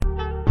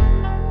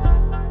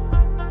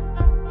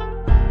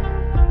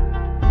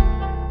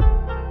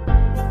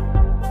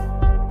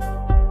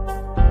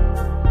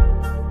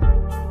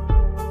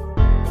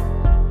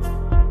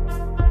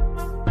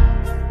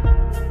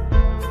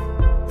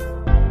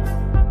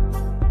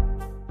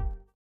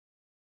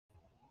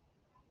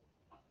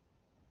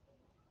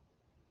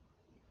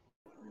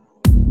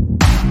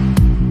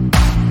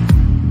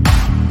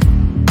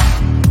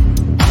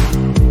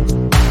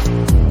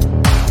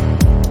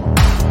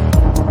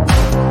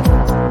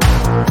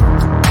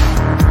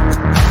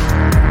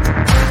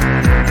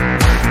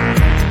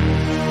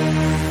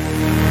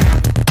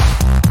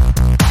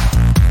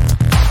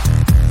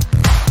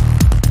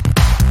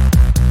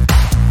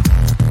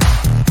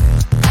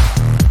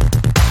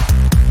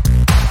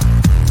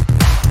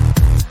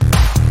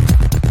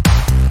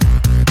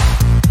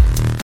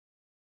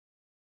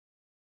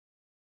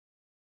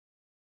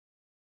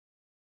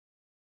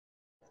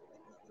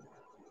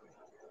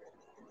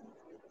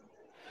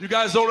You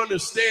guys don't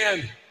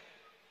understand.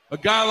 A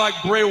guy like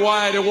Bray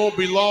Wyatt, it won't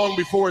be long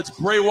before it's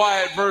Bray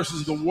Wyatt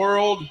versus the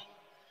world.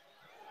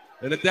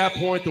 And at that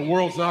point, the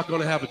world's not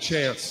going to have a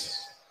chance.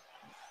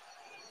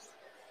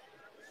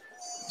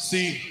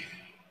 See,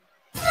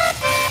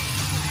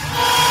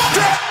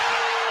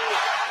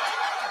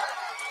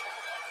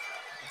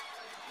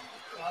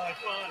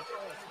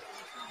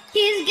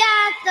 he's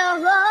got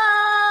the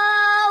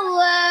whole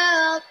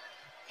world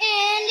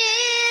in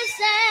his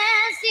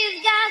hands.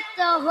 He's got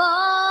the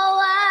whole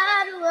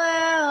wide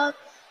world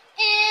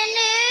in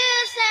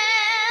his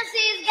hands.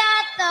 He's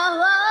got the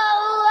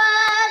whole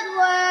wide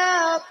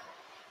world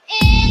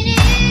in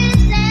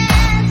his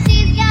hands.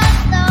 He's got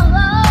the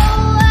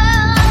whole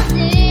world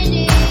in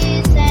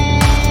his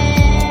hands.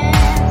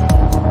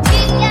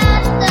 He's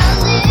got the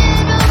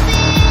little bitty baby in his hands. He's got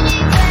the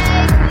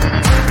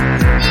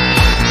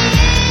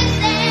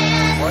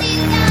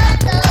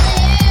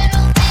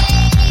little bitty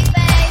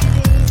baby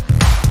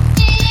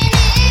in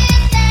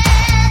his hands.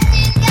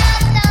 He's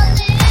got the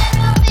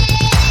little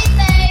bitty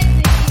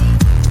baby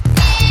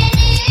in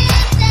his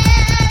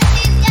hands.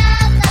 He's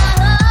got the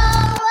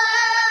whole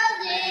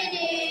world in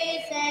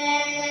his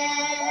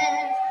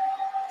hands.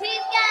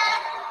 He's got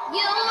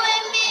you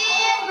and me,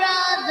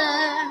 brother,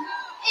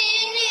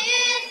 in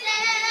his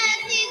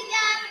hands. He's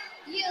got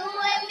you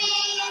and me,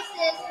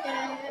 sister,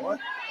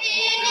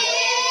 in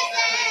his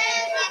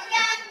hands. He's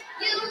got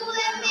you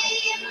and me,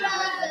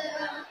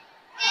 brother,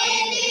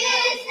 in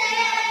his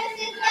hands.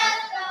 He's got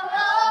the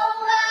whole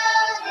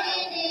world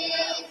in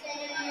his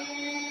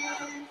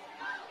hands.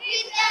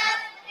 He's got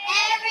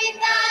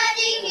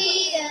everybody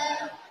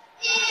here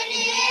in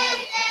his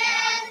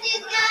hands.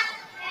 He's got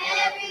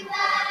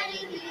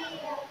everybody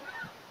here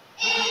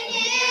in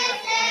his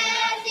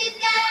hands. He's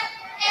got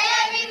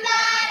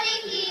everybody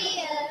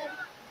here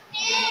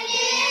in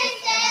his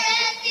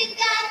hands. He's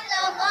got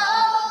the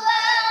whole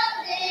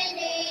world in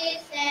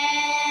his hands.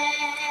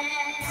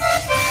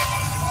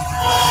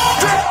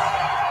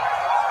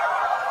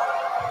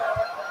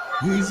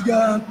 He's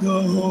got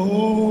the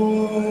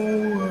whole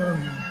world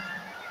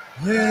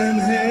in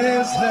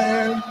his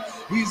hand.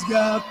 He's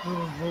got the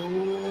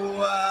whole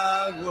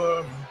wide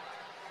world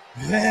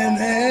in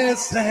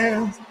his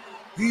hands.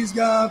 He's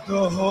got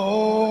the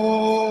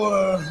whole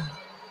world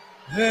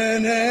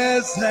in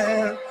his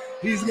hand.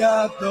 He's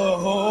got the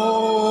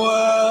whole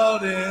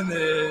world in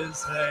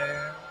his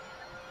hand.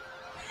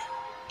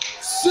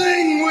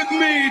 Sing with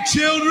me,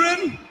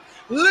 children,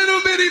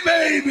 little bitty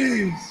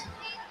babies.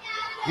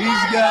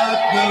 He's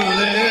got the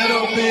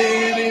little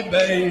bitty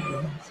babies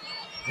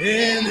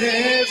in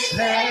his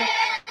hand.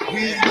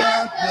 He's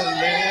got the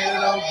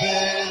little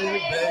bitty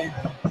babies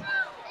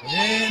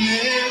in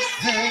his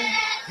hand.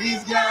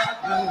 He's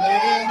got the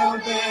little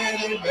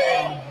bitty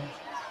babies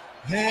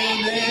in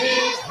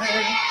his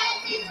hand.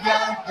 He's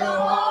got the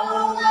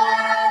whole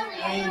world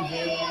in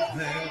his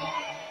hand.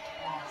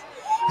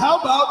 How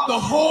about the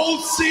whole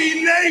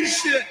sea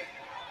nation?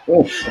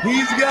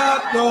 He's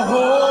got the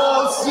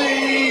whole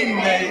sea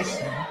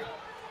nation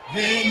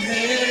in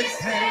his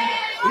hand.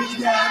 He's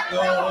got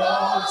the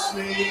whole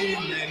sea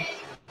nation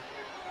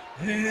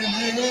in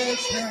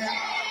his hand.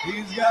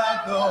 He's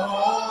got the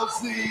whole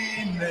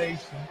sea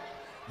nation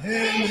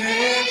in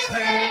his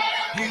hand.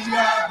 He's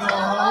got the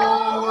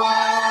whole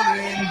world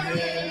in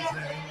his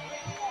hand.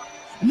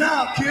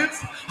 Now, kids,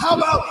 how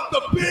about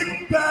the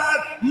big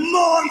bad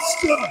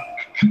monster?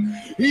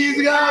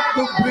 He's got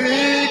the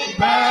big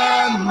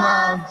bad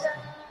monster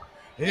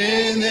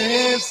in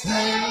his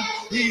hand.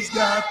 He's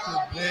got the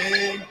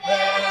big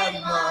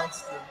bad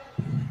monster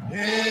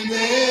in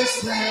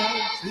his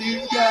hand.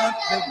 He's got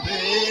the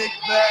big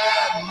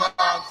bad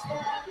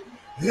monster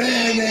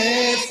in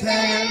his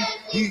hand.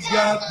 He's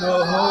got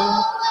the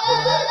whole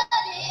world.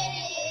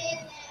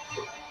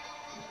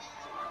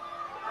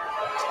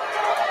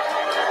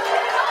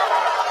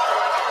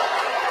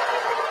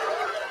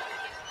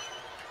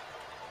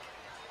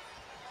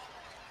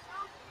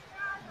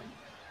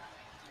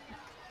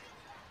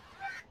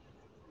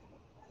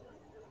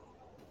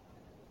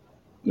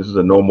 This is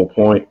a normal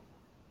point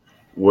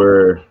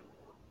where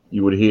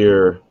you would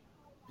hear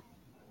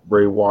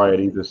Bray Wyatt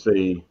either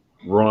say,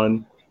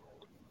 "Run,"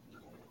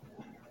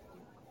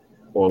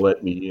 or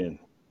 "Let me in."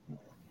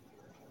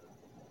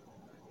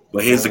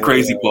 But here's the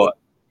crazy part.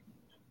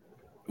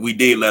 We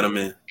did let him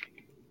in.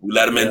 We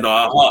let him into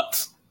our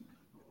hearts.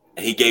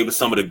 And he gave us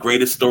some of the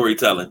greatest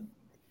storytelling.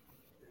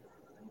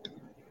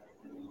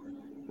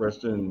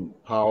 Rest in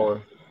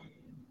power,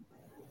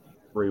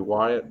 Bray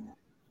Wyatt.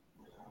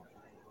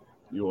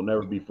 You will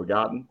never be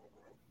forgotten.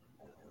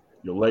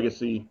 Your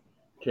legacy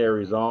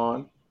carries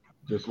on,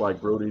 just like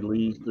Brody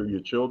leads through your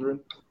children,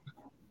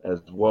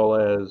 as well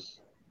as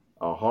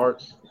our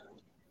hearts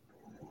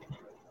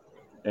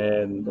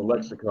and the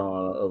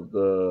lexicon of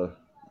the,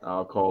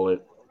 I'll call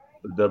it,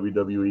 the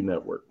WWE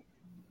Network.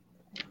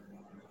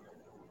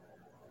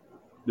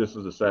 This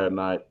is a sad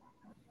night.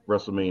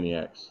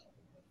 Wrestlemainiacs.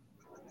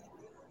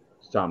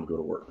 It's time to go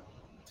to work.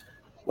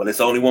 Well,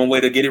 it's only one way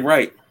to get it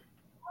right.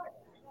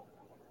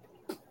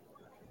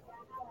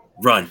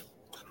 Run.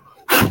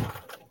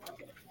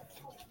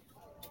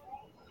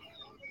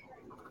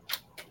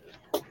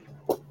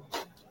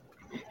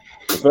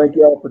 Thank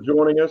you all for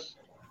joining us.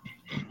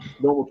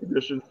 Normal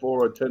tradition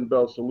for a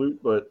 10-bell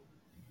salute, but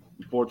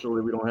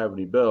unfortunately we don't have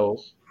any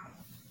bells.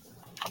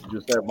 We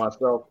just have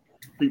myself,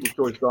 People's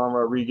Choice Don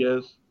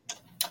Rodriguez,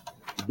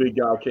 the big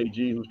guy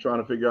KG who's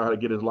trying to figure out how to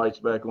get his lights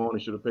back on.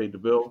 He should have paid the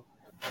bill.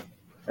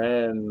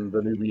 And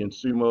the Nubian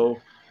Sumo,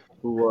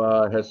 who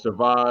has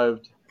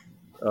survived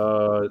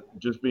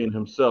just being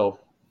himself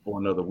for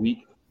another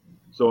week.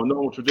 So a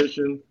normal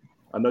tradition,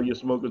 I know you're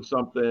smoking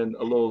something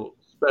a little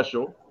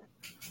special.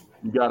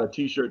 You got a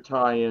T-shirt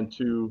tie-in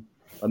to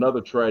another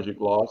tragic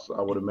loss,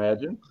 I would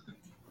imagine.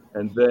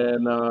 And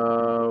then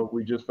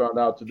we just found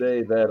out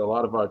today that a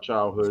lot of our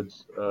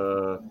childhoods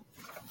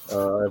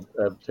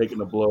have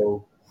taken a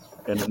blow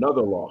and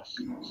another loss.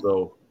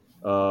 So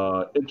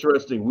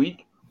interesting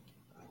week,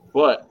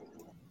 but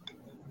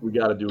we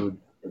got to do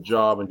a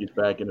job and get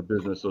back into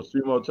business. So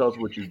Sumo, tell us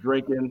what you're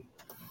drinking,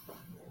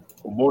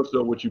 or more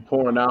so what you're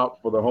pouring out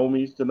for the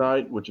homies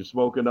tonight, what you're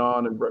smoking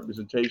on in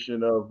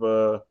representation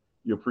of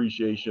your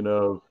appreciation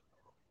of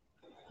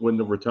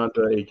Wyndham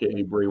Rotunda,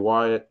 a.k.a. Bray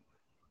Wyatt,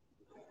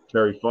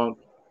 Terry Funk,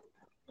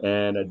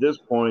 and at this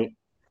point,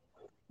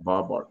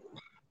 Bob Barkley.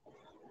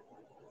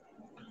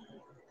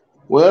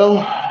 Well,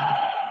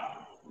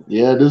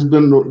 yeah, there's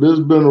been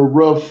a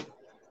rough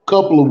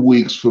couple of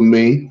weeks for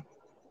me.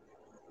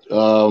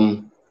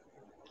 Coming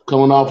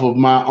off of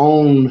my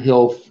own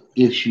health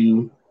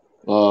issue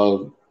a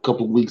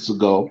couple of weeks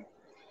ago,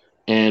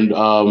 and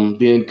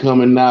then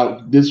coming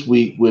out this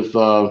week with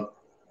the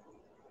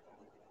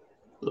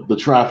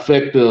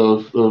trifecta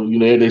of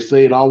they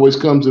say it always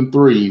comes in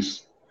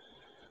threes,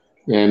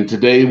 and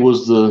today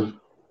was the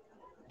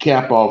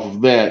cap off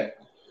of that.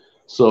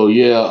 So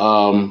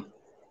yeah,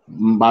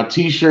 my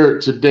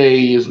T-shirt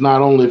today is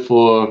not only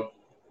for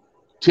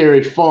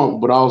Terry Funk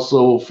but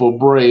also for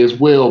Bray as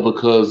well,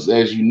 because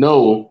as you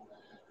know,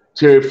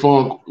 Terry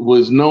Funk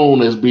was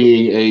known as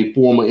being a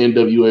former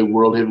NWA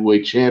World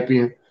Heavyweight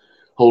Champion,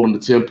 holding the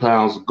 10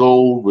 pounds of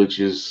gold,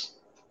 which is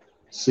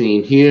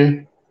seen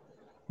here.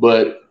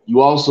 But you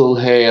also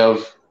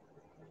have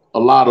a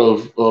lot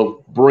of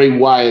Bray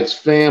Wyatt's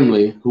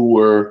family who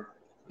were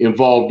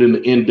involved in the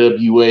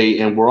NWA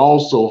and were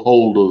also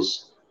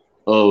holders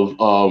of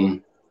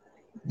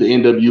the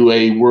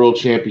NWA World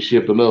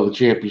Championship and other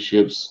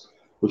championships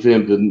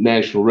within the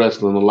National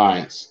Wrestling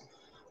Alliance.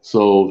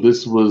 So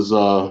this was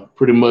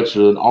pretty much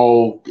an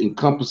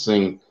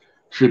all-encompassing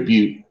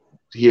tribute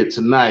here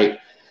tonight.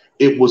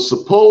 It was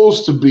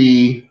supposed to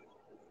be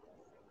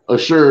a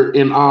shirt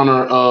in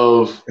honor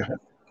of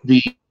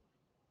the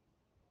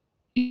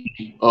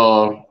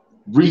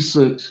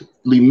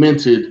recently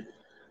minted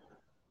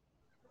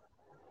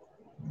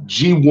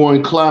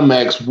G1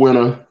 Climax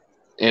winner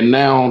and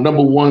now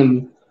number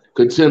one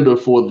contender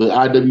for the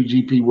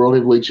IWGP World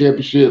Heavyweight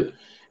Championship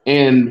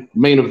and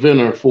main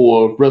eventer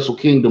for Wrestle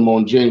Kingdom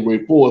on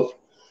January 4th,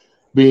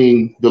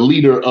 being the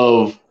leader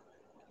of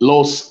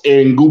Los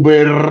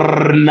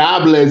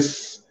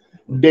Ingobernables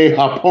de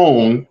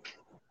Japón,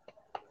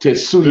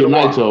 Tetsuya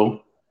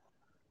Naito.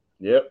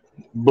 Yep.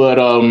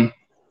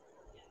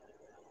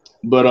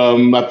 But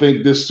I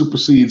think this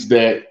supersedes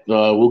that.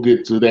 We'll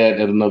get to that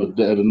at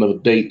another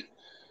date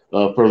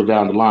further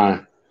down the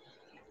line.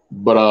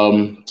 But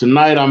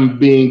tonight I'm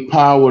being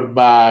powered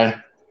by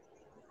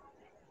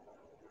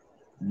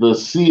the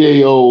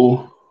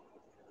CAO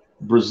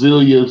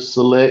Brasilia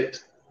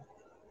Select.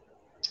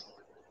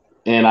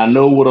 And I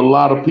know what a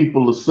lot of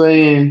people are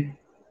saying.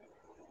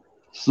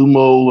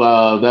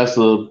 Sumo,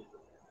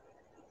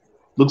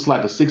 looks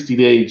like a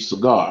 60-gauge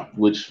cigar,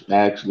 which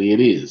actually it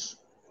is.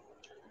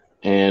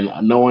 And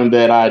knowing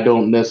that I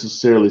don't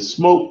necessarily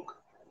smoke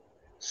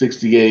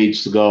 60-gauge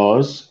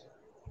cigars,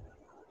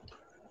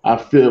 I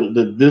feel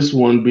that this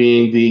one,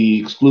 being the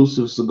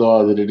exclusive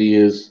cigar that it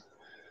is,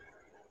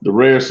 the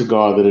rare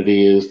cigar that it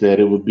is, that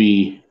it would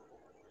be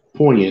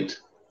poignant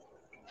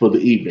for the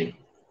evening.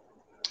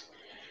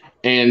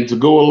 And to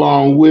go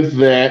along with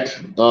that,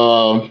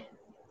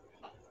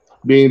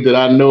 being that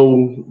I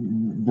know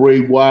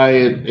Bray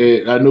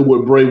Wyatt, I know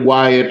what Bray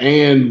Wyatt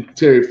and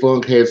Terry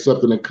Funk had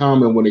something in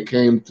common when it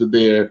came to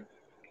their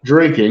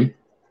drinking.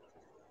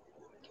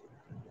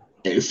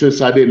 And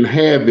since I didn't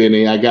have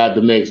any, I got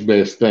the next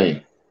best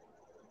thing.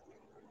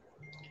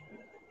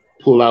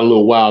 Pull out a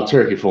little Wild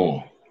Turkey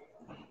for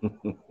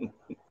him.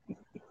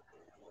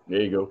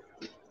 There you go.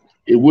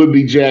 It would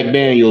be Jack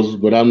Daniels,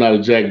 but I'm not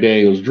a Jack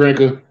Daniels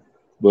drinker.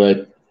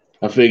 But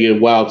I figured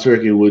Wild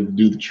Turkey would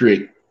do the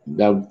trick.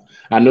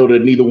 I know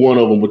that neither one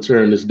of them would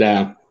turn this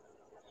down.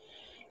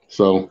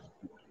 So.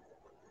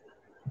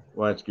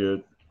 Well, that's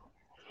good.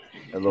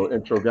 That little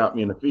intro got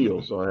me in the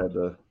field, so I had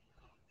to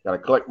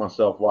collect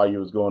myself while you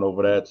was going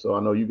over that. So I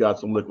know you got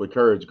some liquid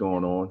courage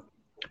going on.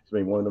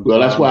 Well,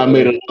 that's why I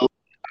made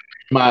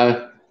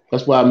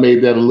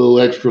that a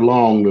little extra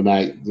long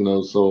tonight.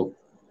 So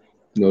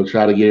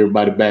try to get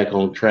everybody back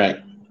on track.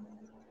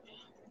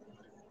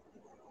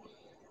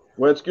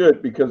 Well, it's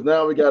good because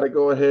now we got to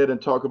go ahead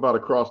and talk about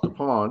Across the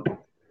Pond.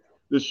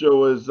 This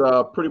show is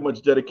pretty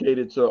much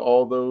dedicated to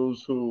all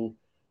those who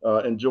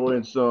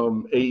enjoying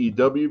some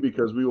AEW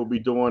because we will be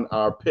doing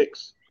our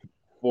picks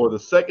for the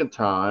second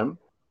time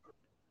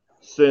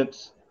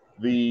since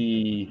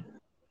the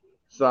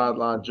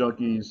Sideline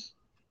Junkies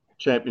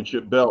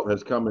championship belt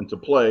has come into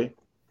play,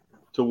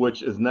 to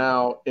which is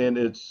now in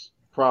its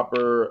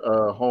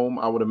proper home,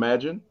 I would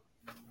imagine.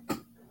 The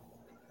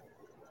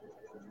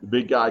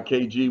big guy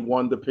KG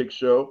won the pick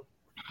show,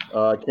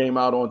 came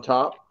out on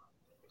top.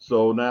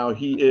 So now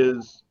he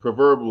is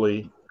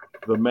proverbially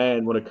the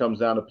man when it comes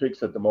down to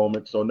picks at the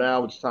moment. So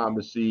now it's time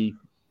to see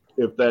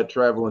if that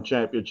traveling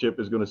championship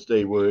is going to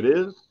stay where it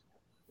is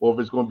or if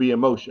it's going to be in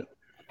motion.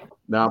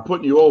 Now I'm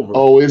putting you over.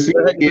 Oh, it's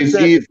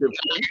easy.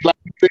 Like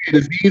you said,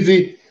 it's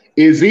easy.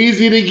 It's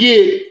easy to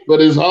get, but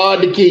it's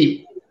hard to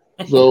keep.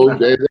 So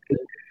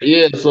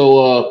yeah.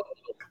 So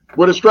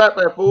where the strap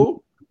at,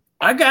 fool?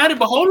 I got it,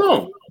 but hold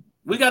on.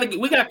 We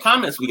got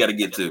comments we got to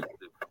get to. All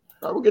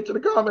right, we'll get to the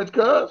comments,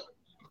 cuz.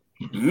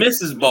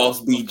 Mrs. Boss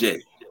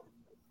BJ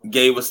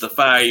gave us the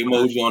fire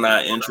emoji on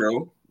our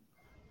intro.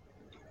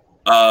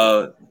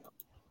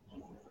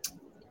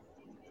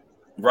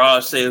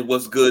 Raj says,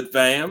 "What's good,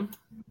 fam?"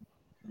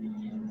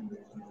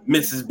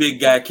 Mrs.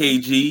 Big Guy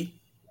KG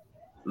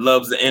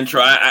loves the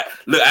intro. I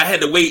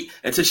had to wait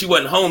until she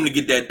wasn't home to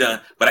get that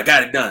done, but I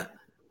got it done.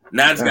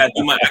 Now I just got to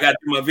do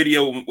my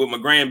video with my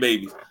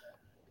grandbabies.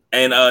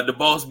 And the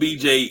Boss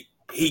BJ,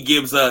 he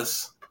gives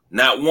us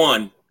not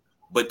one,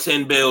 but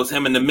 10 bells.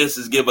 Him and the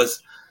missus give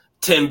us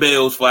 10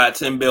 bells for our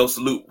 10 bell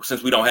salute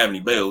since we don't have any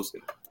bells.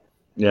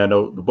 Yeah,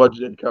 no, the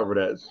budget didn't cover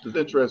that. It's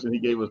interesting he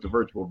gave us the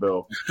virtual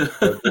bell.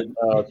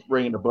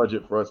 Bringing the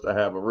budget for us to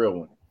have a real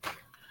one.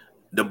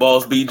 The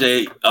Boss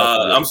BJ,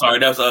 I'm sorry,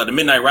 that was the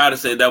Midnight Rider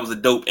said that was a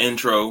dope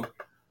intro.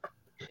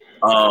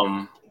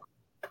 I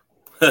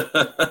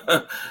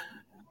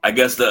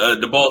guess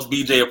the Boss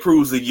BJ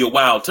approves of your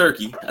wild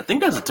turkey. I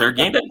think that's a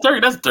turkey. Ain't that a turkey?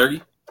 That's a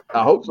turkey.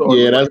 I hope so.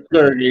 Yeah, that's a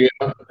turkey.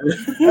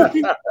 Yeah.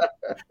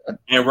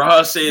 And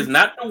Raj says,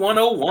 not the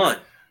 101.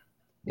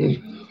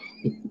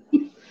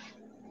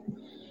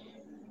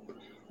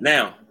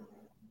 Now,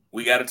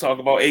 we got to talk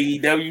about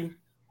AEW,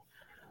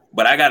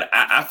 but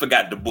I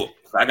forgot the book.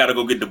 So I got to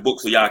go get the book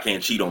so y'all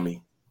can't cheat on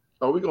me.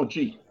 Oh, we're going to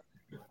cheat.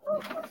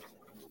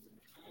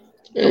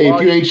 Hey,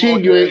 if you ain't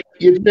cheating,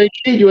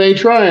 you ain't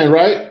trying,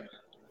 right?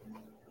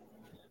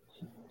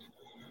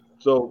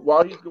 So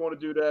while he's going to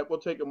do that, we'll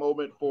take a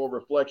moment for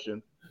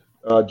reflection.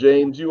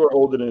 James, you are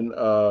older than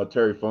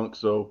Terry Funk,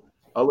 so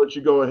I'll let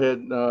you go ahead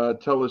and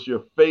tell us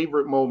your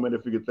favorite moment,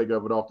 if you can think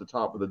of it off the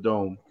top of the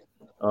dome,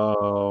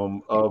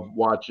 of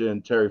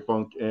watching Terry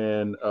Funk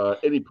and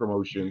any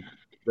promotion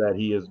that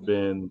he has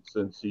been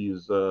since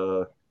he's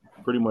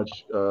pretty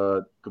much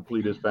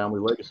completed his family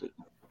legacy.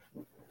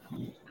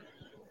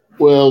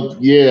 Well,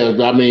 yeah,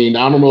 I mean,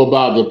 I don't know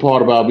about the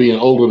part about being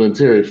older than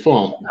Terry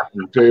Funk.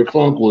 Terry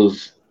Funk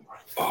was,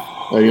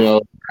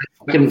 I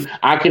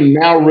can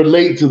now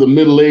relate to the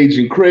middle-aged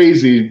and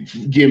crazy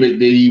gimmick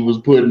that he was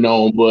putting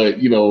on,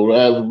 but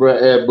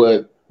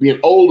but being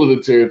older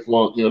than Terry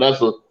Funk,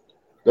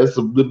 that's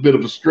a bit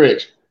of a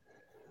stretch.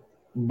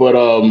 But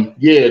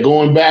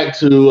going back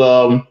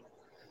to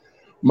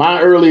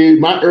my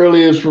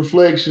earliest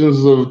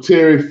reflections of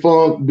Terry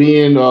Funk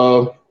being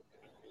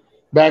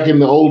back in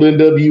the old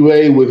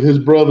NWA with his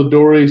brother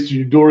Dory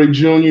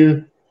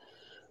Jr.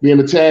 being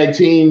a tag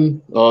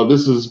team.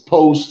 This is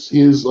post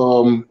his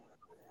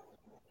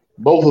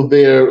both of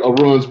their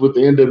runs with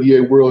the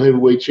NWA World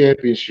Heavyweight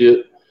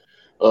Championship.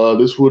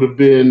 This would have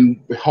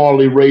been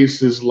Harley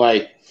Race's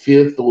like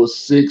 5th or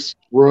 6th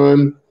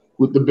run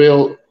with the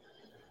belt.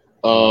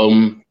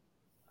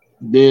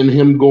 Then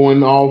him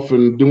going off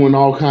and doing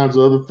all kinds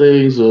of other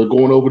things,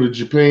 going over to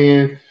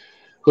Japan,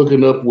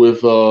 hooking up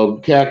with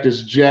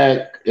Cactus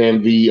Jack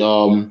and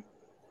the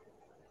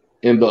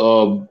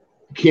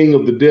King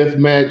of the Death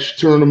Match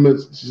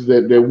tournaments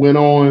that went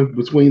on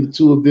between the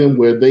two of them,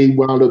 where they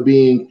wound up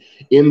being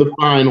in the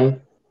final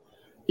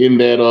in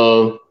that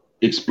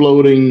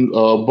exploding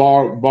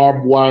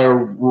barbed wire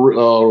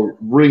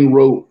ring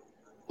rope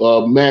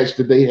match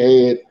that they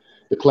had,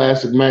 the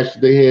classic match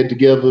that they had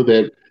together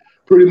that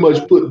pretty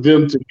much put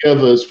them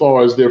together as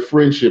far as their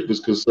friendship is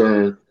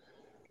concerned.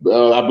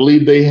 I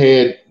believe they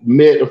had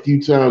met a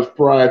few times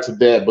prior to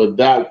that, but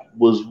that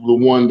was the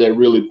one that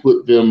really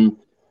put them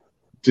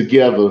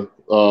together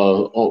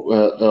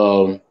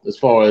as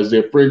far as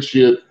their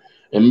friendship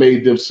and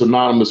made them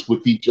synonymous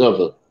with each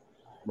other.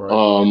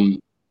 Right.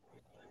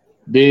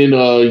 Then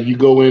you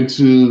go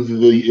into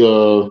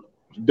the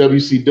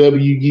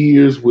WCW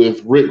years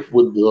with Rick,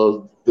 with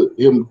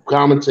him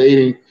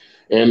commentating,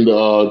 and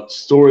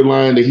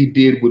storyline that he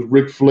did with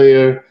Ric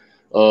Flair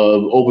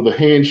over the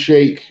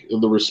handshake,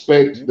 the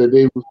respect that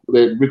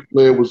Ric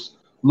Flair was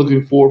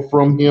looking for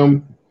from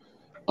him.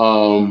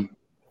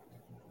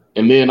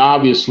 And then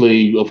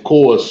obviously, of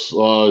course,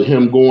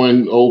 him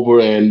going over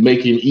and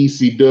making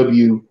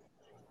ECW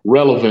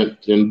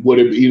relevant and what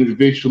it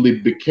eventually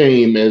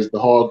became as the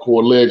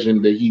hardcore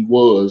legend that he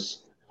was.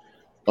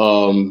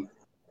 It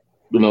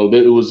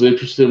was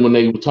interesting when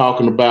they were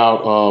talking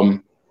about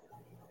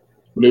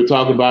when they were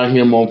talking about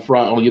him on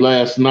Friday, on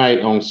last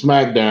night on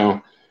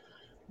SmackDown,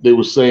 they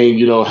were saying,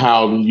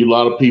 how a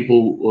lot of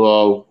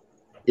people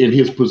in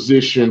his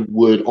position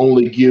would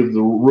only give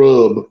the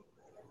rub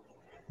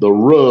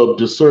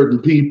to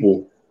certain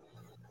people,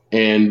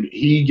 and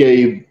he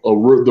gave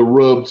the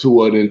rub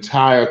to an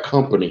entire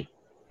company,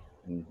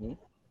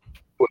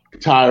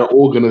 entire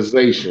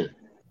organization,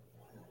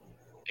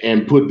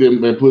 and put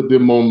them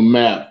on the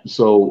map.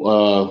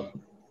 So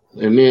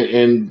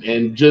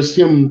and just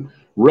him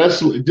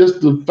wrestling,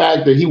 just the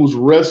fact that he was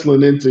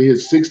wrestling into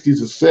his 60s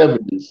and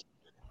 70s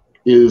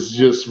is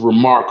just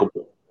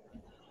remarkable.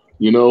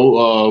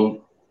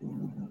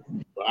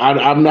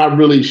 I'm not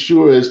really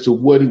sure as to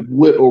what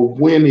or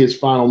when his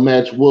final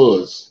match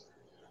was,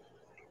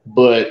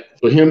 but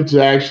for him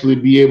to actually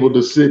be able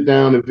to sit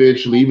down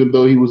eventually, even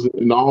though he was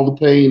in all the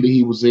pain that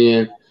he was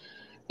in,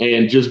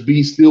 and just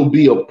still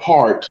be a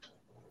part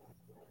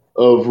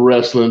of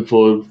wrestling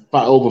for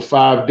over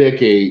 5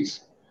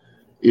 decades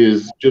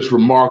is just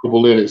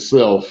remarkable in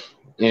itself.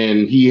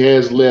 And he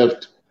has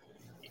left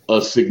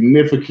a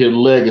significant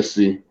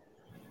legacy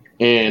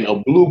and a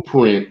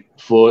blueprint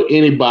for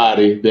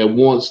anybody that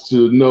wants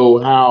to know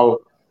how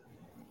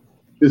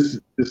this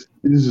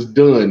is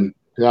done,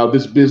 how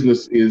this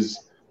business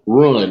is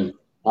run,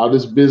 how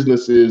this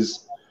business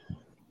is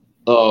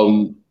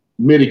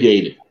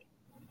mitigated.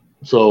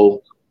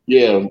 So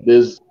yeah,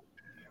 there's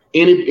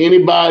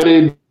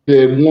anybody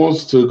that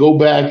wants to go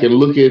back and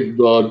look at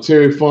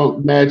Terry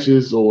Funk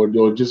matches or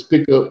just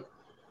pick up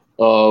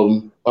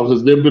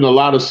because there've been a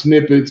lot of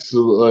snippets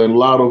and a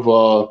lot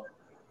of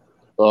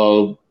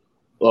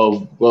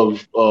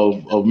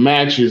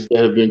matches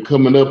that have been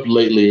coming up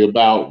lately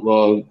about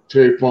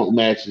Terry Funk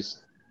matches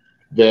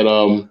that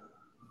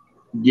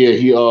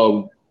he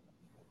go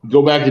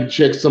back and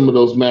check some of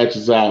those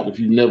matches out if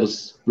you've never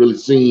really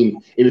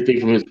seen anything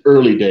from his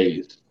early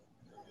days,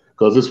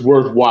 because it's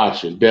worth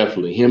watching.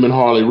 Definitely him and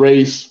Harley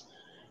Race,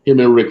 him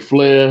and Ric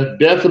Flair,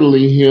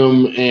 definitely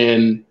him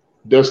and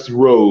Dusty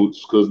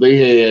Rhodes, because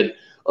they had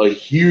a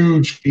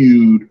huge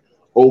feud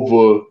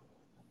over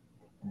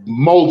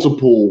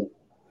multiple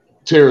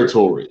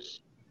territories,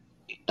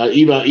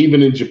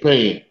 even in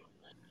Japan.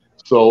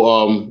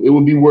 So it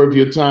would be worth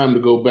your time to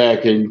go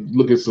back and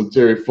look at some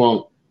Terry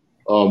Funk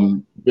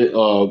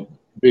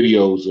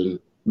videos and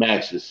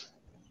matches.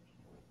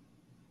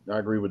 I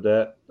agree with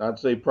that. I'd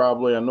say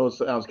probably, I know it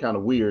sounds kind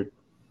of weird,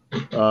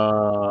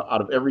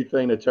 out of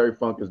everything that Terry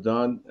Funk has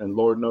done, and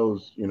Lord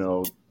knows,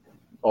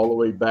 all the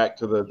way back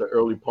to the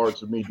early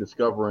parts of me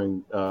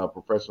discovering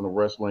professional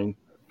wrestling,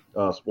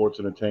 sports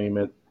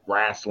entertainment,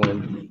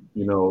 wrestling,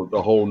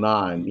 the whole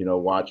nine,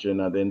 watching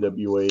the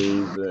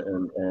NWAs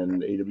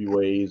and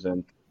AWAs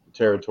and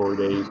territory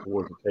days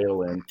towards the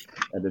tail end,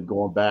 and then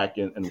going back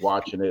and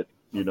watching it,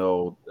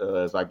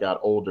 as I got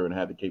older and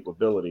had the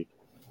capability.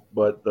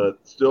 But the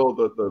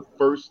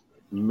first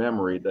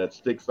memory that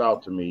sticks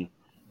out to me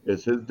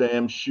is his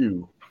damn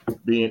shoe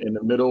being in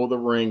the middle of the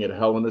ring at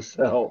Hell in a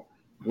Cell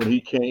when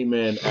he came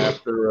in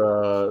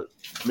after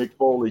Mick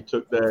Foley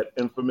took that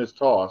infamous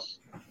toss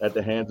at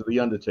the hands of The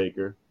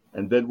Undertaker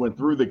and then went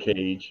through the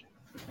cage.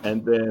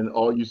 And then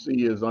all you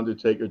see is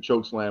Undertaker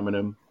choke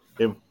slamming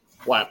him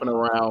flapping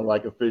around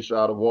like a fish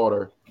out of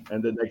water.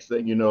 And the next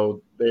thing you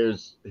know,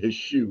 there's his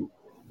shoe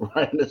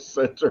right in the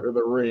center of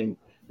the ring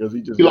because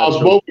he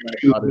lost both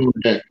shoes on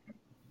that.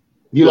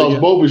 He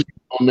lost both shoes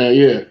on that,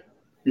 yeah.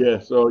 Yeah,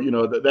 so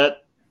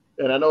that,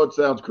 and I know it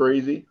sounds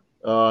crazy,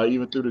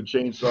 even through the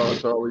chainsaw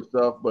Charlie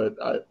stuff, but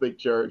I think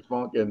Terry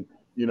Funk, and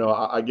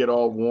I get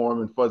all warm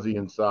and fuzzy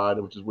inside,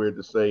 which is weird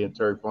to say, and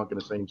Terry Funk in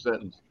the same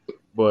sentence.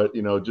 But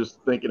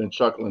just thinking and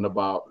chuckling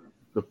about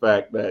the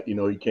fact that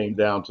he came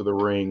down to the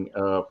ring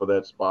for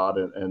that spot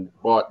and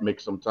bought Mick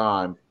some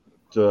time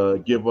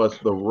to give us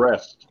the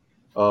rest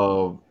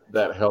of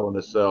that Hell in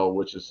a Cell,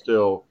 which is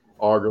still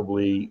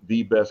arguably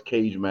the best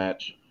cage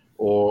match,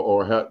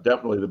 or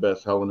definitely the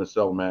best Hell in a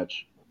Cell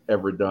match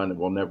ever done, and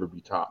will never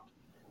be topped.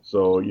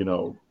 So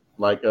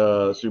like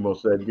Sumo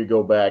said, you could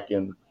go back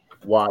and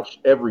watch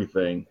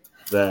everything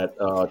that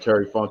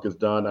Terry Funk has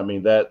done. I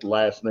mean, that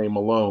last name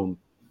alone,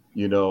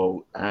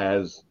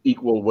 has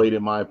equal weight,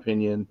 in my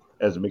opinion,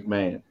 as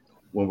McMahon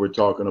when we're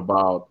talking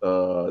about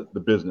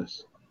the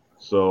business.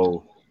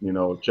 So,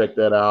 check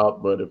that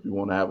out. But if you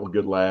want to have a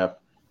good laugh,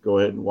 go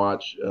ahead and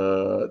watch,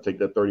 take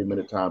that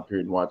 30-minute time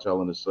period and watch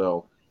Hell in a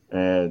Cell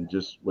and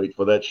just wait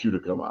for that shoe to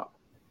come out.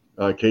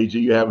 KG,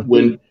 you haven't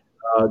when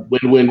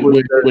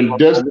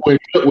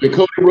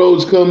Cody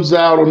Rhodes comes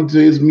out onto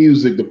his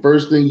music, the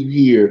first thing you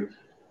hear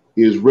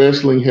is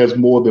wrestling has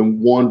more than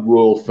one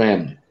royal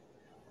family.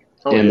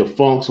 The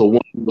Funks are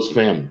one of those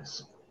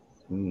families.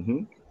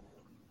 Mm-hmm.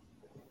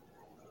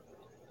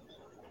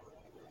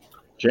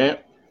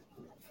 Champ?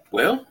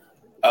 Well,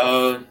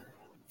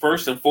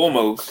 first and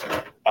foremost,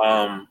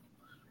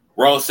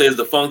 Raw says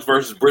the Funks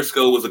versus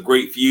Briscoe was a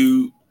great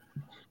feud.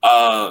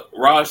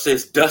 Raj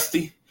says,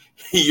 Dusty,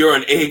 you're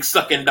an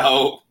egg-sucking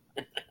dog.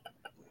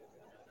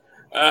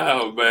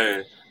 Oh,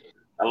 man.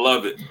 I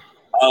love it.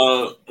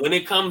 When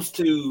it comes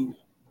to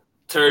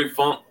Terry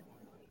Funk,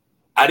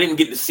 I didn't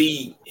get to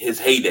see his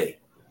heyday.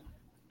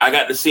 I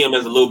got to see him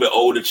as a little bit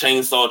older,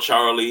 Chainsaw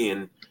Charlie,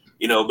 and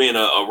being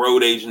a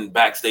road agent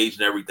backstage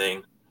and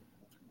everything.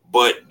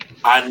 But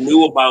I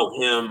knew about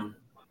him,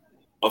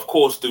 of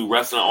course, through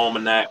Wrestling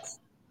Almanacs,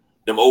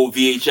 them old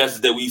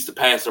VHSs that we used to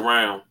pass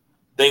around,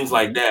 things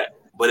like that.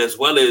 But as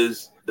well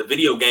as the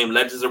video game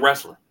Legends of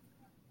Wrestling.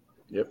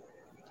 Yep.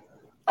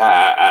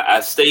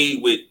 I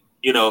stayed with,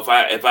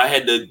 if I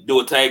had to do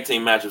a tag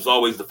team match, it was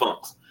always the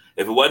Funks.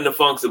 If it wasn't the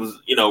Funks, it was,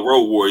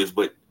 Road Warriors.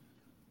 But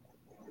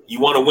you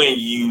want to win,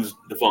 you use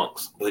the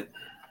Funks. But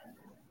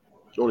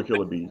Show the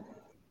Killer Bees.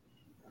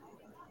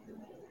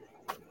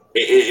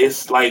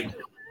 It's like,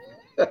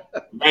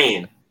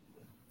 man.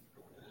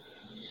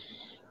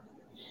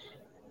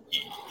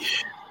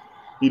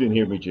 He didn't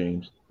hear me,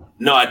 James.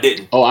 No, I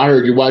didn't. Oh, I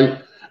heard you.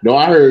 Why? No,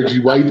 I heard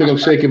you. Why you think I'm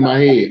shaking my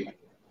head?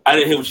 I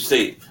didn't hear what you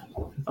said.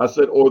 I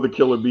said, or the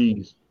Killer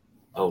Bees.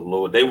 Oh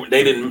Lord, they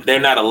didn't. They're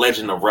not a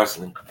legend of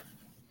wrestling.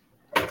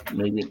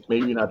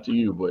 Maybe not to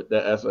you, but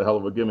that's a hell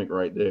of a gimmick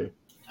right there.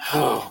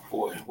 Oh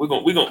boy, we're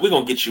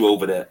gonna get you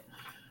over that.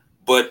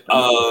 But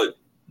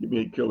give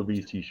me a Killer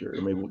Bees T-shirt,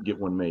 and maybe we'll get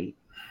one made.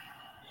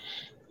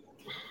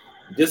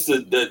 Death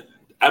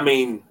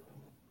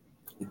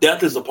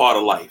is a part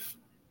of life.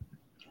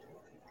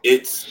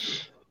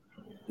 It's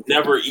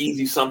never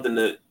easy, something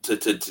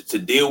to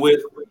deal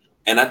with.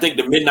 And I think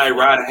the Midnight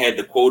Rider had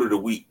the quote of the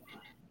week.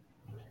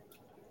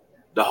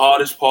 The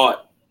hardest part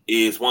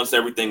is once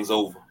everything's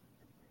over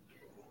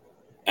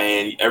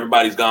and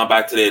everybody's gone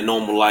back to their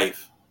normal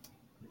life.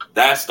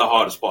 That's the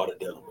hardest part of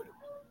dealing with it.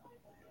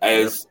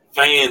 As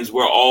fans,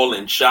 we're all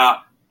in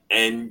shock.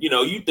 And,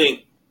 you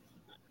think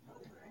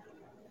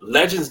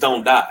legends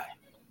don't die.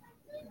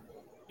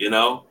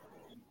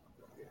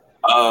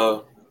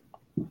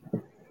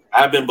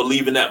 I've been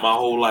believing that my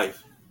whole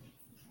life.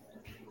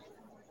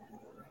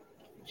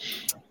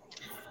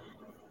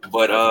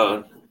 But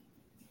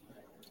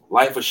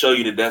life will show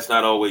you that that's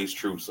not always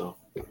true. So,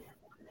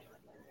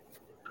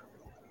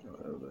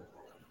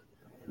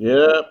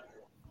 yeah.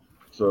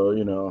 So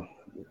the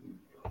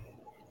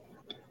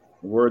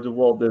words of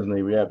Walt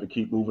Disney, we have to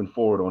keep moving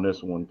forward on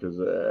this one because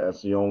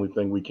that's the only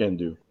thing we can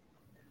do.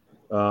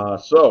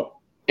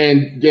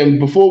 And then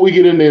before we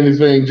get into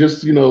anything,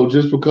 just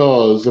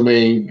because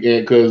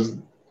because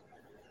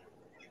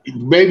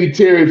maybe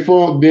Terry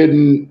Funk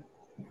didn't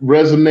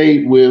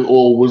resonate with,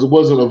 or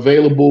wasn't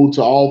available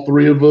to all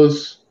three of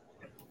us.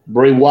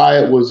 Bray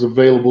Wyatt was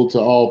available to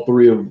all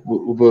three of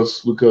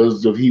us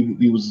because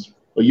he was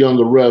a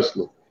younger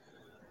wrestler.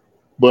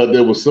 But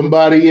there was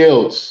somebody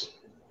else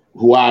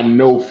who I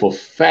know for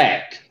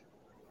fact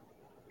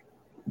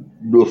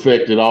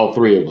affected all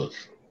three of us.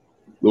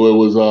 It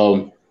was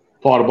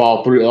part of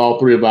all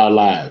three of our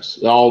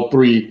lives. All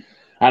three,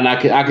 and I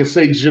can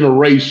say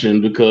generation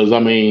because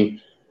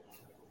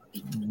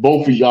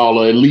both of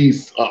y'all are at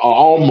least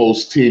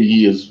almost 10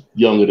 years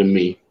younger than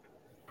me.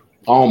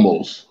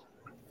 Almost.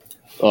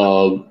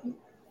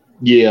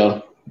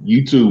 Yeah,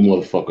 you too,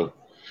 motherfucker.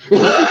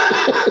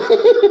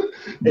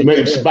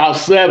 Maybe about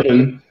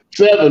seven,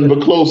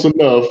 but close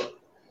enough.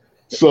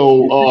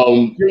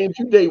 So, James,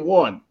 you day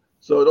one,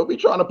 so don't be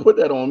trying to put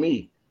that on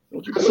me.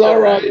 That's all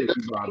right.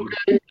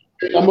 Okay.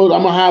 I'm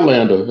a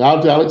Highlander.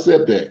 I'll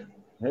accept that.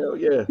 Hell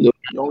yeah. The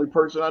only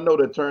person I know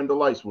that turned the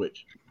light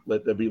switch.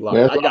 Let there be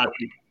light.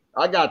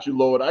 I got you,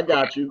 Lord. I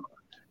got you.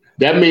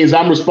 That means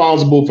I'm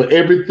responsible for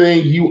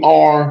everything you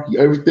are,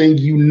 everything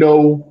you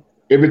know,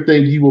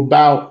 everything you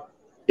about,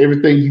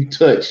 everything you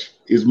touch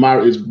is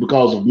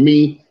because of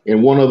me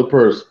and one other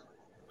person.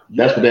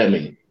 That's what that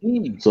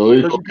means. So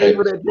it's okay. You gave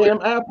her that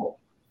damn apple.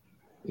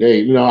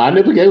 Hey, I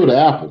never gave her the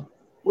apple.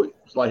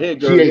 It's like, hey,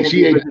 girl,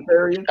 she ate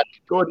vegetarian?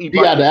 Go ahead and eat.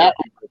 She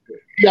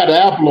got the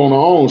apple on her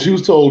own. She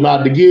was told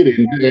not to get it,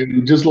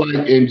 and just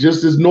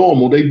as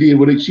normal, she did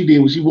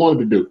what she wanted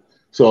to do.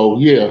 So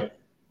yeah,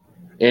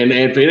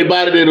 and for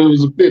anybody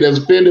that's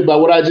offended by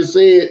what I just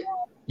said,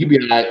 you be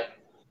all right.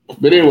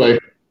 But anyway.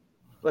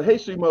 But hey,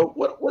 Simo,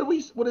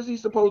 what is he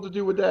supposed to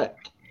do with that?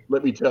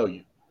 Let me tell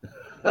you.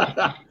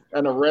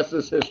 And the rest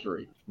is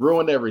history.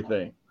 Ruined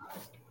everything.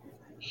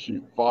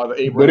 Shoot, Father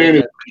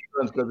Abraham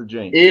sons because of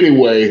James.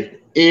 Anyway,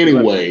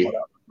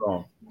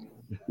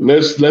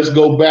 let's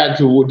go back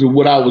to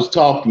what I was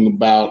talking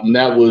about, and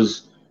that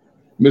was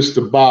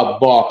Mr. Bob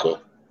Barker.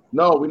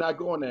 No, we're not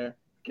going there.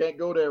 Can't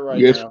go there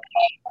now.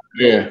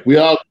 Yeah, we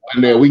are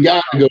going there. We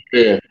got to go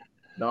there.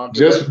 No,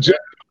 just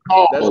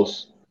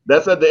because.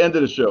 That's at the end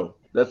of the show.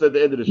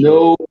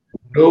 No.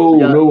 We're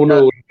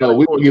gonna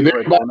give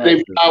everybody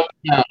their flowers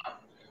now.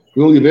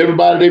 We're gonna give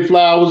everybody their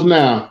flowers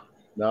now.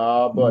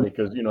 Nah, buddy,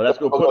 because that's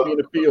gonna put me in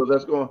the field.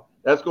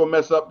 That's gonna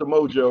mess up the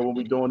mojo when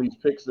we're doing these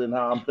picks and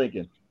how I'm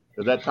thinking.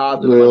 Because that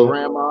ties to my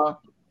grandma,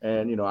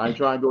 and I ain't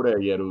trying to go there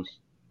yet,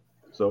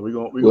 So we're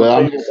gonna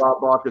table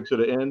Bob Barker to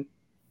the end.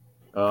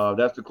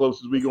 That's the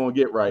closest we're gonna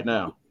get right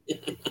now.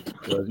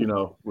 Because we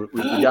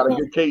got a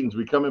good cadence.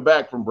 We coming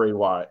back from Bray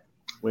Wyatt.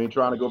 We ain't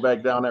trying to go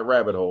back down that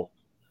rabbit hole.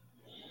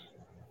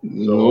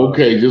 So,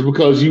 okay, just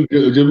because you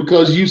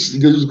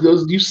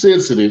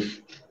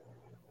sensitive.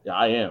 Yeah,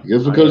 I am.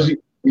 Just because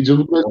You just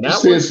that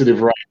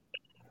sensitive, right?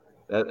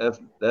 That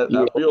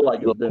I feel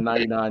like it's been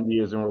 99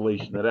 years in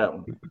relation to that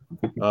one.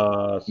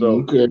 So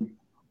okay.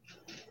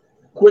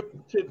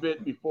 Quick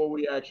tidbit before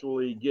we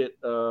actually get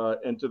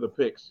into the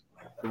picks,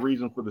 the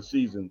reason for the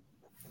season.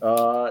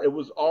 It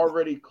was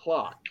already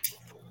clocked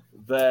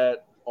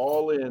that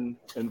All In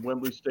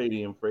Wembley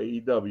Stadium for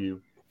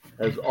AEW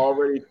has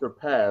already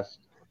surpassed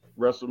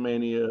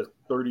WrestleMania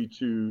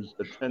 32's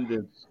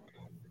attendance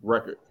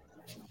record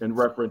in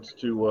reference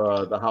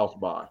to the house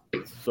buy.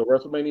 So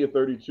WrestleMania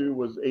 32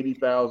 was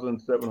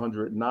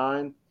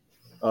 80,709.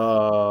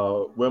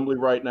 Wembley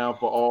right now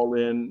for All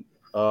In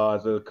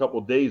as a couple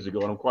of days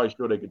ago, and I'm quite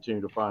sure they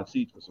continue to find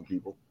seats for some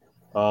people,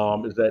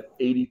 is at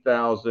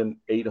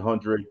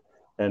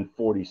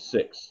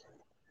 80,846.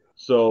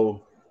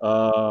 So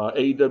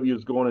AEW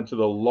is going into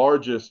the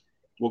largest,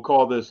 we'll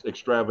call this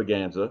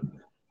extravaganza.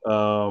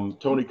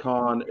 Tony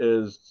Khan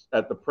is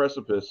at the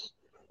precipice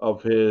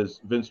of his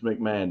Vince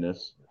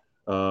McMahonness.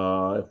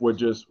 If we're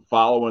just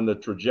following the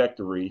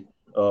trajectory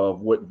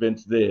of what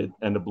Vince did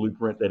and the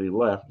blueprint that he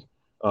left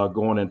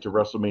going into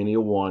WrestleMania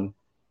 1,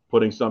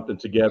 putting something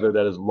together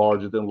that is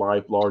larger than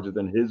life, larger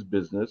than his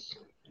business,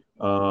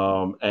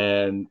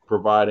 and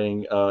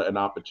providing an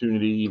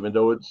opportunity, even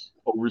though it's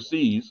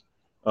overseas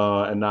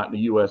and not in the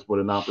U.S., but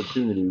an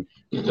opportunity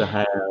to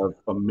have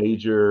a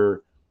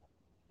major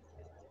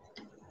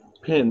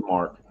pin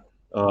mark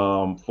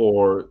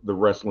for the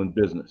wrestling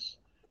business.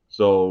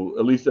 So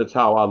at least that's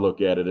how I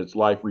look at it. It's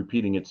life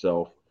repeating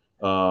itself.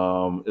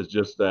 It's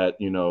just that,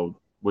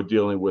 we're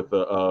dealing with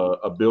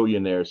a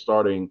billionaire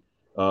starting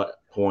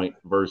point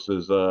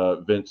versus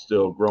Vince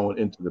still growing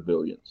into the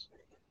billions.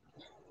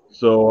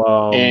 So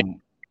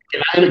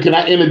can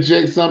I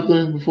interject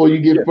something before you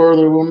get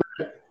further on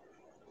that?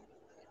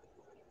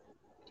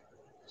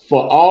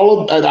 For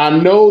all of, I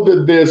know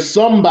that there's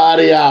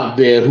somebody out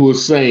there who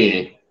is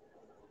saying,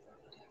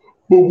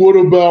 but what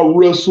about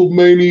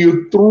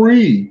WrestleMania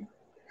 3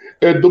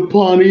 at the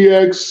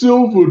Pontiac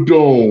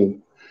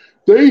Silverdome?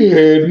 They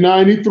had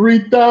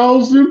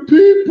 93,000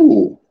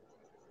 people.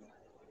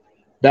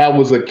 That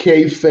was a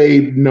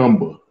kayfabe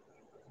number.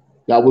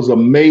 That was a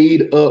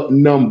made-up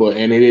number,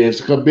 and it has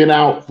been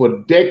out for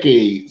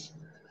decades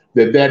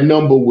that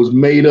number was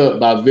made up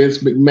by Vince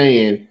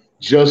McMahon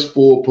just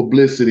for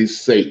publicity's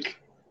sake.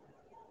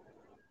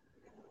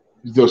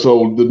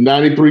 So the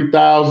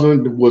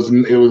 93,000 was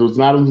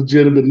not a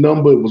legitimate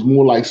number. It was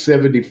more like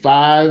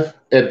 75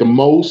 at the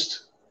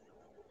most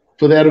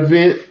for that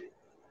event.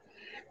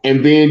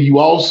 And then you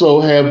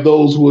also have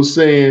those who are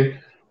saying,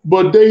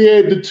 but they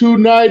had the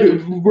 2-night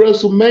of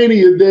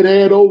WrestleMania that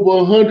had over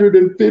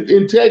 150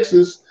 in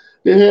Texas.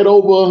 They had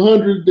over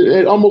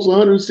 100, almost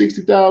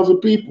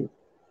 160,000 people.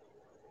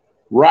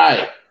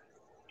 Right,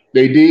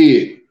 they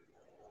did,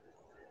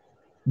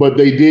 but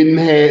they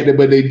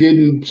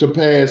didn't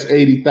surpass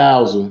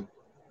 80,000.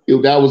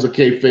 That was a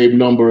kayfabe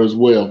number as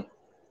well.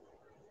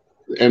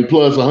 And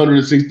plus,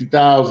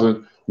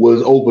 160,000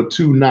 was over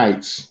 2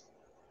 nights,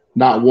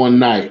 not 1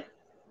 night.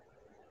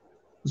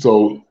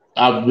 So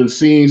I've been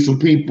seeing some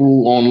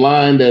people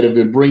online that have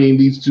been bringing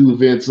these two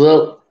events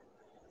up,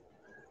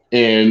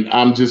 and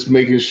I'm just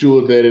making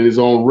sure that it is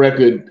on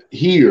record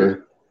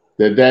here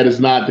that is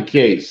not the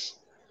case.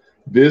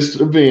 This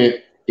event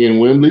in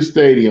Wembley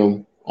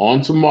Stadium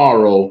on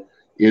tomorrow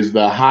is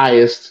the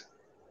highest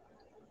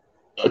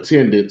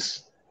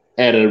attendance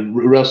at a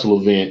wrestle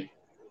event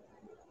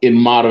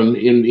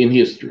in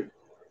history.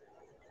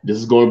 This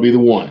is going to be the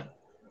one.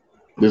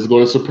 This is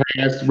going to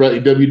surpass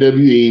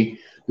WWE.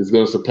 It's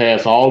going to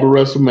surpass all the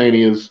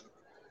WrestleManias,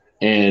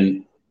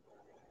 and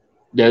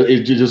that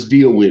it just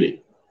deal with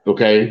it,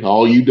 okay?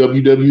 All you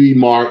WWE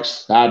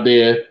marks out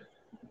there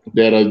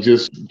that are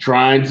just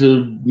trying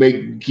to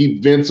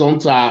keep Vince on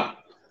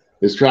top,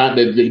 is trying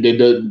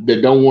that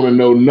don't want to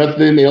know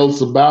nothing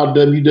else about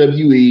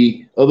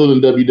WWE other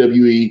than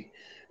WWE,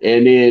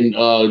 and then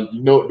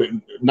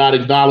not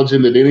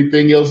acknowledging that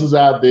anything else is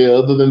out there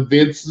other than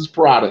Vince's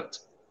product.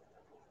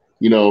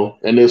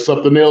 And there's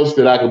something else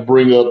that I could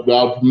bring up that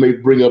I'll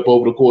bring up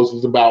over the course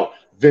is about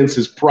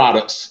Vince's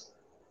products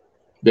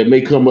that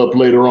may come up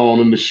later on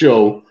in the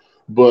show.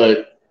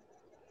 But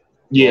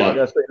yeah, I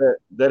gotta say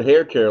that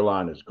hair care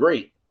line is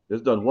great.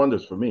 It's done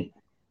wonders for me.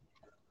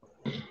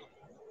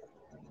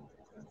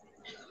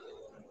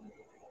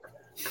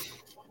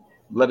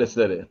 Let it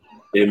set in.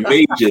 It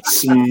made you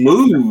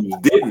smooth,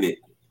 didn't it?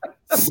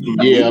 Smooth.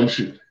 Yeah, I'm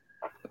sure.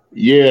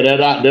 Yeah,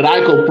 that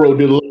Ico Pro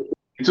did a little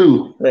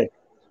too. Hey,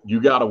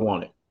 you gotta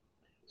want it.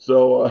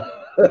 So,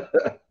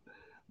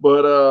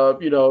 but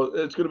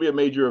it's going to be a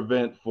major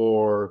event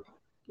for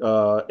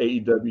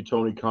AEW,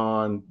 Tony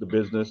Khan, the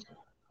business.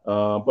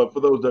 But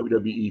for those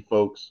WWE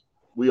folks,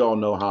 we all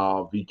know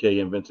how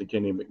VK and Vincent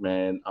Kennedy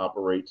McMahon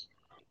operates.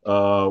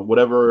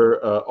 Whatever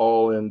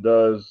All In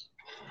does,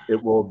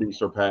 it will be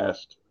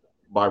surpassed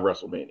by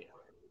WrestleMania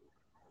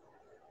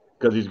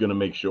because he's going to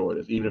make sure it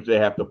is. Even if they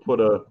have to put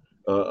a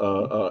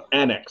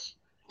annex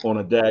on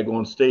a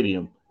daggone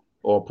stadium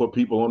or put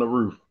people on the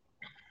roof,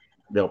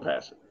 they'll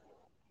pass it.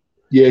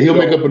 Yeah, he'll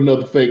make up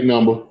another fake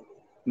number.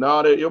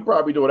 No, you'll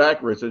probably do it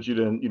accurate since you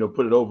didn't,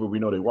 put it over. We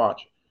know they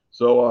watch.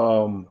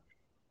 So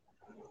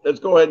let's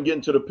go ahead and get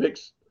into the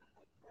picks.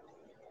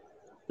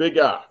 Big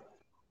guy,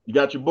 you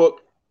got your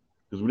book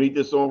because we need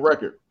this on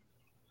record.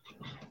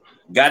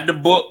 Got the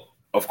book.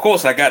 Of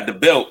course, I got the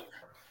belt.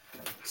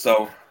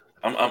 So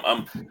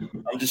I'm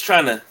just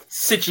trying to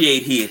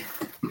situate here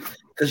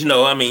because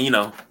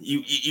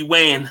you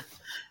weighing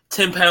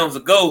 10 pounds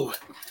of gold,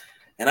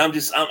 and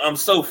I'm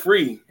so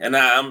free, and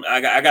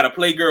I got a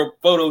Playgirl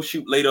photo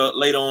shoot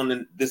later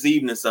on this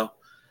evening, so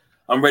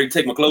I'm ready to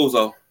take my clothes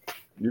off.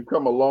 You've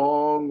come a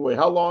long way.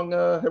 How long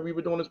have we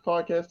been doing this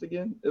podcast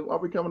again? Are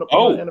we coming up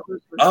on our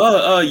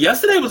anniversary?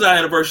 Yesterday was our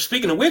anniversary.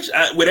 Speaking of which,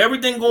 with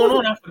everything going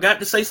on, I forgot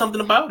to say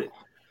something about it.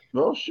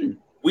 Oh, shoot.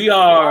 We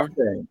are.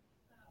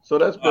 So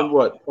that's been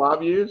what,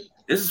 5 years?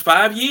 This is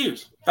 5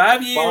 years.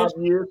 5 years.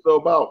 5 years, so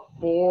about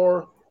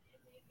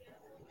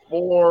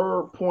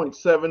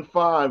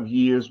 4.75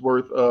 years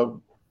worth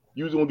of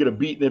you was going to get a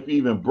beating if you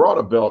even brought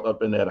a belt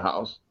up in that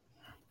house.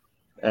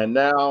 And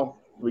now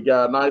we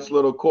got a nice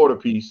little quarter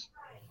piece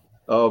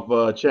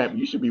of champion.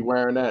 You should be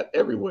wearing that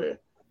everywhere.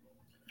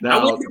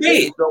 Now,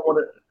 James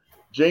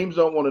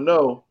don't want to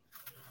know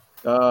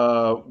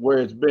where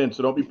it's been,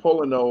 so don't be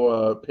pulling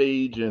no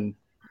Paige and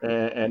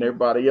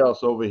everybody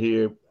else over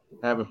here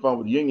having fun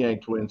with the Yin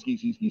Yang twins,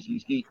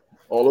 ski,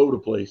 all over the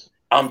place.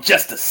 I'm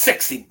just a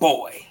sexy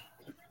boy.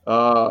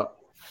 The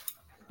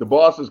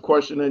boss is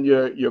questioning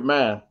your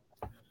math.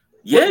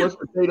 Yeah.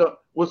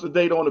 What's the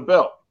date on the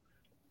belt?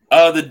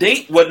 The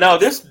date. Well, no,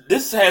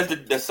 this has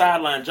the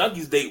Sideline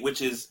Junkies date,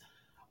 which is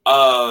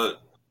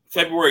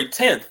February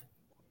 10th,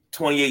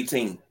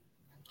 2018.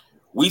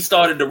 We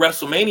started the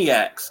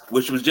Wrestlemainiacs,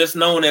 which was just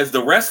known as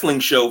the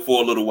wrestling show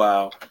for a little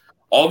while,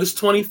 August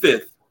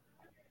 25th,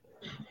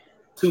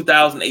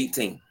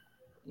 2018.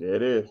 Yeah,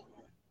 it is.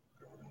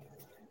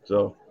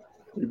 So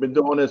we've been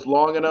doing this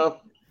long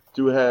enough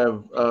to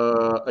have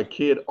a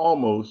kid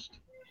almost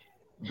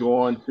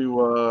going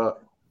to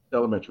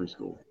elementary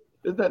school.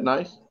 Isn't that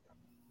nice?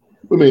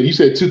 Wait a minute, you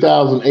said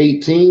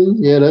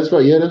 2018? Yeah, that's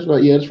right. Yeah, that's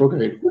right. Yeah, that's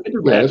okay. Yeah,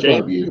 that's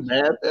 5 years.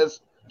 Math. That's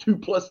 2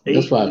 plus 8.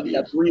 That's 5 years. You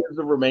got 3 years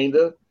of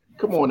remainder.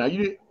 Come on now.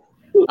 I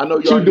know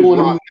you're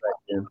doing.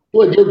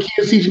 What, your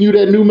kids teaching you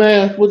that new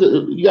math?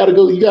 You had to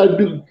do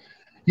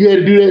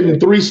that in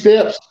 3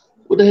 steps?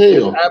 What the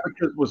hell?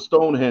 Abacus was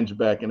Stonehenge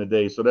back in the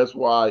day, so that's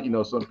why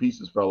some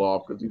pieces fell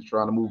off because he's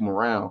trying to move them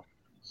around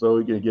so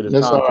he can get his.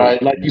 That's all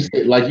right. Like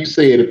you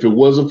said, if it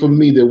wasn't for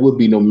me, there would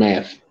be no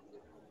math.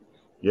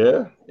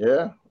 Yeah,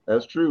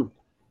 that's true.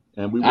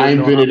 And I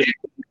invented it.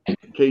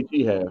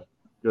 KG have.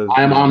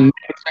 I'm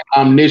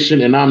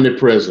omniscient and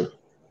omnipresent.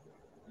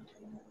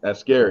 That's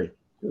scary.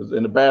 Because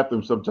in the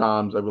bathroom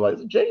sometimes I'd be like,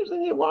 is James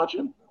in here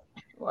watching?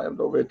 Well, I'm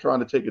over here trying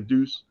to take a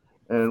deuce,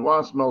 and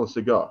why smell a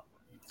cigar?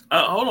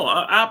 Hold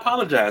on. I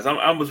apologize.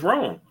 I was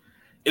wrong.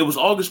 It was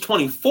August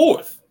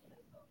 24th.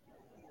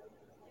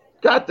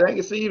 God dang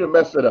it. See, you done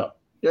messed it up.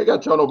 You ain't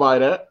got to tell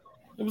nobody that.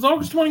 It was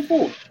August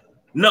 24th.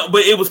 No,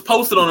 but it was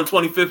posted on the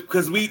 25th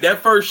because that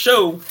first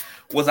show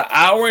was 1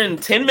 hour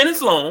and 10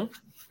 minutes long,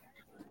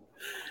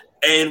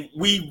 and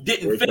we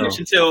didn't finish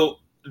until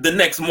the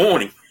next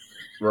morning.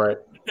 Right.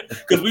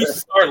 Because we used to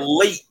start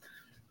late.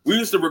 We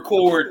used to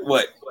record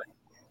what?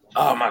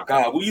 Oh my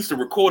God! We used to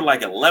record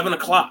like 11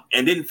 o'clock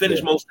and didn't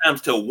finish most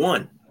times till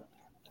 1.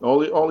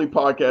 Only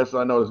podcast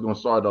I know is going to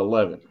start at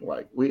 11.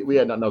 Like we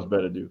had nothing else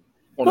better to do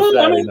on a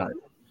Saturday night.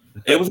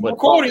 It was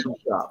recording.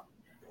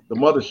 The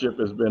mothership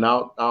has been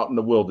out in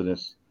the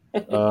wilderness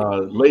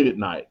late at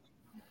night,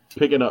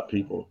 picking up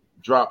people,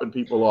 dropping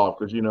people off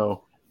because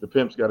the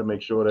pimps got to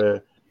make sure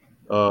that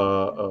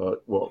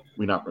well,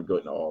 we're not going to go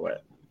into all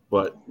that,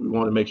 but we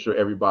want to make sure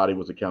everybody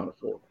was accounted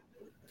for.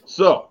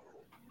 So,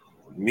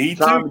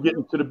 time to get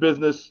into the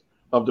business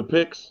of the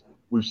picks.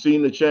 We've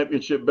seen the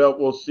championship belt.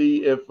 We'll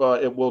see if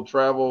it will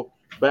travel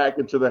back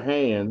into the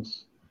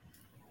hands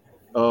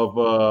of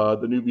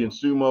the Nubian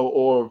Sumo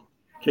or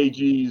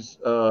KG's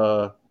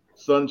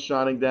sun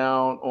shining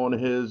down on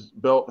his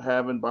belt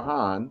having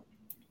behind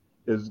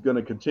is going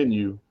to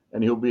continue,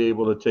 and he'll be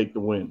able to take the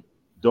win.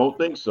 Don't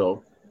think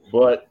so,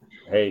 but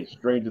hey,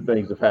 stranger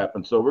things have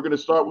happened. So we're going to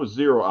start with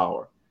 0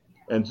 Hour.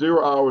 And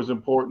 0 Hour is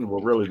important.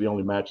 Well, really, the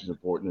only match is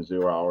important in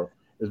 0 Hour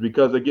is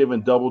because they're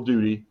giving double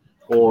duty,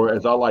 or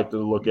as I like to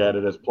look at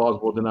it, as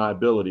plausible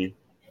deniability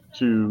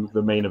to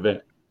the main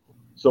event.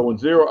 So in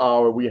 0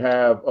 Hour, we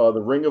have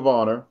the Ring of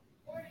Honor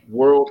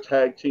World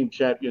Tag Team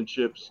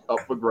Championships up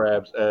for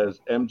grabs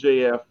as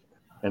MJF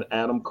and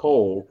Adam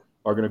Cole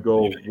are going to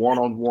go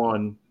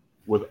one-on-one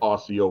with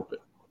Aussie Open.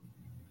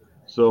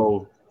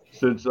 So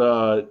since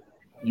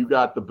you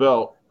got the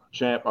belt,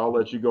 champ, I'll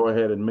let you go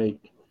ahead and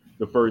make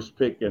the first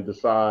pick and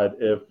decide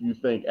if you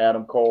think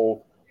Adam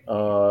Cole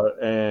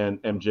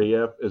and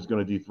MJF is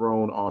going to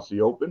dethrone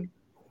Aussie Open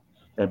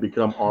and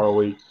become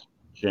ROH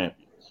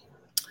champions.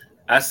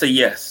 I say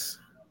yes.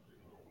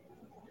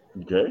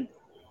 Okay.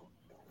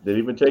 Didn't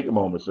even take a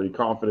moment. So you're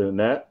confident in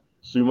that?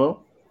 Sumo?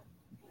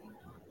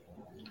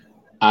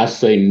 I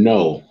say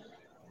no.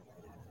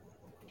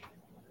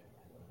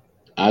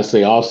 I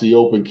say Aussie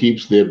Open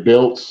keeps their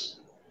belts,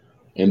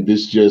 and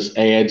this just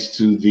adds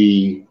to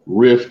the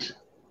rift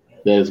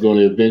that is going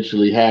to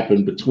eventually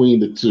happen between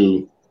the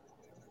two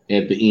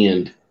at the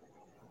end.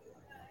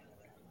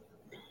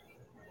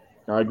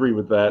 I agree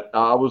with that.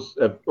 I was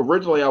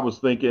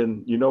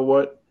thinking, you know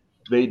what?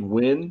 They'd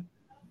win,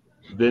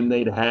 then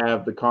they'd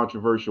have the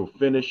controversial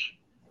finish,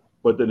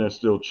 but then they're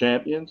still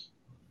champions.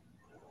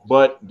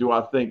 But do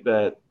I think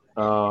that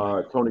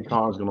Tony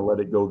Khan's going to let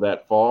it go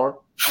that far?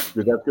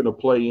 Because that's going to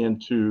play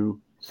into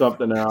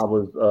something that I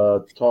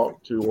was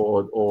talked to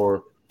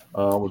or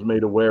was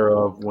made aware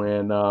of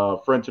when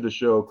friend to the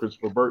show,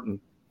 Christopher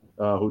Burton,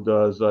 who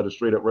does the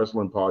Straight Up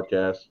Wrestling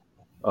podcast,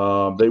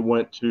 they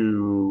went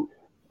to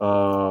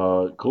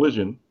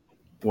Collision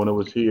when it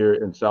was here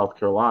in South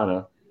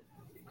Carolina.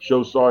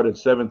 Show started at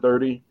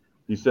 7:30.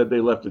 He said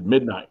they left at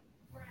midnight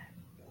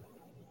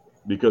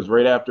because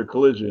right after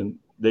Collision,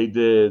 they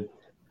did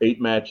 8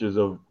 matches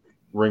of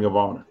Ring of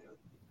Honor.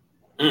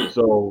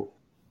 So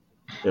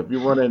if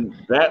you're running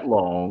that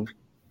long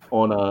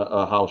on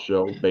a house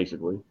show,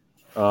 basically,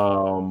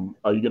 are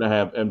you going to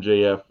have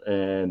MJF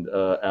and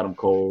Adam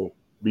Cole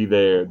be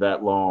there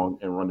that long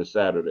and run the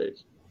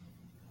Saturdays?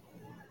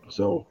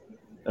 So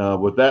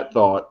with that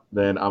thought,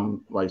 then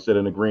I'm, like I said,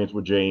 in agreement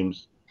with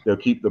James. They'll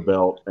keep the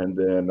belt, and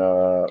then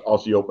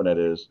Aussie Open that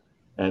is,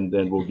 and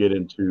then we'll get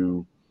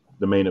into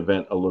the main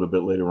event a little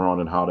bit later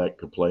on and how that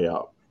could play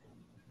out.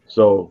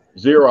 So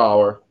 0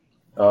 Hour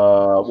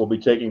will be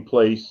taking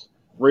place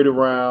right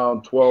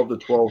around 12 to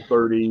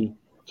 12:30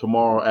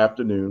 tomorrow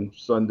afternoon,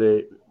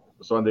 Sunday,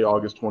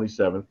 August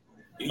 27th.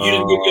 You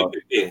didn't get your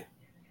pick there.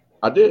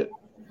 I did.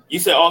 You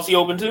said Aussie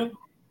Open too?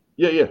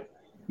 Yeah.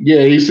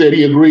 Yeah, he said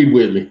he agreed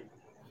with me.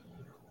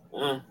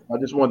 I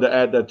just wanted to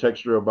add that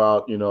texture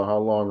about, how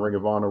long Ring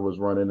of Honor was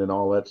running and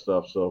all that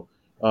stuff. So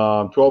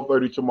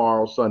 12:30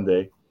 tomorrow,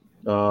 Sunday.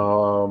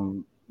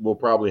 We'll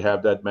probably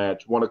have that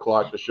match. 1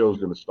 o'clock, the show's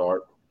going to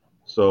start.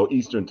 So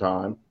Eastern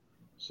time.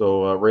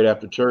 So right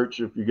after church,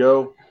 if you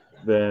go,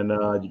 then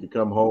you can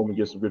come home and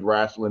get some good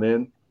wrestling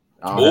in.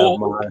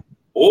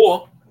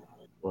 Or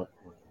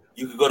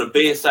you could go to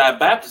Bedside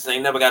Baptist and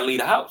ain't never got to leave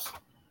the house.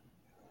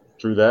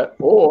 True that.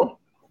 Or,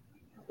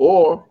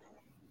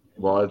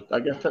 well, I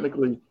guess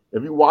technically,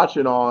 if you're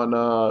watching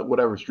on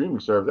whatever streaming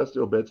service, that's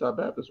still Bedside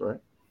Baptist, right?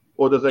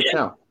 Or does that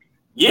count?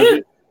 Yeah.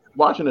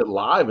 Watching it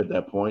live at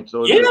that point.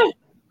 So yeah.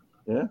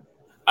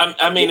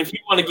 I mean, if you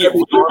want to get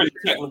really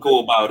technical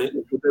about it,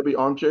 would there be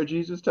Armchair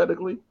Jesus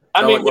technically?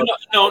 I mean, no.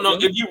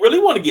 If you really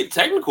want to get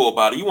technical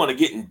about it, you want to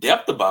get in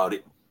depth about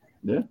it.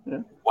 Yeah.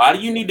 Why do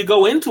you need to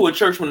go into a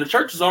church when the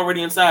church is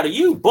already inside of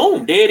you?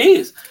 Boom, there it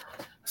is.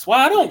 That's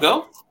why I don't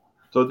go.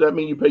 So does that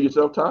mean you pay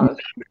yourself tithes?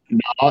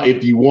 No,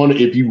 if you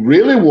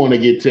really want to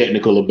get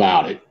technical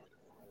about it,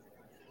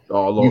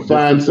 you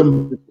find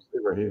somebody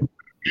right here.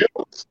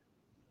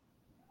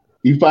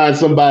 You find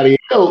somebody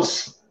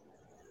else,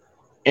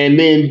 and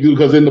then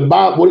because in the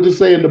Bible, what does it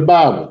say in the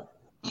Bible?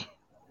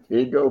 Here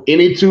you go.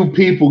 Any 2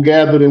 people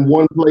gathered in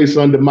one place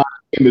under my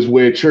name is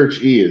where church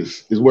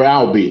is where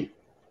I'll be.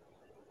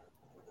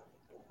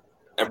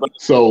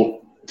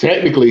 So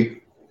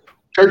technically,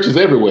 church is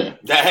everywhere.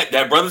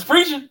 That brother's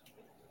preaching.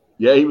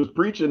 Yeah, he was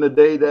preaching the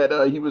day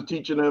that he was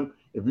teaching them.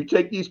 If you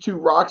take these 2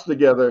 rocks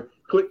together,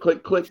 click,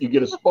 click, click, you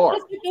get a spark.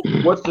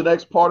 What's the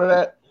next part of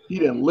that? He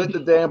done lit the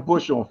damn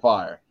bush on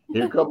fire.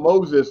 Here come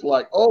Moses,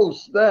 like, oh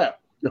snap,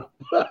 the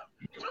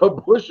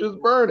bush is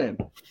burning.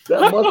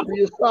 That must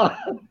be a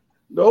sign.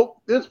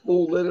 Nope, this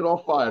fool lit it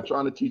on fire,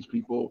 trying to teach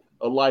people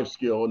a life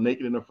skill,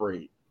 naked and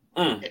afraid.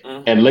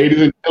 And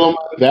ladies and gentlemen,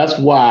 that's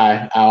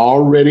why I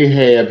already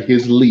have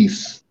his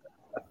lease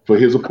for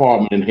his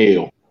apartment in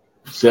hell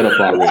set up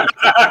already.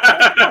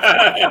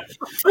 I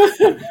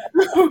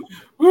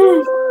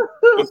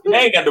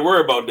ain't got to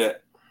worry about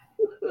that.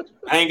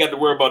 I ain't got to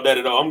worry about that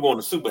at all. I'm going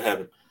to super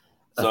heaven.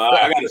 So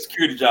I got a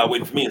security job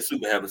waiting for me in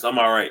super heaven. So I'm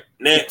all right.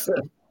 Next.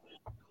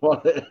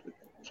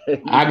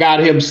 I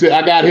got him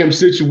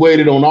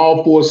situated on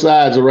all 4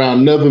 sides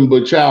around nothing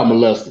but child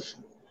molesters.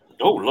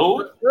 Oh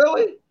Lord.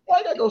 Really?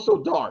 Why that go so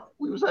dark?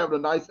 We was having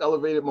a nice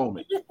elevated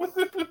moment.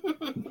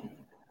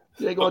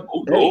 You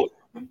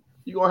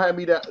gonna have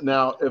me that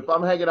now? If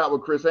I'm hanging out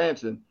with Chris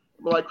Hansen,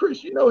 I'm like,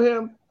 Chris, you know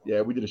him? Yeah,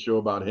 we did a show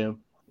about him.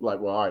 I'm like,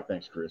 well, all right,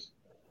 thanks, Chris.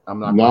 I'm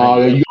not. No,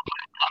 I'm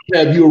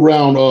gonna have you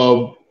around.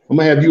 I'm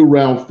gonna have you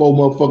around 4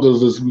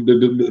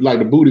 motherfuckers like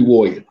the booty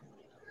warrior.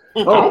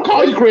 I don't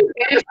call you Chris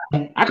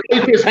Hansen. I call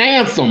you Chris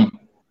Handsome.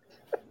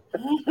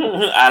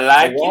 I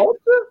like you,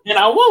 and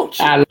I want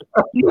you. I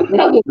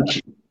want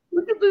you.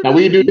 Now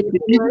we do this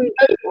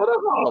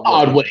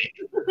hard way.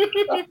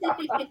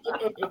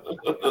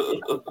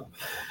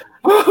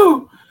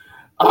 All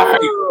right.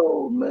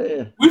 Oh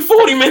man, we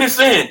 40 minutes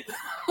in.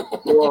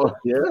 Well,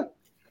 yeah.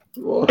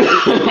 Well,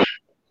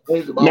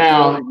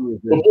 now,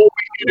 before we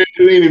get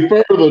into any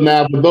further,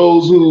 now for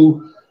those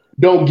who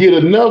don't get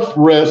enough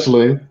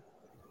wrestling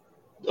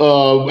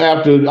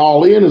after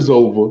All In is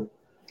over,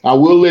 I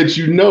will let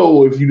you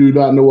know, if you do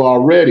not know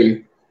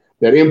already,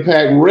 that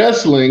Impact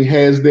Wrestling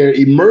has their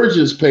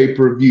Emergence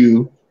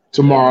pay-per-view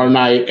tomorrow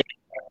night at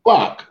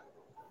o'clock.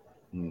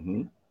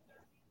 Mm-hmm.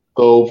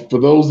 So for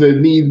those that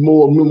need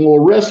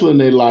more wrestling in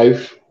their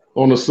life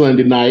on a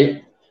Sunday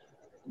night,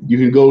 you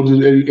can go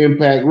to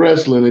Impact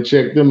Wrestling and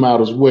check them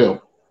out as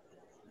well.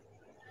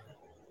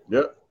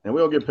 Yep, and we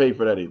don't get paid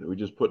for that either. We're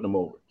just putting them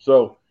over.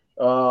 So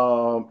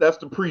that's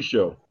the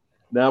pre-show.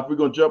 Now, if we're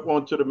going to jump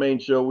on to the main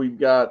show, we've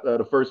got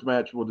the first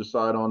match we'll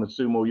decide on in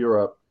Sumo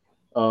Europe.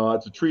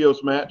 It's a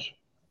trios match.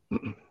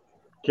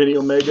 Kenny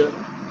Omega,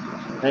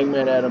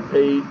 Hangman Adam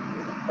Page,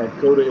 and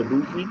Kota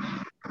Ibushi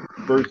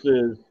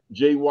versus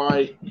Jay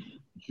White,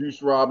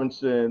 Juice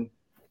Robinson,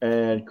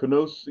 and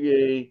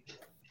Konosuke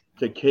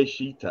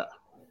Takeshita.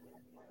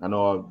 I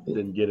know I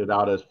didn't get it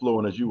out as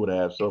fluent as you would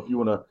have. So if you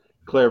want to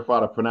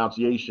clarify the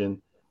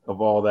pronunciation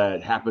of all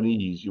that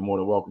Japanese, you're more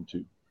than welcome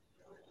to.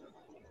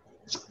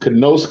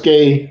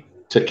 Konosuke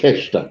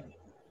Takeshita.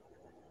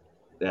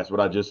 That's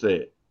what I just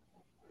said.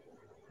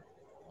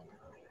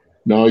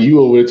 No, you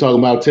over there talking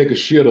about take a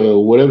shit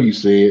or whatever you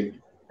said.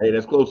 Hey,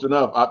 that's close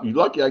enough. You're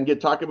lucky I can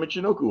get Taka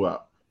Michinoku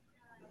out.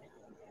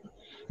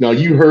 Now,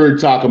 you heard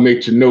Taka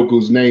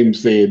Michinoku's name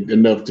said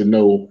enough to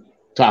know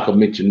Taka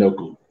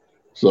Michinoku.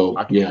 So,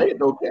 I can say it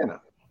though, can I?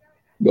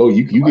 No,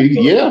 you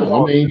yeah.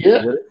 I mean,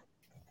 yeah.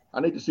 I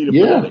need to see the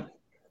phonetics.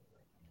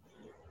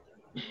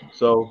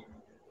 So,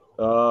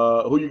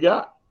 who you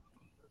got?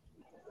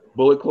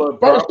 Bullet Club.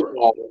 First of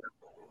all,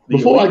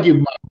 before I give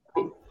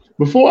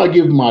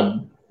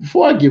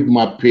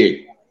my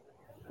pick,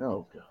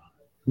 oh God,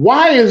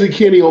 why isn't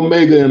Kenny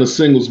Omega in a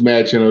singles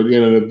match in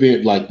an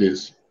event like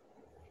this?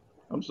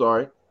 I'm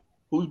sorry.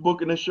 Who's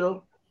booking this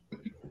show?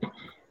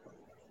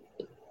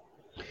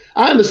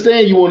 I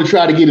understand you want to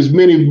try to get as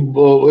many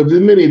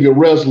of your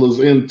wrestlers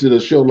into the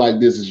show like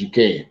this as you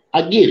can.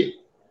 I get it.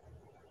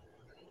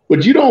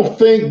 But you don't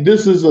think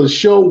this is a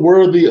show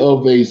worthy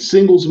of a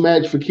singles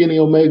match for Kenny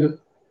Omega?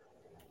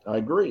 I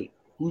agree.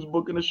 Who's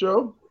booking the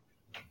show?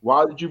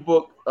 Why did you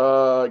book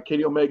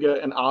Kenny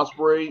Omega and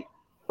Ospreay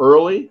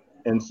early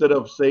instead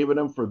of saving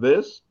them for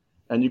this?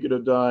 And you could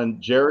have done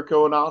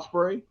Jericho and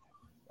Ospreay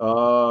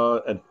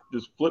and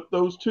just flip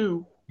those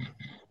two.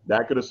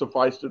 That could have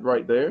sufficed it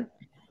right there.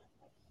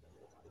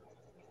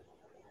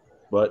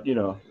 But, you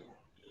know,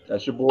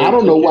 that's your boy. I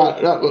don't know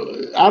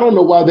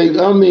why they,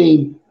 I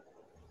mean,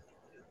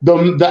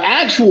 the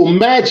actual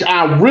match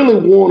I really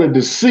wanted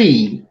to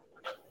see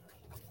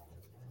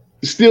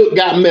still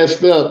got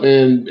messed up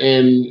and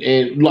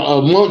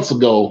months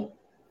ago,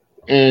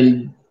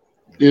 and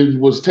it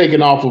was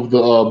taken off of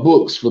the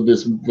books for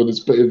this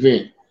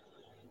event.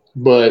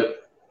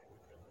 But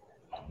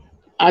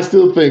I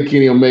still think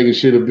Kenny Omega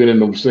should have been in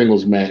the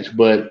singles match,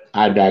 but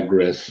I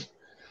digress.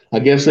 I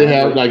guess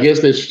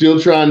they're still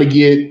trying to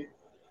get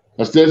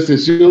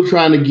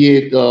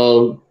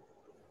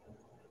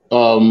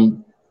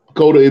Kota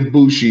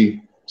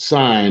Ibushi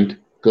signed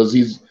because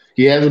he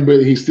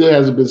still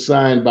hasn't been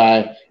signed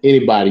by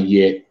anybody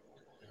yet,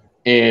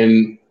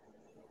 and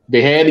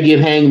they had to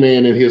get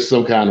Hangman in here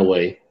some kind of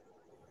way,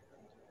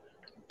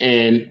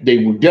 and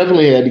they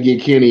definitely had to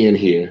get Kenny in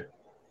here,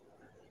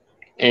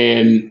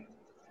 and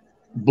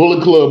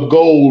Bullet Club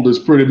Gold is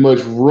pretty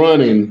much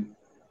running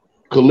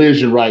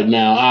Collision right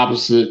now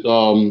opposite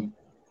CM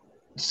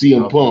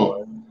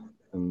Punk.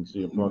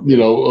 You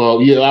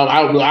know,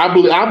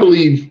 I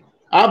believe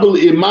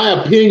in my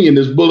opinion,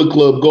 this Bullet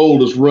Club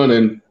Gold is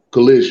running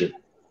Collision.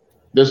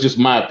 That's just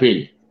my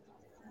opinion.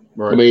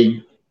 Right. I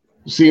mean,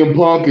 CM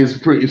Punk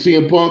is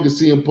CM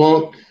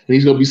Punk, and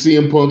he's gonna be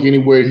CM Punk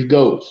anywhere he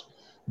goes.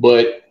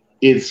 But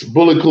it's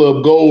Bullet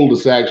Club Gold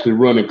that's actually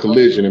running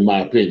Collision, in my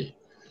opinion.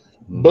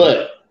 Mm-hmm.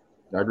 But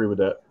I agree with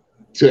that.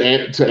 To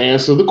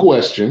answer the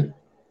question,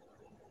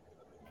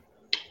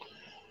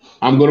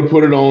 I'm going to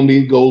put it on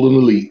the Golden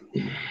Elite.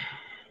 It's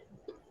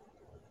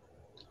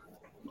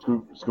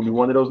going to be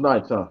one of those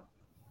nights, huh?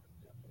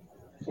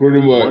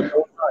 Pretty much.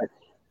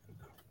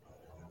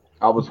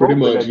 I was pretty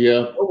much,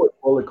 yeah. With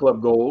Bullet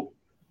Club Gold,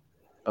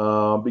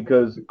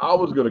 because I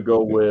was going to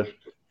go with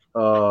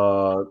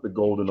the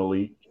Golden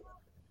Elite,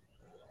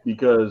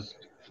 because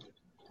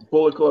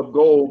Bullet Club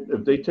Gold,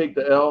 if they take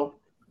the L,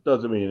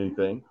 doesn't mean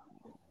anything.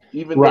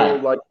 Even though,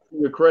 like, to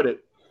your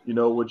credit, you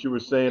know, what you were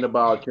saying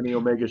about Kenny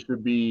Omega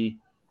should be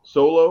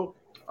solo,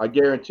 I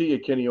guarantee you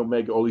Kenny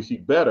Omega, or at least he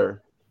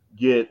better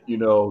get, you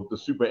know, the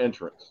super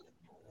entrance,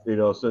 you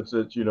know, since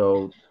it's, you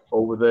know,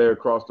 over there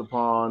across the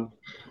pond,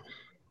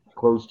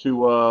 close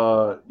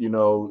to, you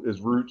know,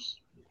 his roots.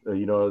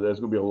 You know, there's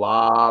going to be a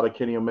lot of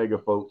Kenny Omega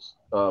folks,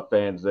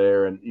 fans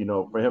there. And, you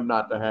know, for him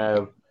not to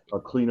have a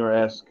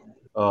cleaner-esque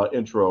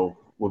intro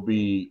would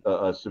be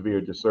a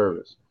severe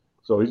disservice.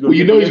 So he's going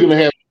he's going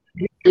to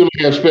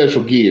have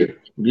special gear.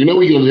 You know,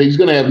 he's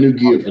going to have new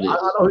gear for this. I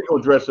know he's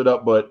going to dress it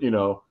up, but, you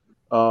know,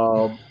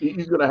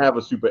 he's going to have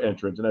a super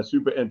entrance. And that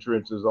super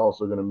entrance is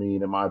also going to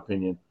mean, in my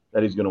opinion,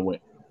 that he's going to win.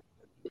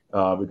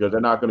 Because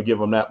they're not going to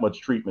give him that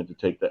much treatment to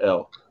take the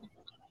L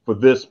for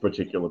this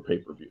particular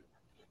pay-per-view.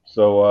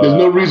 So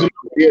there's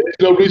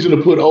no reason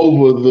to put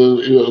over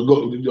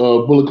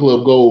the Bullet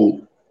Club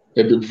Gold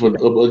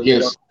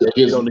against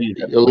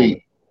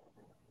Elite.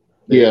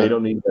 They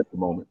don't need it at the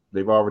moment.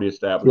 They've already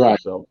established Right.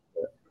 themselves.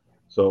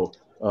 So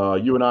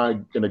you and I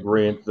in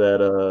agreement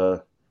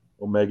that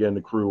Omega and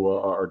the crew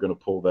are going to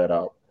pull that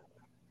out.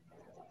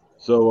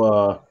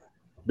 So,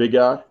 big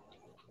guy.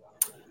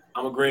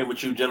 I'm agreeing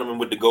with you, gentlemen,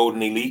 with the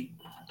Golden Elite.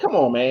 Come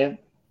on, man.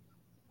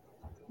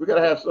 We got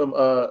to have some.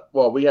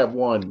 Well, we have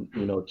one,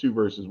 2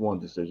 versus 1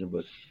 decision,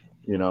 but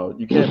you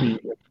can't be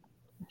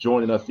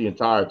joining us the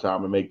entire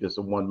time and make this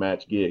a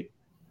 1-match gig.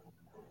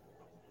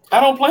 I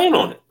don't plan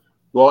on it.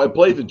 Well, it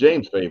plays in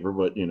James' favor,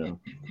 but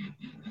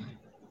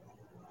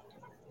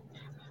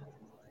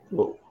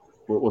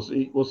we'll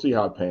see. We'll see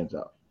how it pans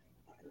out.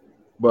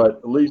 But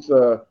at least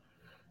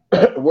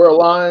we're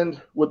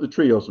aligned with the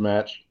trios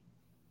match.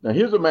 Now,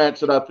 here's a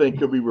match that I think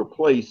could be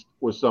replaced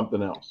with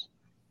something else.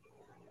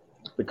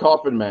 The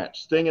coffin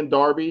match: Sting and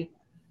Darby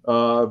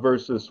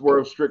versus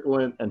Swerve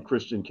Strickland and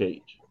Christian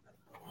Cage,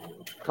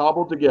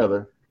 cobbled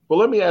together. But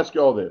let me ask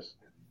you all this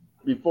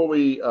before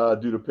we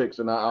do the picks,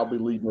 and I'll be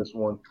leading this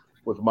one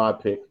with my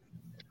pick.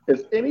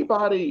 Does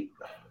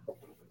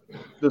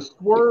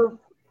Swerve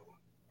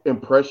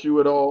impress you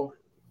at all?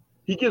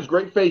 He gives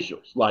great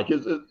facials. Like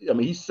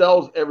he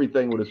sells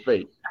everything with his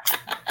face.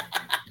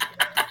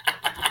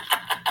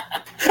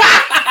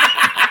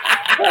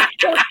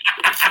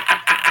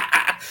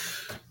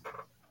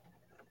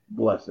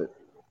 Bless it.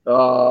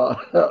 Oh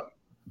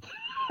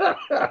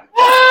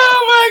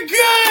my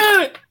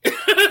God!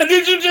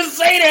 Did you just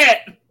say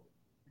that?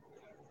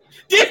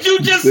 Did you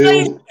just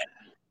say that?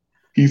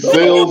 He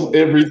sells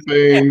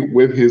everything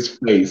with his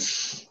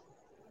face.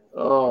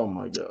 Oh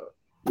my God!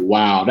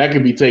 Wow, that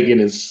could be taken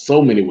in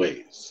so many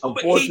ways.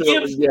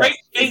 Unfortunately, yes,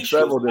 in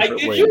several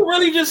different ways. Did you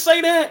really just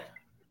say that?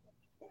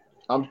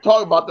 I'm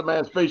talking about the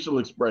man's facial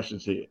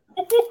expressions here.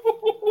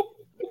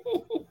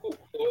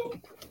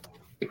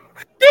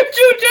 Did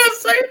you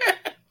just say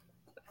that?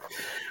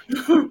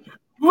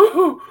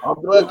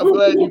 I'm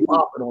glad you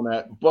popping on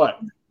that.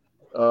 But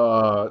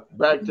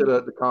back to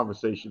the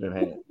conversation at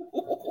hand.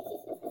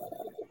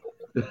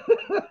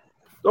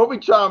 Don't be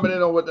chiming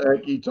in on what the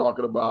heck you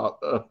talking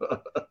about,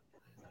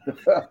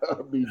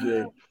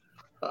 BJ.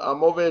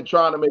 I'm over here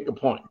trying to make a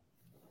point.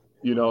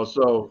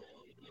 So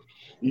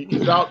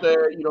he's out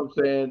there, you know what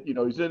I'm saying?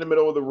 He's in the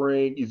middle of the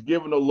ring. He's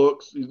giving the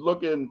looks. He's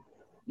looking,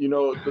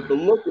 the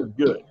look is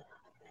good.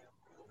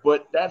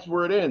 But that's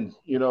where it ends.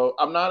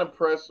 I'm not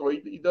impressed. So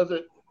he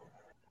doesn't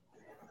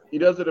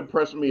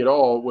impress me at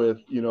all with,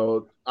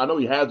 I know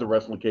he has the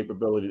wrestling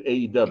capability at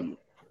AEW.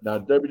 Now,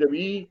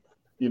 WWE,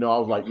 I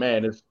was like,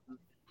 man,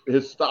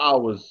 his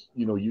style was,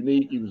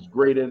 unique. He was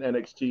great in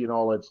NXT and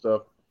all that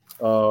stuff.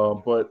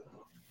 But,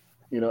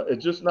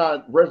 it's just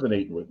not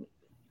resonating with me.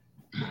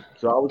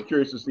 So I was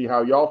curious to see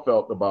how y'all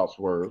felt about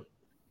Swerve.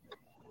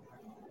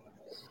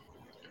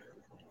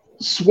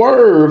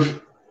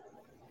 Swerve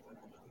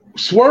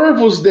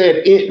was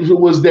that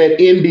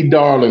indie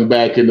darling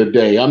back in the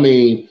day. I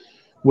mean,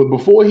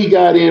 before he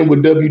got in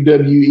with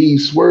WWE,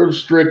 Swerve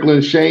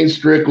Strickland, Shane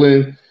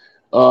Strickland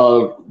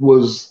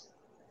was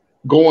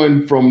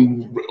going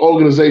from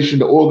organization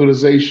to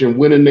organization,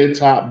 winning their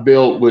top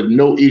belt with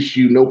no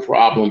issue, no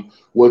problem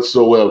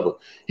whatsoever.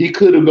 He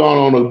could have gone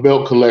on a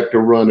belt collector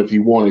run if he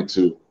wanted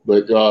to,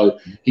 but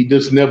he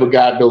just never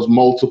got those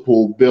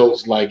multiple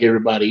belts like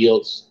everybody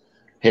else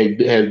had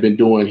been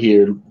doing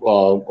here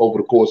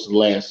over the course of the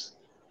last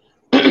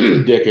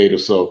decade or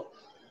so.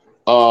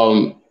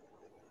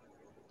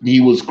 He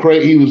was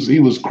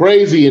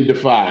crazy in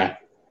Defy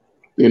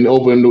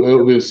over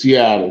in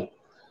Seattle.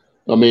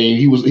 I mean,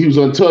 he was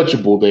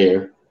untouchable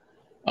there.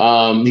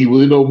 He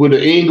was over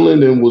to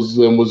England and was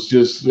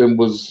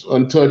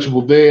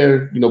untouchable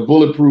there.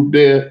 Bulletproof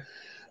there.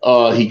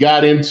 He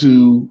got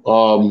into.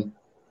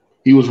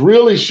 He was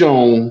really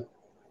shown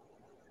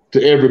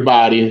to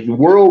everybody. The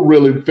world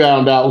really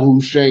found out who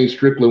Shane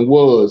Strickland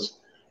was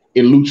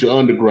in Lucha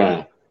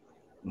Underground,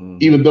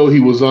 even though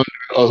he was under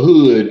a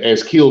hood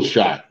as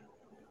Killshot.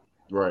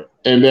 Right.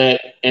 And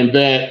that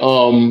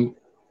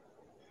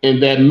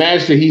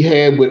match that he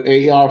had with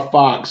AR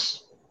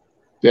Fox,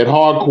 that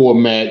hardcore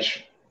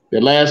match,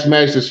 that last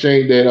match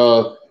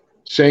that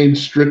Shane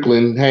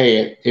Strickland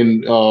had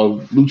in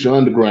Lucha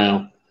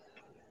Underground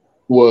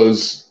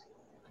was,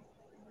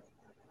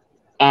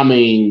 I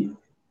mean,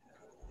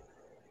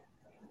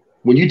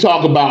 when you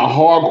talk about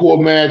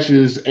hardcore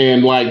matches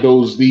and like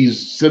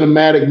these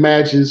cinematic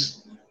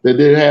matches that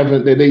they're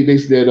having, that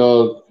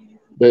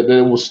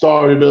was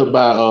started up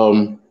by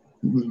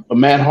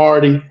Matt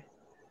Hardy.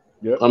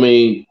 Yep. I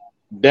mean,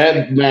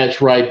 that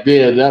match right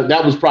there,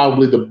 that was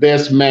probably the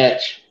best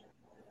match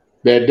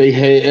that they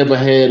had ever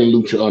had in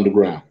Lucha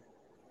Underground.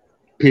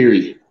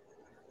 Period.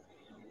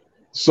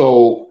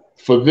 So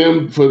I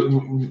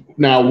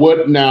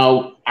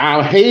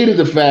hated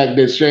the fact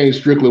that Shane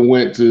Strickland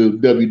went to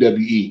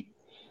WWE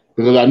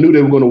because I knew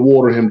they were going to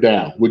water him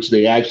down, which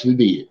they actually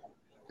did.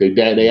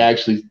 They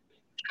actually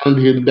turned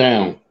him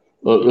down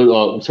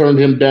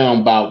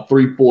about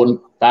 3,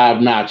 4,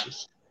 5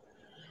 notches.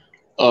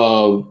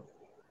 And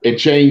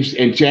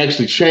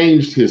actually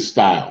changed his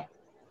style.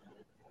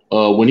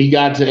 When he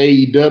got to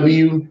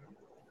AEW,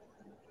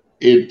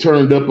 it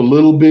turned up a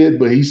little bit,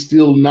 but he's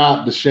still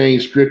not the Shane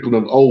Strickland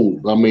of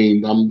old. I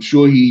mean, I'm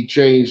sure he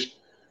changed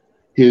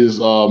his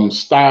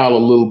style a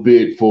little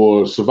bit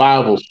for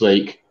survival's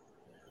sake,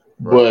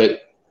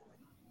 but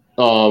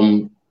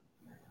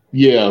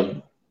yeah,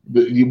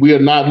 we are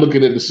not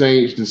looking at the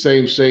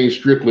same Shane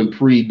Strickland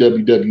pre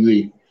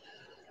WWE.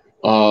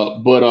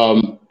 But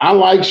I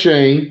like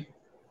Shane.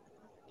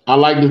 I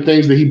like the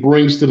things that he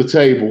brings to the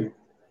table.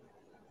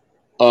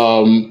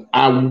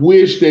 I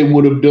wish they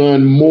would have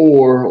done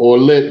more or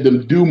let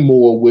them do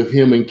more with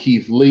him and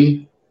Keith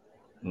Lee.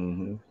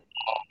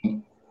 Mm-hmm.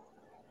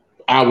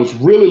 I was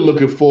really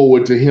looking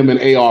forward to him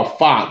and AR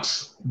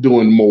Fox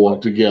doing more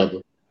together.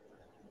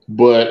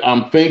 But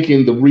I'm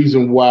thinking the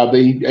reason why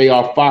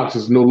AR Fox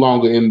is no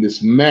longer in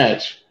this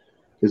match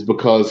is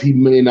because he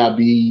may not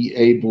be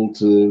able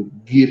to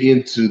get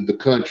into the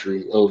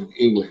country of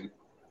England.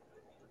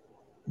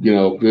 You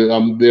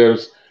know,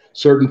 there's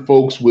certain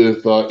folks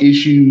with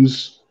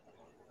issues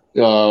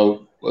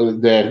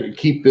that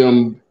keep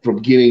them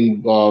from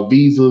getting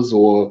visas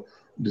or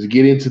to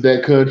get into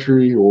that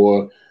country,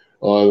 or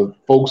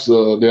folks.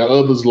 There are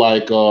others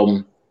like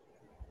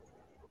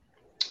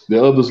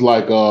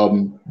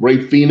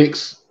Ray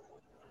Phoenix,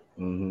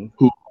 Mm-hmm.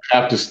 who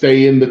have to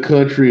stay in the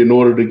country in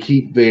order to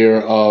keep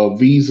their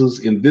visas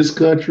in this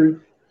country,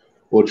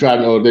 or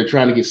they're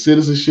trying to get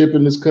citizenship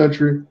in this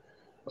country.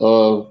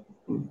 But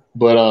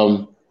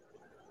I'm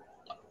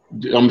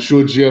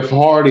sure Jeff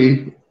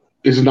Hardy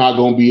is not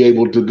going to be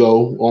able to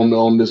go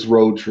on this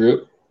road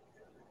trip.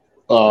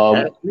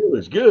 That feel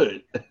is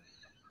good.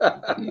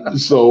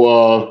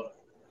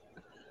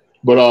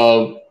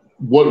 But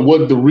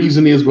what the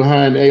reason is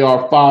behind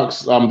AR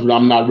Fox, I'm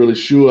not really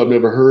sure. I've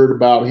never heard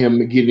about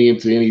him getting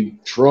into any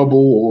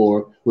trouble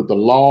or with the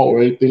law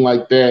or anything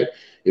like that.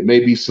 It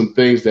may be some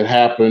things that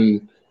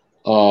happened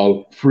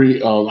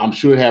I'm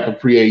sure it happened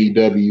pre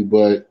AEW,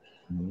 but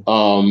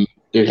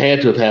it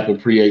had to have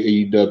happened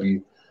pre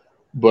AEW.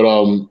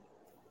 But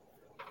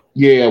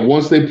yeah,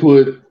 once they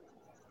put,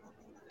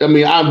 I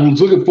mean, I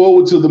was looking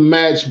forward to the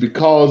match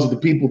because of the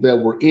people that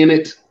were in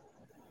it.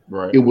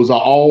 Right. It was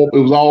all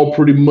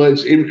pretty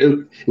much.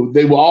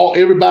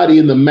 Everybody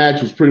in the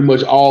match was pretty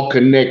much all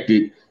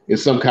connected in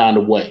some kind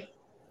of way.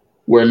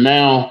 Where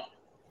now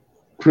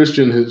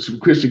Christian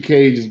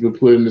Cage has been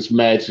put in this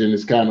match, and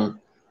it's kind of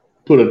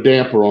put a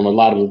damper on a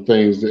lot of the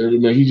things. I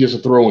mean, he's just a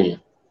throw-in.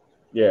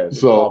 Yeah.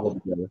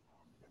 So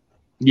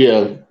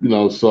yeah,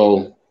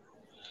 so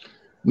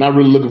not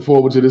really looking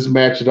forward to this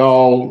match at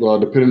all.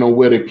 Depending on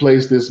where they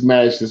place this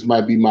match, this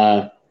might be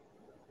my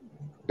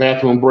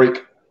bathroom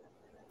break.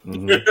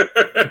 Mm-hmm.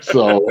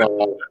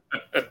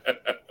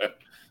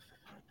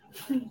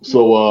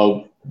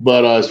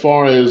 But as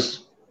far as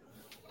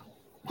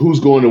who's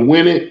going to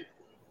win it,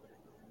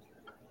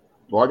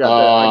 well, I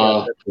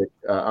got that pick.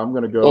 I'm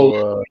gonna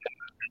go.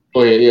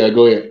 Go ahead. Yeah,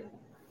 go ahead.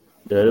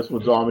 Yeah, this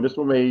one's on me. This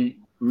one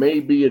may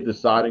be a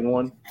deciding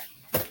one,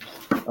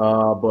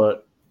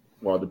 but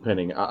well,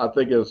 depending. I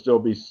think it'll still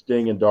be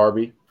Sting and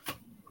Darby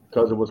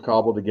because it was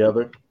cobbled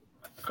together.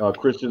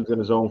 Christian's in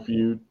his own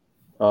feud.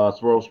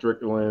 Swerve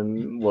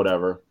Strickland,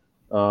 whatever.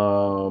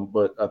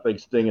 But I think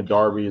Sting and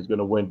Darby is going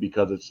to win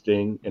because it's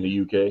Sting in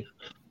the UK.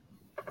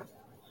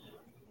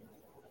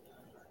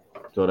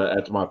 So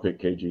that's my pick,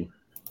 KG.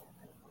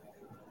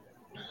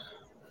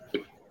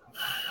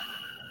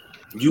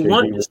 You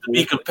want this to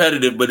be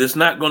competitive, but it's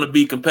not going to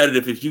be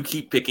competitive if you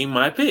keep picking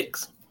my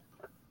picks.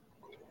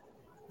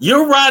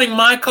 You're riding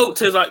my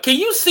coattails. Can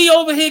you see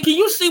over here? Can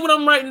you see what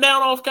I'm writing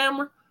down off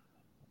camera?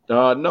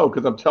 No,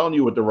 because I'm telling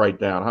you what to write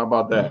down. How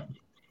about that?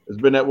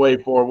 It's been that way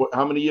for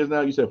how many years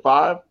now? You said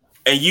 5?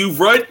 And you've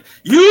rode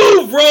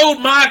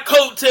my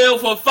coattail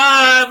for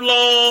 5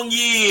 long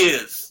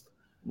years.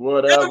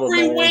 Whatever.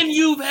 Every win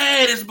you've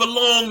had has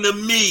belonged to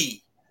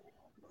me.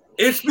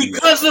 It's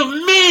because of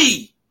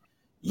me.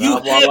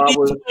 You have these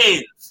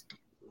wins.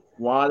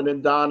 Wine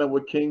and Donna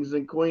with Kings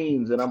and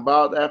Queens, and I'm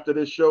about after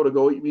this show to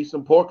go eat me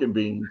some pork and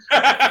beans.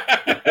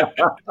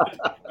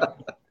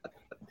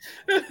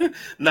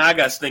 Nah, I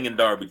got Sting and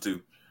Darby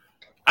too.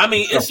 I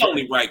mean, it's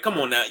only right. Come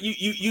on now.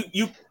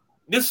 You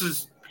this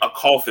is a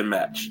coffin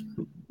match.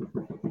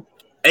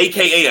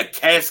 AKA a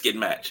casket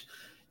match.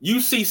 You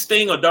see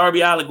Sting or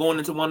Darby Allin going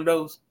into one of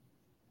those?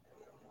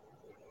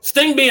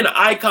 Sting being the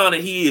icon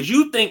that he is,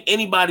 you think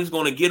anybody's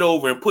going to get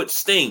over and put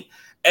Sting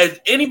as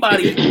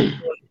anybody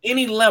on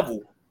any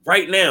level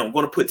right now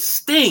going to put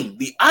Sting,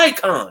 the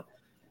icon,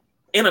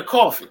 in a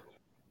coffin?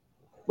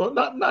 Well,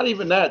 not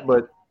even that,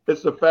 but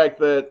it's the fact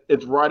that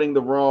it's righting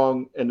the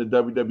wrong in the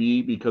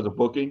WWE because of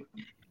booking.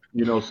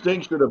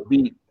 Sting should have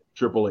beat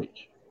Triple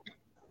H.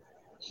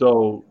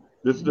 So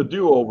this is the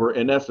do-over,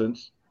 in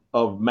essence,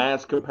 of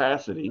mass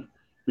capacity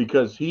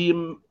because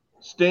Sting,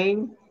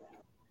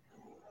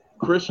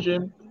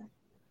 Christian,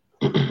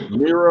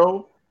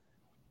 Miro,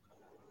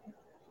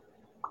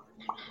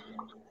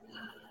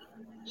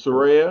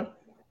 Saraya,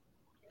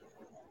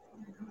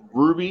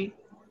 Ruby,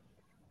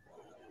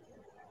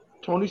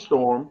 Tony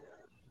Storm.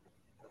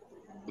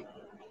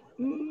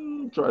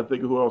 Trying to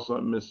think of who else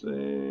I'm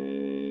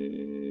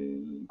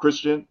missing.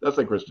 Christian. That's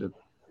like Christian.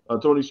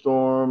 Tony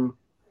Storm.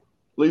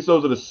 At least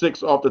those are the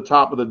 6 off the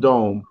top of the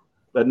dome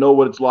that know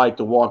what it's like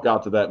to walk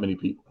out to that many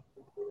people.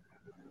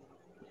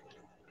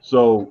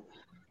 So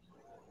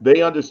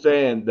they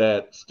understand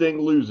that Sting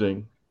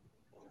losing,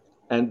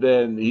 and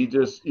then he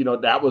just,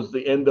 that was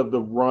the end of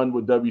the run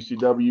with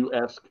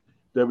WCW-esque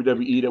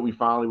WWE that we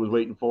finally was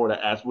waiting for.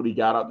 That's what he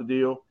got out the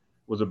deal,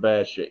 was a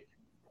bad shake.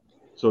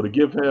 So to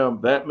give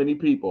him that many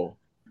people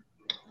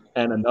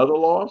and another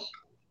loss,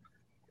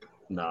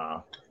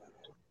 nah.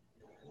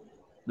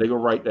 They're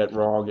going to right that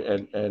wrong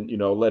and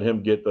let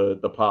him get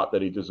the pop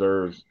that he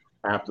deserves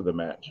after the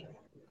match.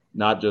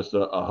 Not just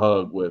a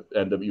hug with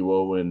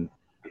NWO and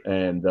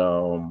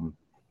NWO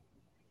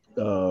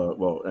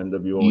and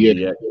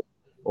DX,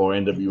 or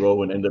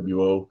NWO and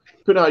NWO.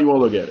 Depending on how you want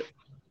to look at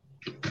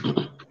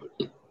it.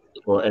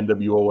 Or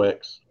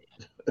NWOX.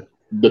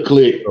 The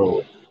click.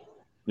 So,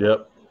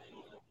 yep.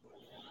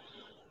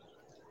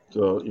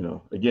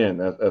 So, again,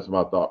 that's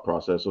my thought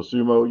process. So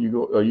Sumo,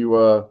 are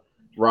you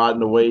riding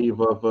the wave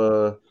of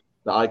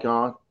the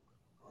Icon?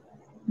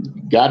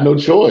 Got no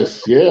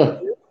choice, yeah.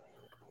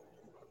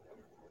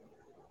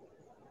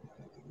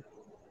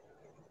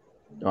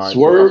 All right,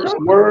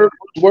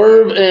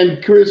 Swerve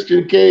and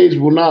Christian Cage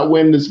will not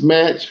win this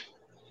match.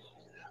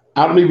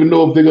 I don't even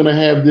know if they're going to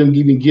have them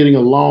even getting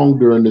along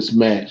during this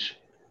match.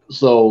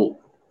 So,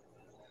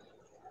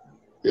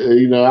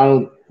 I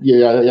don't.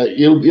 Yeah,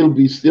 it'll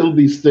be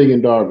Sting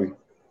and Darby.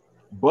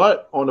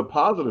 But on the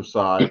positive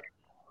side,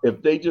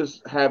 if they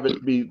just have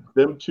it be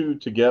them two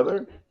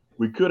together,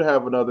 we could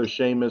have another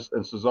Sheamus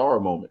and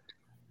Cesaro moment.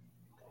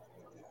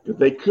 If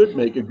they could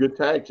make a good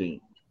tag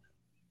team.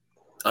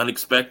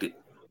 Unexpected.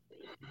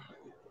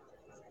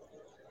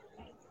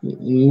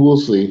 We'll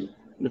see.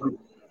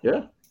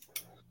 Yeah.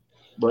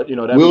 But,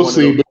 we'll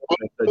see.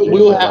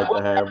 We'll have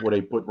to have where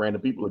they put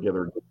random people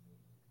together.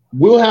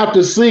 We'll have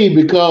to see,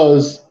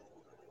 because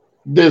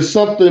there's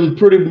something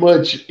pretty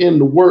much in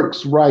the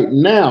works right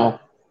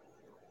now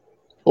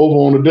over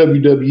on the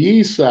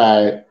WWE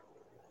side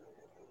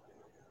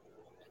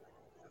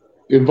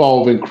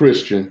involving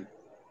Christian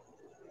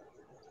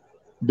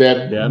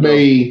that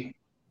may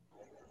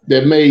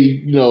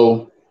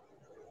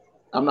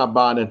I'm not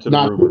buying into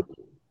the rumor.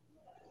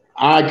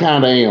 I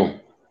kind of am.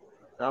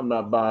 I'm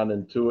not buying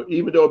into it,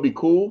 even though it'd be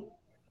cool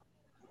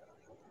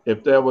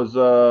if there was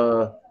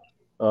a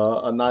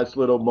nice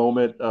little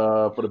moment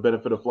for the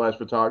benefit of flash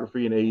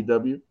photography in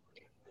AEW.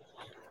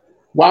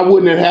 Why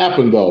wouldn't it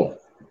happen though?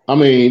 I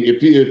mean,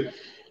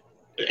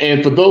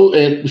 and for those,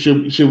 and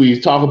should we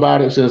talk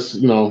about it since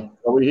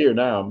we're here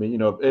now? I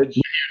mean, if Edge,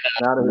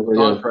 now that his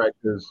contract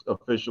is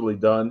officially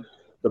done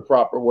the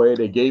proper way,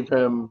 they gave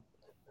him,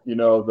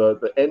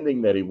 the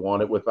ending that he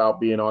wanted without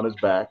being on his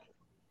back.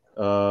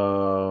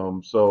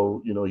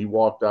 So he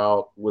walked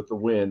out with the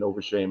win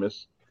over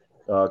Sheamus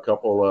a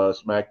couple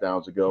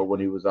SmackDowns ago when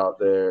he was out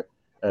there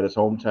at his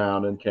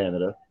hometown in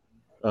Canada.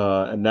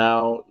 And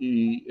now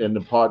he, in the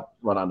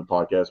not in the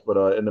podcast,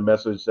 but in the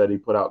message that he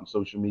put out on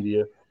social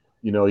media,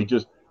 he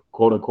just,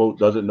 quote unquote,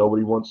 doesn't know what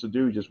he wants to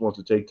do. He just wants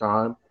to take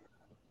time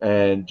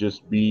and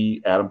just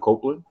be Adam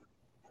Copeland,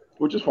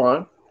 which is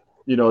fine.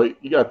 You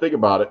got to think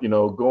about it,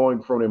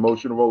 going from an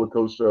emotional roller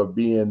coaster of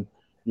being,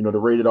 the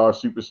rated R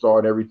superstar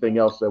and everything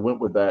else that went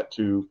with that,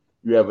 to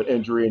you have an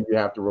injury and you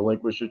have to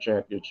relinquish your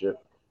championship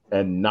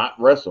and not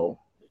wrestle.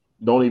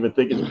 Don't even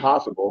think it's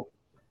possible.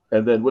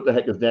 And then what the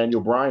heck is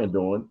Daniel Bryan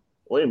doing?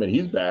 Wait a minute,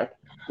 he's back.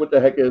 What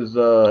the heck is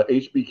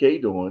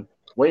HBK doing?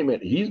 Wait a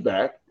minute, he's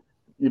back.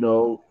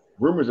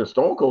 Rumors of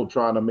Stone Cold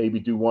trying to maybe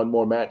do one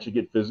more match to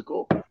get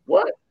physical.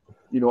 What?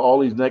 All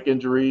these neck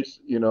injuries,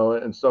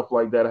 and stuff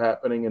like that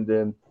happening. And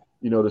then,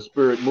 the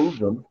spirit moves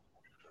him.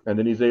 And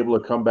then he's able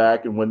to come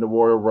back and win the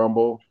Royal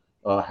Rumble,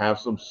 have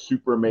some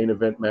super main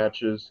event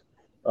matches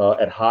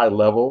at high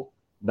level,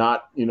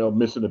 not,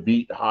 missing a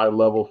beat, high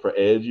level for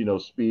Edge,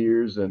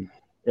 spears and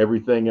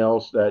everything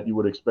else that you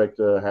would expect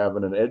to have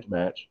in an Edge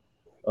match.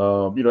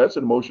 That's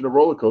an emotional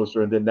roller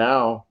coaster. And then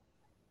now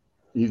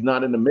he's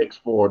not in the mix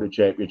for the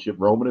championship.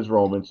 Roman is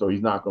Roman, so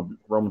he's not going to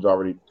 – Roman's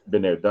already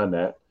been there, done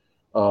that.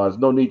 There's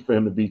no need for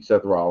him to beat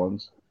Seth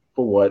Rollins.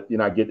 For what? You're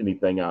not getting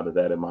anything out of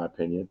that, in my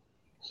opinion.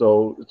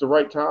 So it's the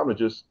right time to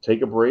just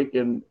take a break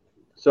and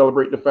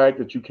celebrate the fact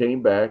that you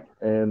came back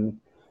and,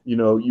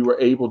 you were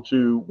able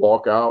to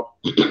walk out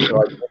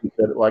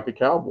like a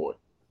cowboy.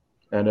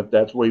 And if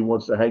that's where he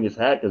wants to hang his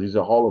hat because he's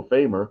a Hall of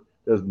Famer,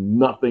 there's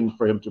nothing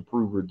for him to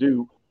prove or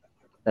do.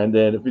 And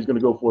then if he's going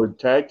to go for a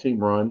tag team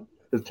run,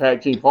 his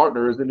tag team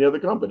partner is in the other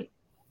company.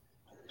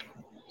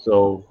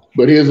 So,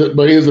 but here's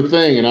the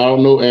thing, and I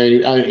don't know,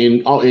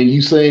 and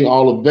you saying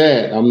all of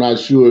that, I'm not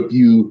sure if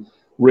you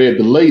read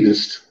the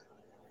latest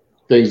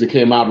things that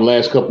came out the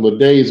last couple of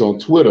days on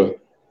Twitter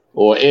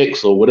or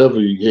X or whatever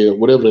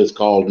it's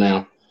called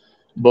now.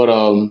 But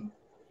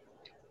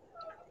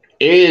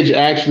Edge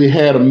actually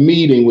had a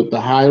meeting with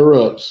the higher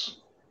ups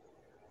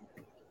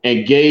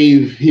and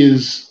gave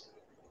his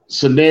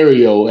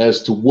scenario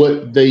as to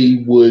what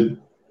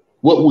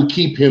would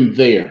keep him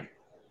there,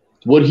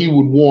 what he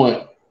would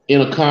want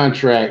in a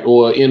contract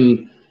or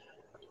in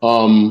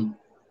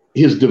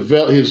his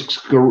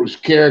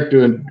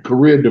character and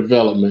career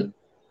development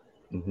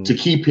to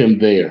keep him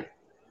there.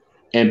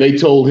 And they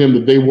told him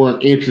that they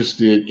weren't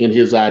interested in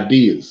his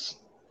ideas.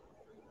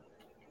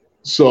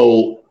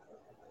 So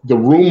the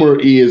rumor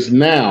is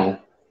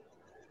that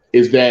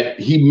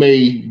he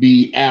may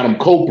be Adam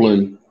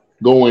Copeland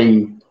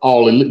being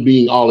all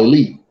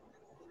elite.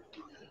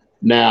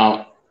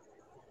 Now,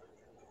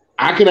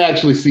 I could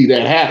actually see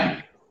that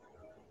happening.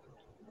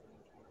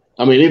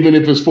 I mean, even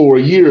if it's for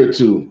a year or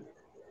two,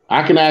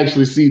 I can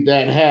actually see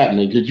that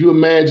happening. Could you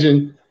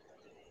imagine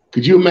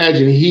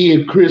he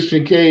and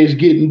Christian Cage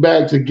getting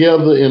back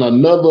together in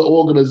another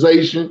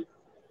organization?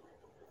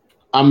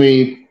 I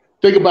mean,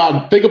 think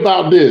about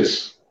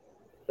this.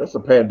 That's a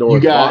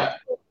Pandora's box.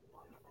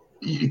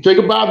 Think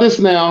about this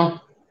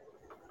now.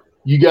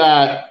 You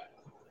got.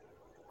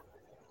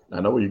 I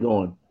know where you're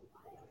going.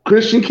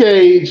 Christian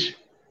Cage,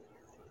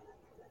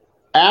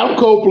 Adam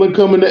Copeland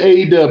coming to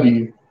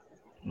AEW.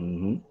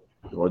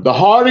 The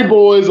Hardy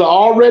Boys are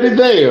already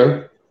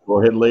there. Go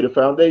ahead and lay the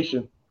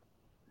foundation.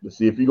 Let's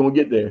see if you're going to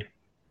get there.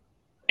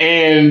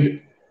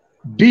 And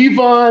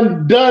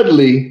Devon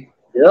Dudley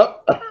is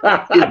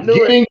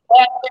getting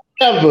back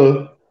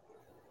together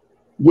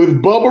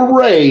with Bubba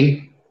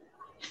Ray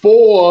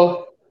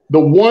for the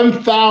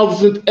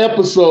 1000th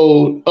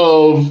episode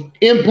of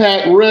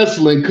Impact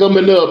Wrestling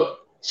coming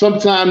up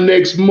sometime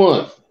next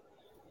month.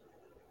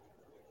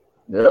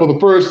 For the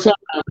first time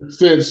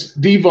since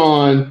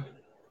Devon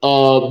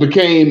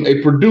became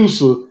a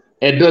producer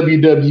at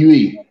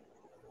WWE.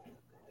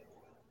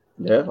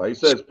 Yeah, like you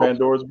said, it's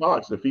Pandora's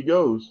box if he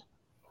goes.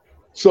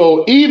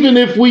 So even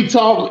if we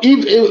talk,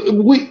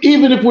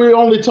 even if we're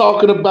only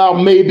talking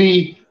about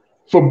maybe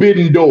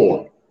Forbidden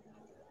Door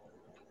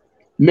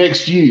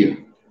next year,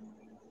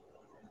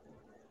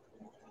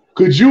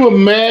 could you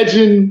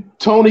imagine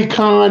Tony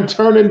Khan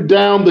turning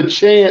down the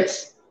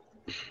chance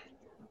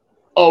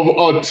of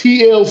a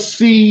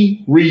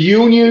TLC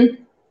reunion?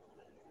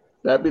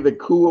 That'd be the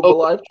coup of a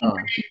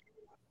lifetime.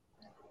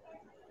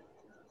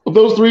 Of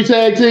those three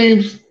tag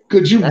teams,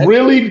 could you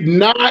really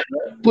not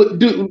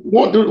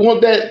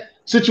want that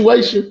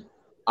situation?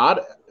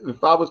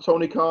 If I was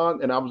Tony Khan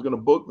and I was going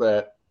to book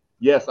that,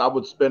 yes, I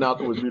would spin out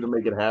the review to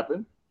make it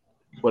happen,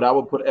 but I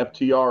would put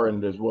FTR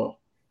in it as well.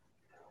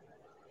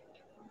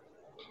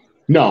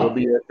 No, it'll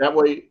be that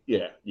way.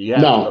 Yeah, you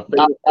have no.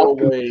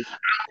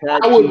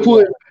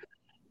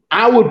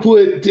 I would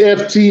put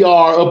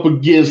FTR up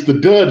against the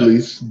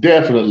Dudleys,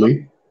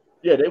 definitely.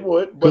 Yeah, they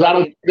would. Because I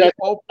don't think that's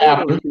all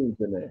four teams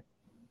in there.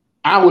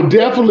 I would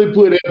definitely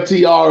put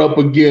FTR up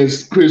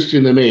against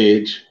Christian and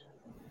Edge.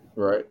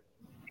 Right.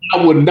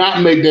 I would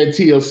not make that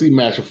TLC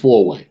match a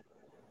 4-way.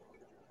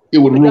 It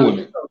would ruin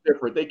it.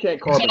 Different. They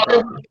can't carve it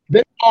out.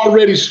 They're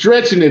already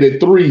stretching it at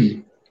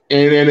 3,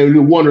 and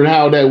they're wondering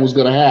how that was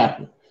going to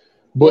happen.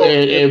 But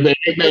they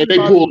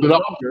pulled it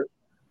off.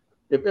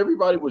 If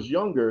everybody was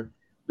younger,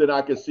 then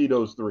I could see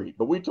those 3.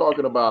 But we're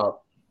talking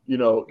about,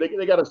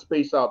 they got to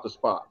space out the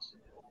spots.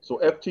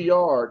 So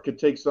FTR could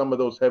take some of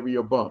those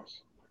heavier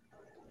bumps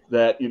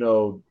that,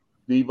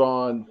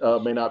 Devon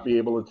may not be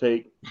able to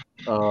take,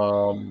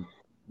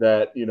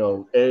 that,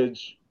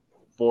 Edge,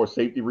 for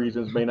safety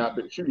reasons, may not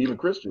be, even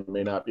Christian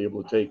may not be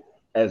able to take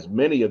as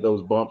many of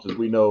those bumps as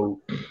we know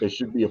they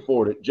should be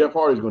afforded. Jeff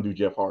Hardy's going to do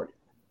Jeff Hardy.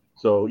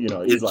 So,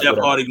 is Jeff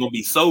Hardy going to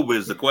be sober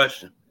is the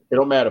question. It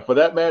don't matter. For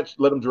that match,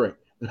 let him drink.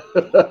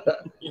 Get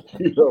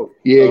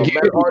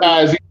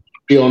guys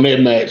on that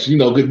match.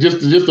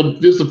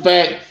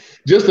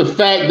 Just the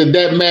fact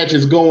that match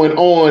is going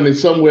on in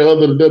somewhere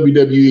other than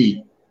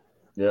WWE.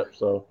 Yep.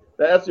 So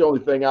that's the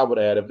only thing I would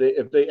add.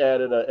 If they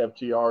added a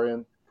FTR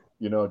in,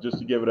 just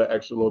to give it an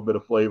extra little bit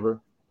of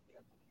flavor.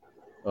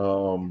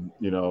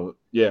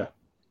 Yeah.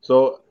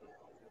 So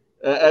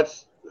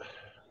that's,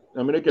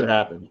 it can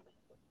happen.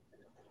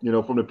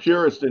 From the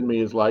purist in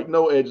me is like,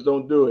 no, Edge,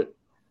 don't do it.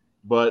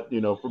 But,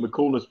 from the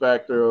coolness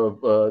factor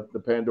of the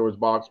Pandora's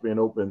box being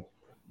open,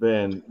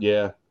 then,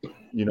 yeah,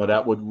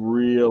 that would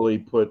really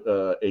put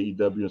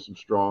AEW in some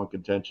strong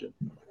contention.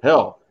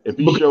 Hell, if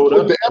he showed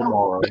up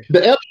tomorrow.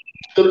 The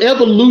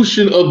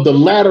evolution of the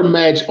ladder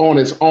match on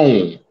its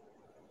own.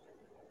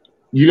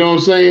 You know what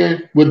I'm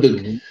saying?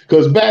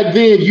 Because back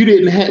then you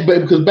didn't have,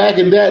 because back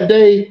in that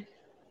day,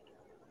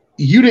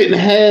 you didn't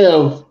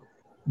have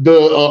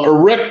the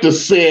erector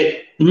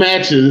set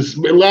matches,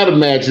 ladder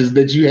matches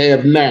that you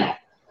have now. Right.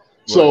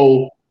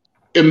 So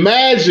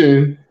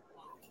imagine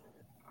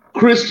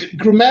this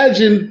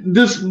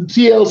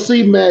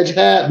TLC match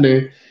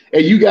happening,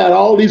 and you got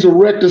all these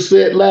erector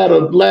set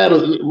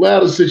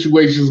ladder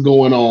situations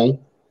going on.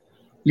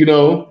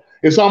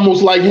 It's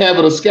almost like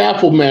having a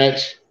scaffold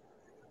match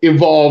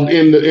involved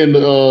in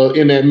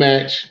that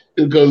match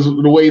because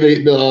of the way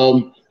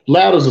the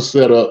ladders are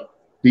set up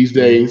these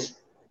days.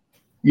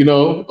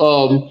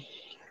 And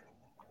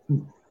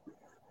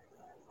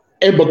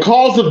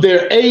because of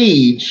their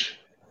age,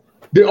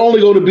 they're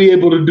only going to be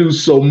able to do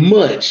so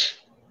much.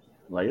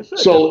 Like I said,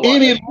 so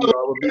any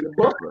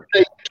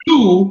they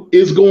do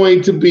is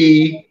going to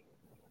be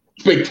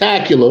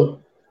spectacular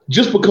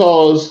just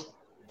because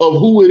of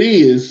who it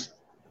is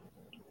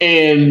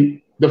and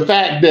the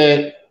fact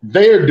that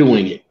they're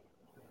doing it.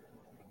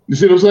 You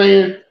see what I'm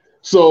saying?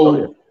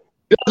 So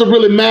it doesn't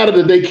really matter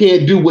that they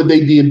can't do what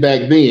they did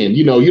back then.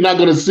 You know, you're not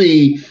going to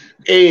see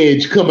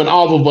Edge coming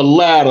off of a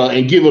ladder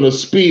and giving a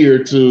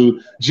spear to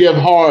Jeff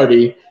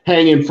Hardy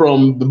hanging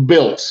from the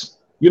belts.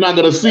 You're not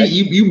going to see,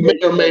 you may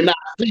or may not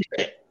see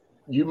that.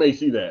 You may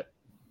see that.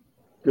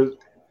 Because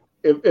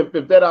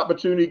if that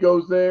opportunity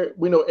goes there,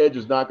 we know Edge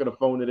is not going to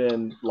phone it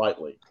in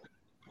lightly.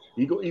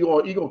 He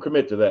gonna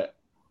commit to that.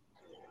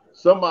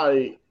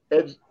 Somebody,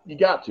 Edge, you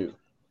got to.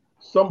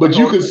 But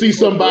you can see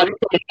somebody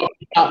coming off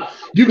the top.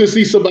 You can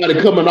see somebody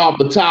coming off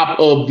the top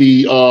of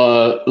the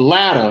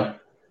ladder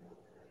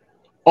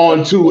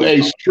onto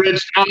a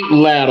stretched out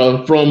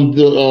ladder from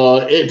the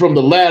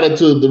ladder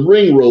to the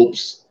ring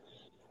ropes,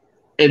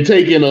 and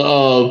taking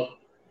a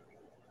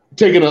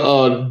Dudley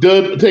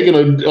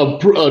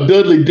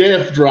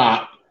Death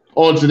Drop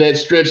onto that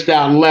stretched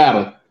out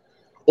ladder,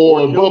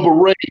 or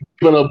Bubba Ray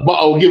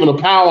giving a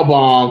power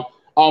bomb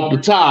off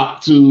the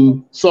top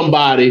to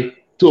somebody,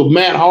 to a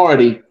Matt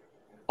Hardy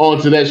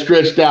onto that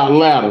stretched out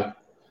ladder.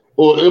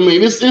 Or I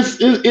mean,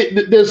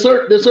 there's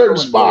certain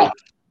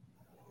spots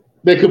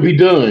that could be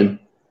done.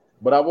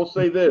 But I will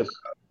say this: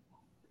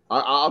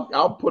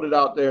 I'll put it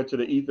out there to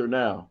the ether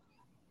now.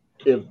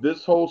 If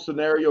this whole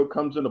scenario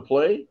comes into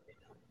play,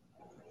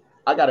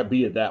 I got to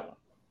be at that one.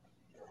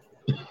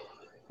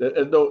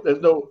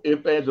 There's no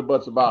ifs, ands, or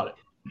buts about it.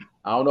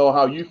 I don't know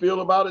how you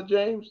feel about it,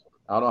 James.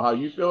 I don't know how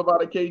you feel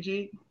about it,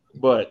 KG.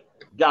 But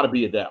got to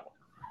be at that one.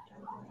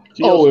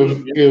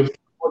 TLC, if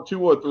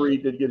 2 or 3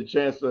 did get a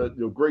chance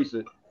to grace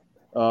it,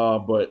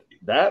 but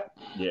that's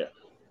a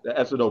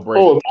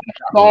no-brainer.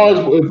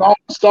 If all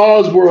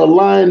stars were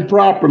aligned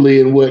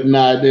properly and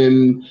whatnot,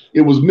 and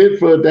it was meant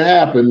for it to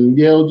happen,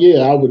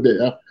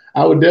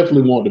 I would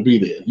definitely want to be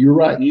there. You're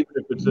right. Even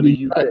if it's in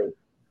the UK,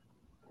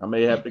 I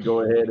may have to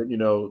go ahead and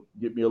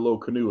get me a little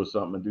canoe or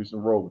something and do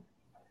some rowing.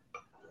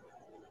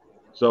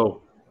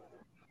 So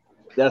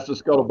that's the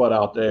scuttlebutt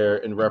out there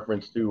in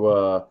reference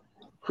to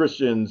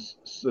Christian's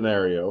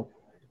scenario.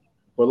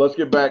 But let's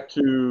get back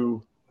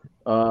to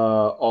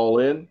All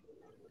In,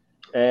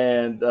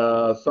 and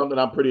something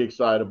I'm pretty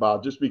excited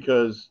about, just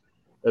because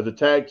as a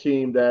tag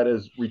team that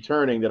is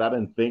returning, that I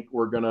didn't think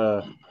we're going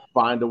to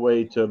find a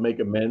way to make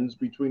amends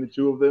between the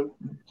two of them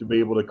to be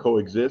able to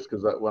coexist.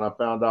 Because when I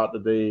found out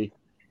that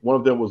one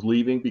of them was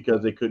leaving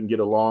because they couldn't get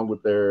along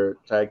with their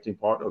tag team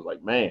partner, I was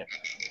like, man,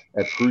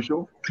 that's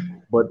crucial.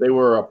 But they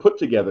were a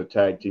put-together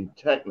tag team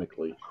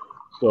technically.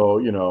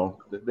 So,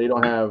 they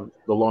don't have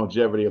the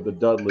longevity of the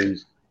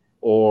Dudleys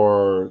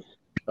or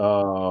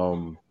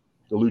the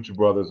Lucha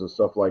Brothers and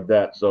stuff like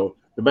that. So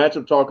the match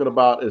I'm talking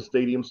about is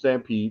Stadium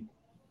Stampede.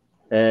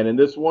 And in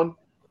this one,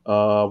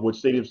 which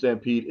Stadium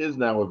Stampede is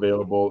now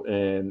available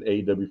in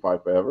AEW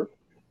Fight Forever,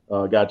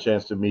 got a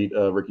chance to meet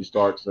Ricky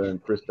Starks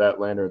and Chris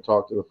Statlander and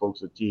talk to the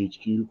folks at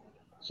THQ.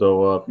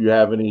 So if you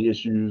have any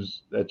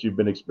issues that you've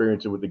been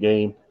experiencing with the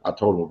game, I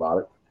told them about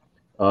it.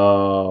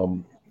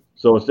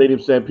 So in Stadium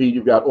Stampede,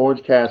 you've got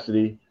Orange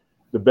Cassidy,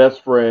 the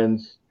Best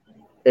Friends,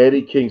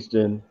 Eddie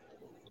Kingston,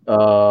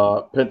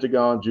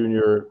 Pentagon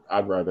Jr.,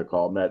 I'd rather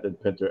call him that than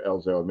Penta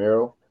El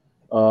Zero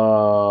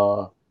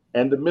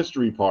and the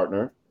Mystery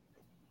Partner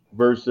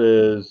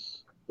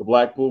versus the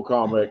Blackpool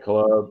Combat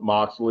Club,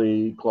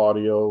 Moxley,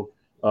 Claudio,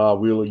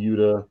 Wheeler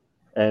Yuta,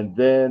 and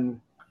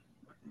then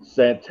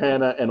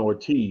Santana and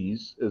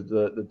Ortiz is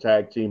the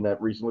tag team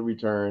that recently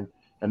returned,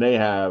 and they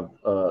have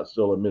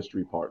still a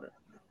mystery partner.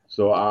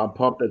 So I'm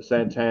pumped that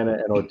Santana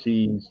and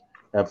Ortiz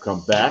have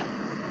come back.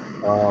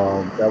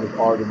 That was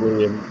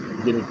arguably in the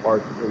beginning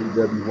parts of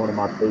AEW one of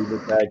my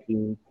favorite tag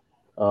teams.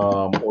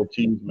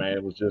 Ortiz,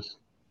 man, was just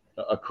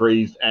a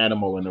crazed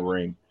animal in the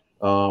ring.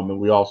 And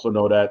we also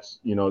know that's,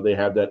 they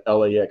have that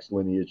LAX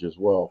lineage as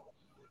well.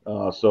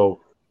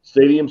 So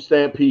Stadium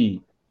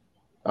Stampede,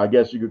 I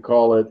guess you could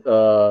call it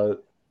the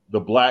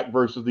black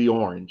versus the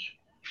orange,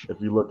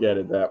 if you look at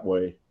it that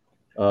way.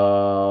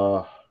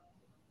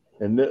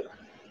 And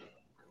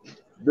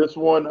this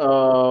one,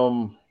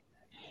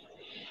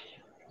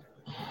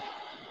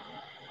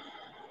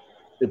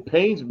 it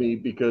pains me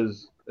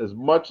because as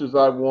much as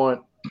I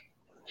want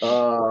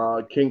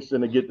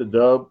Kingston to get the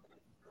dub,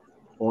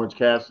 Orange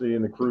Cassidy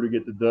and the crew to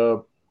get the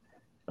dub,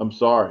 I'm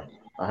sorry.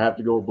 I have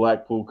to go with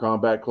Blackpool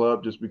Combat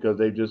Club just because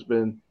they've just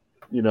been,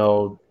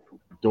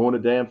 doing a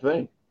damn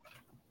thing.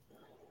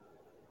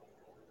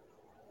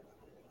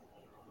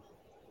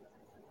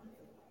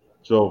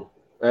 So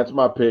that's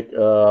my pick.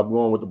 I'm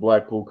going with the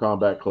Blackpool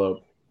Combat Club.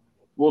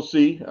 We'll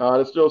see.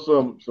 There's still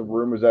some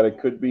rumors that it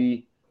could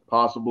be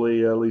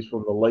possibly, at least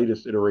from the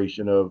latest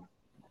iteration of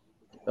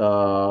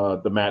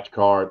the match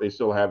card. They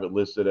still have it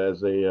listed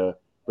as a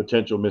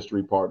potential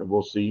mystery partner.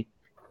 We'll see.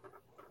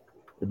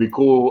 It'd be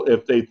cool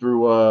if they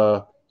threw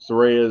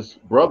Saraya's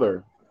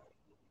brother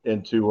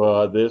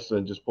into this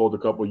and just pulled a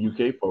couple of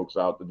UK folks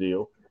out the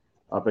deal.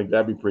 I think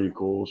that'd be pretty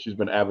cool. She's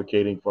been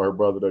advocating for her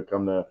brother to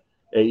come to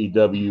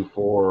AEW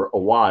for a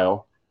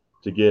while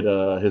to get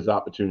his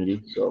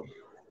opportunity. So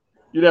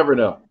you never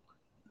know.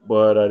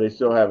 but they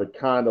still have it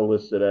kind of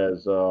listed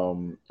as a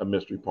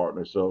mystery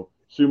partner. So,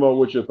 Sumo,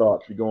 what's your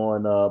thoughts? You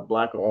going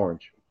black or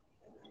orange?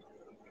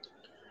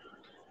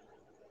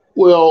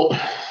 Well,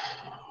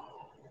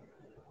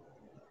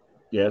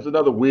 yeah, it's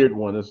another weird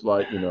one. It's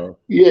like, you know,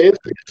 yeah,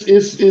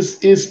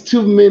 it's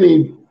too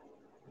many.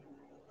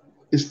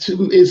 It's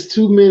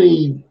too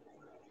many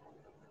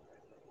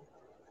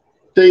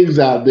things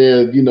out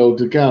there, you know,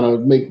 to kind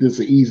of make this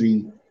an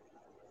easy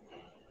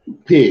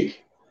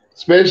pick,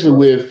 especially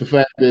with the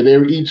fact that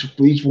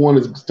each one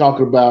is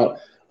talking about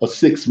a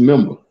sixth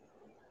member.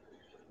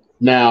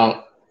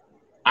 Now,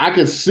 I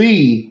could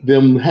see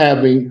them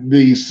having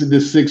this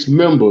sixth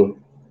member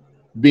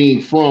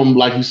being from,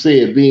 like you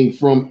said, being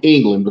from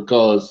England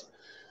because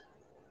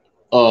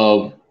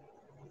Will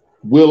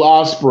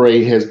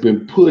Ospreay has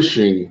been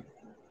pushing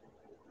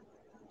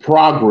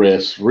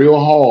Progress real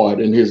hard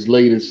in his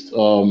latest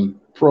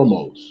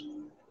promos.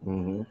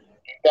 Mm-hmm.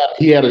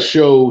 He had a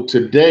show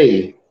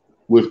today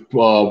with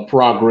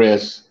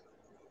Progress.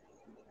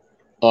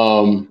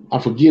 I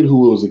forget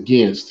who it was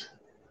against.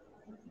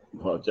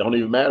 Well, it don't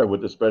even matter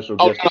with the special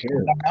guest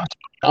appearance.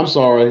 I'm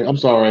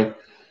sorry.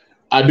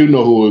 I do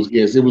know who it was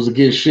against. It was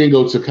against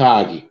Shingo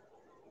Takagi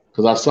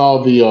because I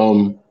saw the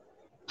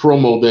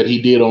promo that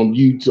he did on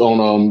YouTube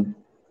on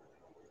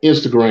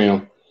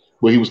Instagram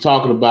where he was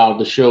talking about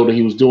the show that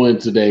he was doing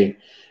today,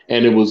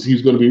 and he was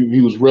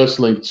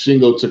wrestling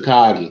Shingo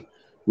Takagi,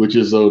 which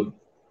is a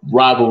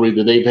rivalry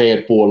that they've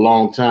had for a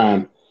long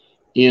time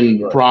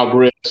in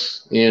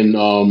Progress, in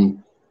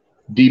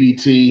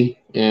DDT,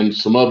 and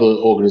some other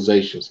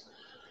organizations.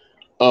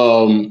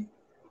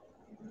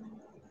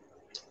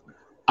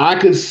 I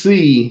could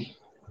see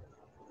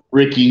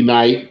Ricky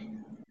Knight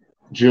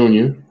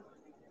Jr.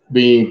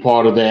 being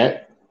part of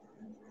that,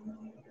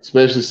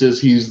 especially since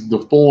he's the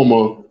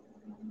former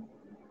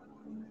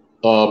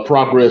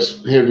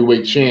Progress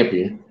heavyweight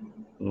champion.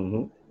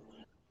 Mm-hmm.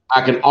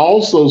 I can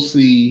also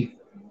see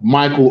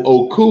Michael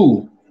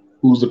Oku,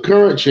 who's the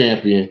current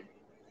champion,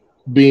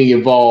 being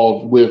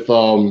involved with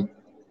Orange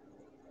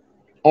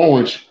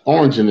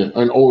in it,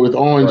 or with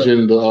Orange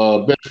and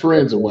the Best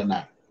Friends and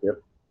whatnot. Yep.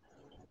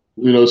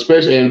 You know,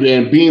 especially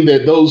and being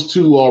that those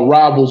two are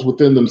rivals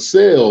within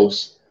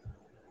themselves,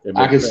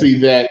 I can see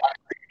that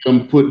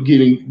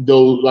getting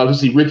those.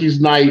 Obviously, Ricky's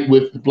Knight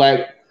with the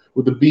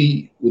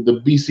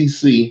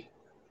BCC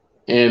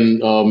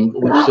and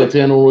with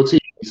Santana Ortiz,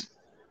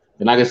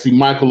 and I can see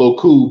Michael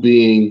Oku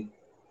being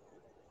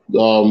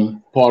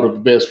part of the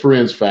Best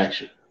Friends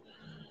faction.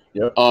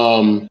 Yep.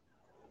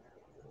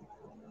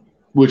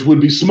 Which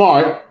would be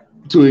smart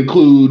to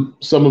include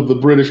some of the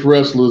British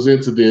wrestlers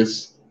into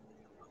this.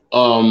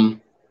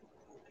 And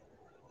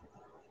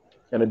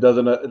it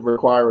doesn't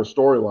require a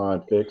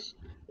storyline fix.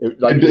 It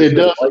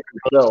does.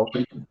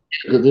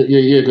 Because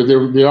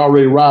they're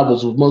already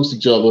rivals amongst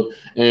each other,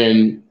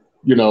 and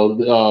you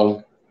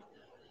know.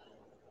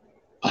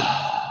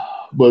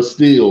 But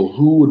still,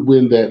 who would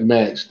win that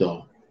match,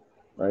 though?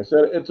 Like I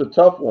said, it's a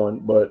tough one,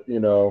 but you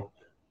know.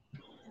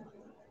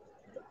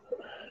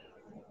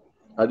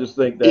 I just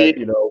think that,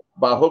 you know,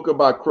 by hook or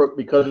by crook,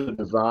 because of the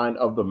design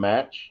of the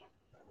match,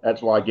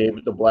 that's why I gave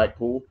it to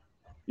Blackpool.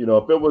 You know,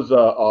 if it was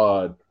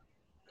a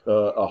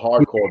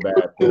hardcore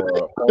match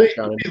or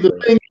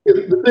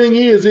the thing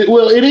is, it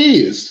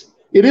is.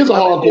 It is a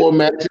hardcore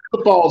match. It's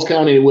a Falls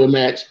Count Anywhere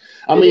match.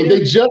 I mean,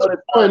 they just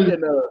won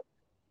in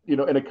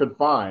a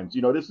confines.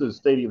 You know, this is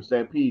Stadium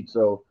Stampede,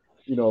 so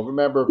you know,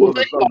 remember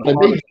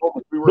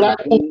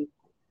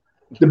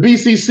the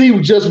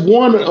BCC just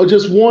won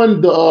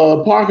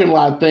the parking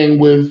lot thing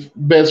with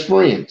Best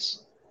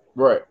Friends.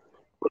 Right.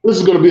 But this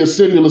is going to be a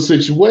similar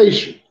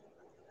situation.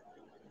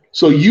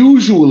 So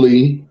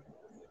usually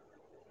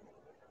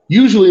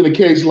in a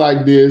case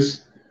like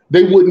this,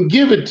 they wouldn't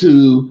give it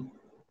to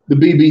the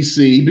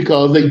BBC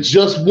because they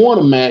just won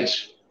a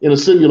match in a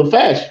similar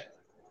fashion.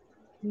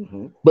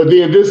 Mm-hmm. But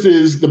then this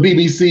is the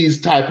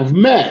BBC's type of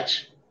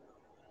match.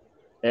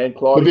 And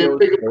Claudio.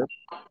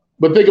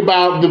 But think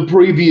about the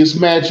previous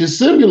matches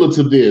similar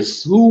to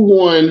this. Who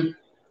won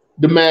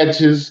the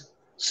matches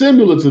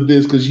similar to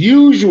this? Because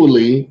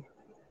usually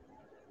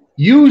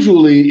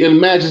in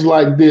matches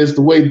like this,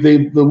 the way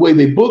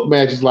they book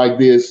matches like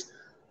this,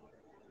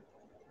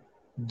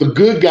 the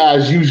good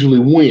guys usually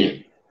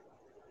win.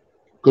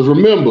 Because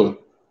remember,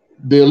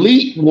 the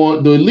elite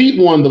won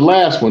the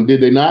last one,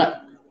 did they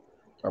not?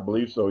 I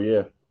believe so,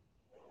 yeah.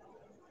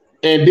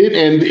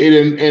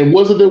 And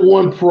wasn't there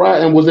one prior?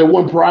 And was there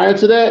one prior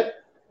to that?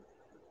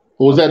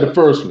 Or was that the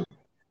first one?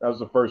 That was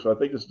the first one. I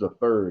think this is the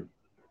third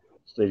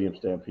Stadium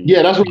Stampede.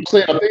 Yeah, that's what I'm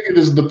saying. I think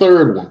this is the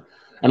third one,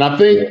 and I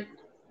think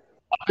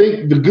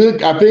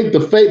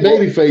the fake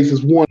baby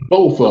faces won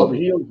both of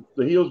them.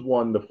 The heels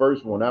won the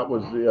first one. That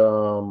was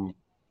the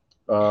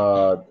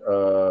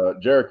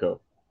Jericho.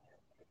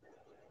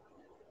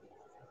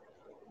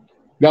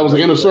 That was the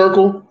Inner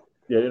Circle.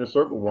 Yeah, Inner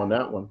Circle won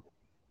that one.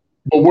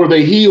 But were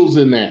they heels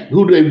in that?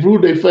 Who did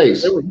they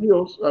face? They were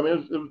heels. I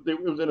mean,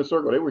 it was Inner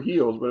Circle. They were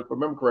heels, but if I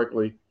remember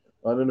correctly,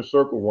 Inner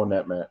Circle won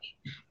that match.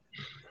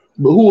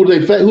 But who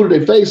did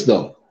they face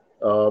though?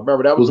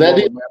 Remember that was the one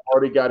when Matt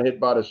Hardy got hit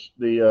by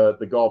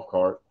the golf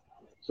cart.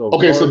 So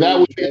okay, so that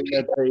was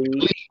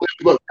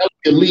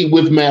Elite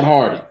with Matt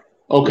Hardy.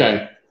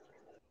 Okay.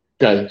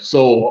 Okay,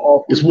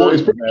 so it's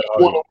pretty much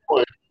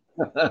 1-on-1.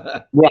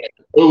 Right.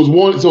 It was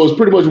one, so it's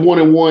pretty much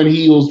 1-on-1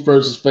 heels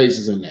versus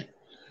faces in that.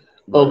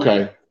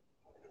 Okay.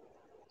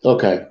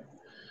 Okay.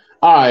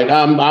 All right.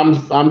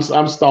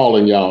 I'm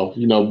stalling y'all,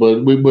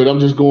 but I'm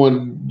just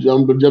going.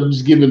 I'm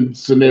just giving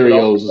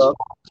scenarios.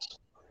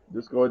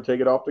 Just go and take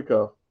it off the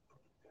cuff.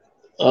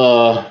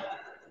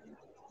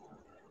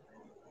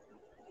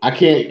 I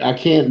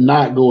can't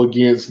not go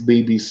against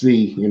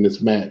BBC in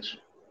this match.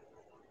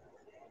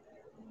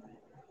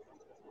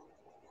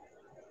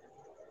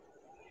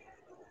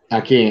 I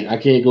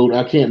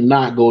can't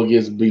not go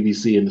against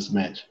BBC in this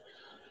match.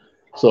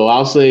 So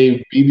I'll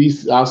say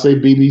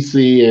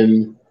BBC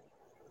and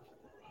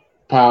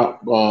Proud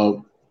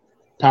or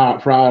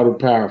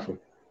Powerful.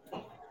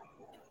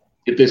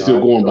 If they're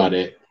still going by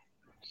that.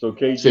 So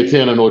KG,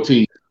 Santana and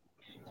Ortiz.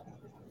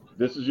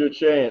 This is your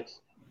chance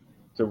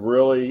to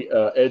really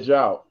edge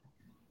out,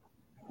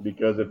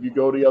 because if you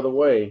go the other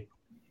way,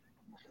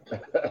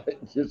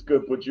 this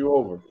could put you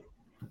over.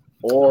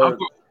 Or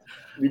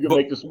you can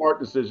make the smart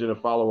decision and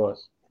follow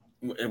us.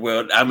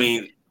 Well, I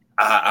mean,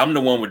 I'm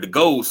the one with the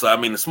gold, so I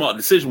mean, the smart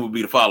decision would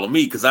be to follow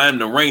me because I am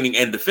the reigning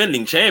and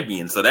defending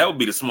champion. So that would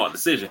be the smart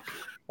decision.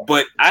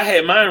 But I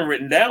had mine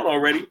written down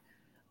already.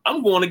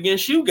 I'm going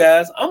against you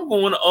guys. I'm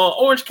going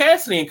Orange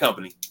Cassidy and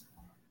Company.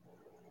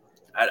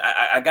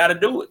 I got to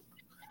do it.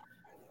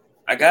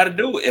 I got to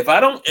do it. If I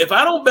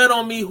don't bet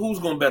on me, who's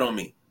going to bet on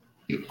me?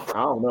 I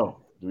don't know.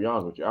 To be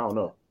honest with you, I don't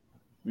know.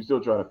 We're still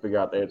trying to figure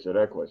out the answer to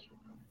that question.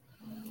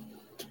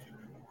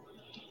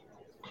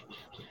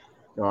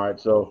 All right,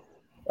 so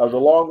that was a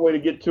long way to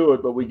get to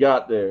it, but we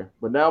got there.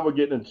 But now we're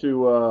getting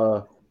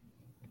into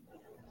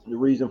the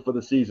reason for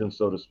the season,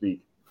 so to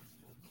speak.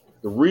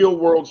 The Real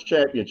World's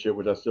Championship,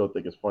 which I still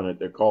think is funny that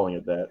they're calling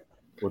it that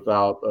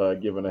without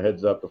giving a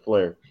heads up to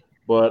Flair.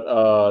 But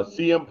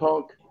CM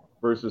Punk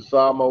versus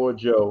Samoa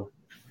Joe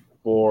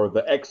for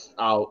the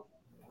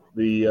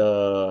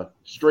the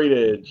Straight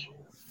Edge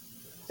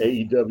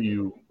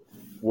AEW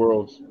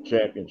World's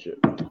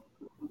Championship.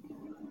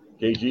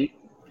 KG?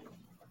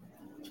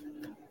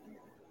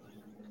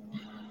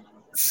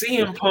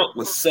 CM Punk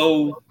was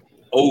so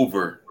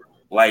over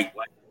like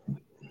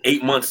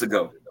 8 months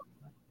ago.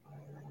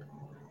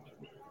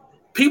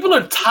 People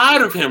are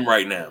tired of him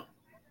right now.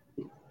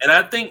 And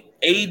I think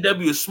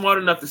AEW is smart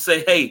enough to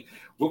say, hey,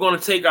 we're going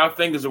to take our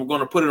fingers and we're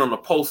going to put it on the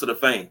pulse of the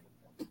fame.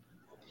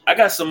 I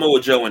got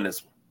Samoa Joe in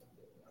this one.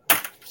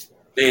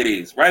 There it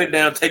is. Write it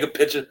down. Take a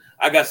picture.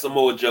 I got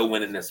Samoa Joe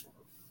winning this one.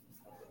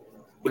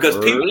 Because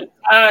people are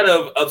tired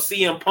of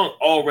CM Punk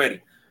already.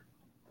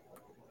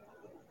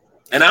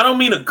 And I don't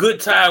mean a good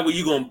tired where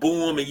you're going to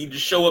boom and you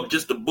just show up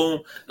just to boom.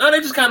 No,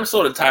 they're just kind of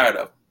sort of tired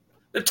of him.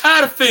 They're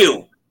tired of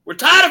Phil. We're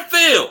tired of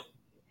Phil.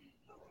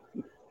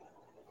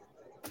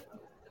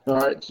 All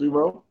right,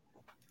 Sumo.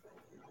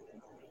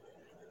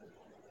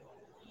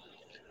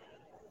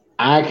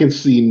 I can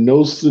see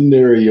no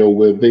scenario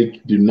where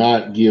they do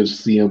not give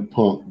CM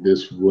Punk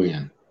this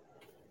win.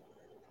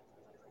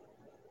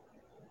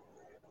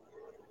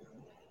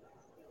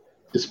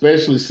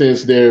 Especially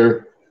since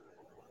they're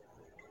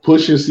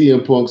pushing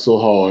CM Punk so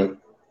hard.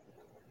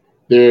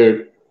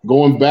 They're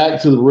going back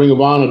to the Ring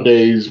of Honor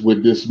days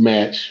with this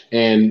match.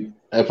 And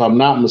if I'm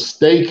not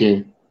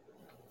mistaken,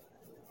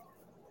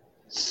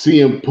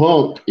 CM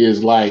Punk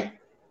is got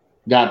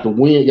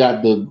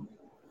the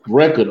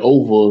record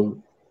over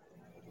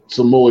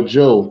Samoa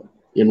Joe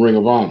in Ring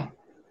of Honor.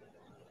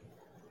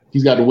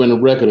 He's got to win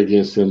a record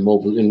against him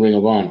in Ring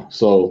of Honor.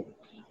 So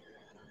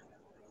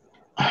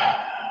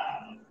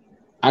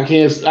I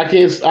can't think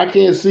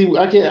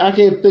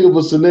of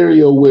a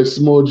scenario where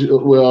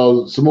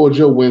Samoa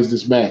Joe wins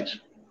this match.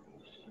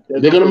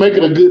 They're gonna make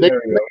it a good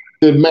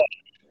match.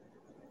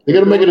 They're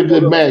gonna make it a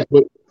good match,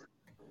 but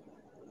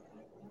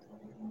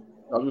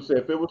I was gonna say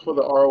if it was for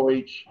the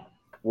ROH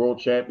World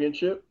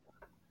Championship,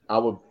 I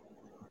would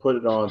put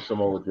it on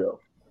Samoa Joe.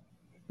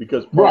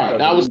 Because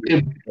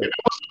if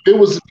it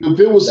was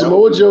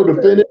Samoa Joe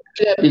defending the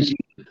championship,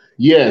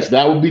 yes,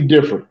 that would be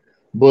different.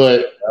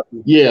 But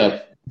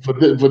yeah, for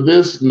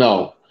this,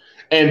 no.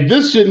 And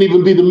this shouldn't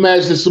even be the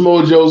match that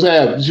Samoa Joe's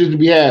shouldn't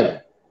be having.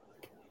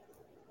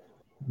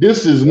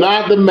 This is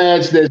not the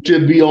match that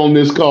should be on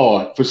this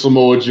card for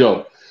Samoa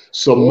Joe.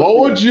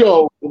 Samoa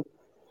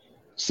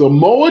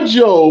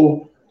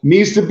Joe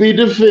needs to be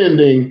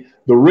defending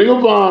the Ring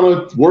of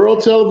Honor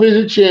World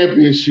Television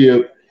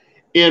Championship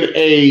in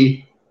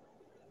a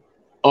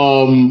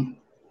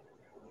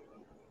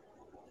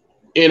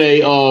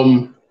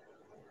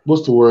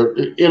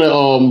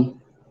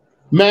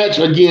match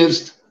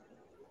against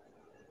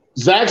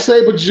Zack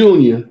Sabre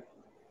Jr.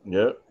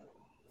 Yep.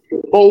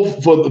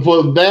 Both for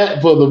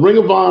the Ring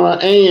of Honor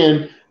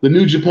and the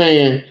New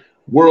Japan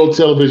World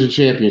Television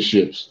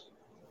Championships.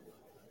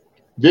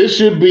 This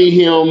should be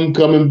him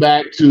coming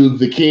back to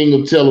the King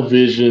of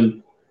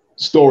Television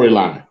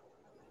storyline.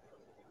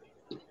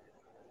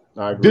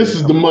 I agree. This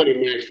is the money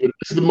match. This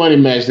is the money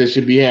match that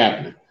should be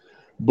happening.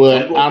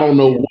 But I don't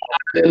know why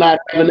they're not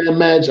having that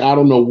match. I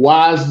don't know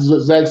why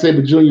Zack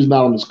Sabre Jr. is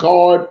not on this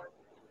card.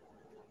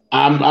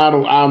 I'm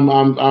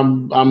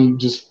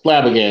just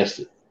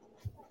flabbergasted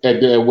at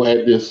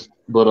this.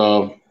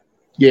 But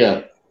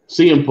yeah,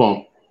 CM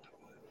Punk.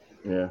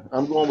 Yeah,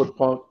 I'm going with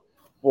Punk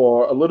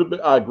for a little bit.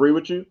 I agree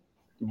with you,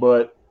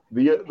 but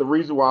the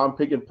reason why I'm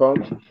picking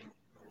Punk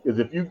is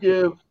if you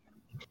give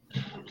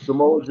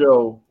Samoa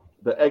Joe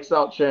the X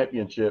Out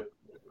Championship,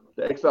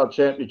 the X Out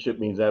Championship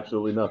means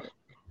absolutely nothing.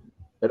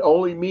 It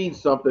only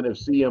means something if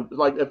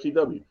like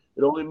FTW.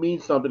 It only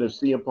means something if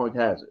CM Punk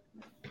has it,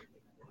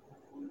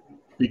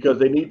 because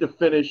they need to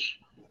finish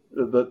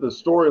the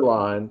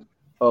storyline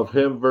of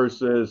him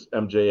versus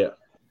MJF,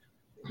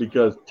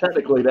 because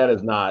technically that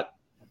is not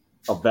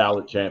a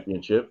valid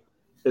championship.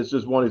 It's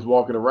just one he's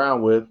walking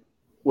around with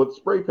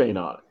spray paint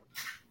on it,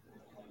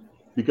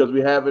 because we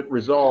haven't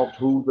resolved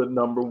who the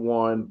number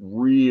one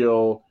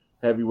real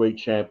heavyweight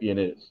champion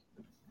is.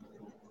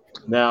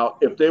 Now,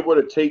 if they were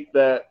to take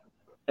that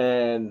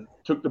and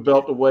took the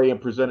belt away and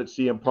presented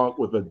CM Punk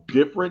with a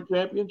different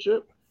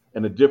championship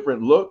and a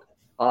different look,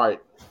 all right,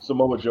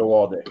 Samoa Joe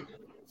all day.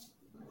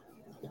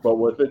 But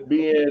with it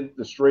being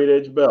the straight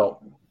edge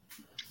belt,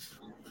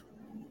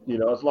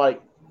 it's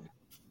like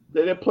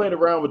they're playing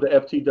around with the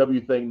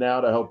FTW thing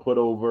now to help put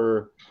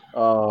over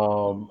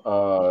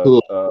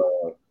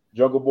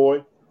Jungle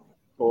Boy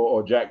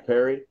or Jack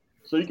Perry.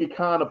 So you can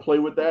kind of play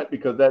with that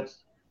because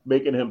that's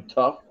making him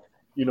tough.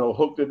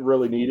 Hook didn't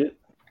really need it.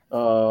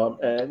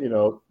 And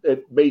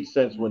it made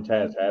sense when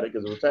Taz had it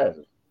because it was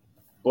Taz's.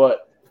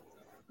 But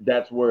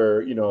that's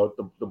where,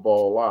 the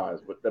ball lies.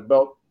 But the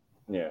belt,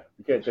 yeah,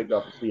 you can't take that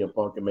off the CM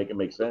Punk and make it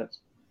make sense.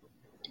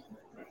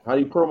 How do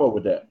you promo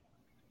with that?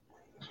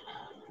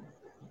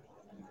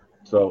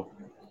 So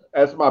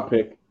that's my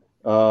pick.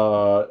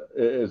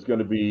 It's going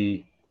to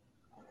be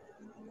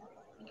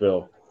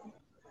Phil.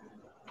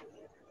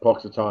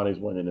 Punxsutawney's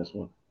winning this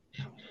one.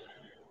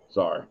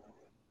 Sorry,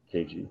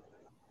 KG.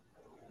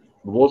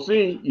 But we'll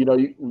see.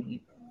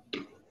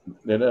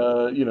 In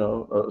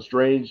a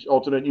strange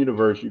alternate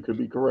universe, you could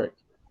be correct.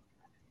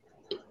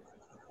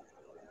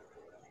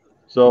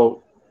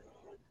 So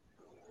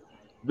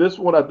this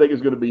one I think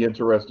is going to be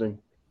interesting.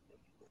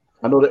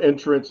 I know the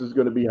entrance is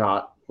going to be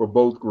hot for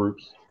both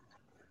groups.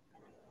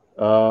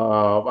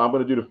 I'm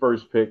going to do the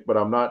first pick, but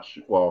I'm not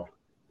sure. Well,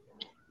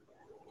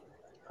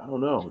 I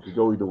don't know. It could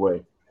go either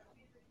way,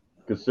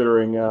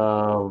 considering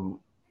the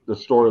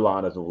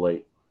storyline as of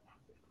late.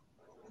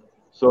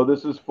 So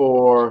this is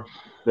for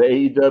the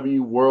AEW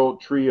World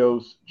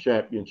Trios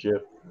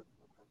Championship.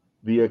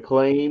 The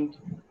Acclaimed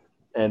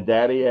and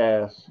Daddy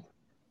Ass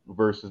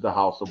versus the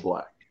House of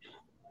Black.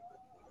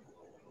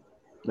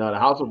 Now, the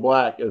House of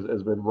Black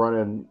has been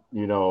running,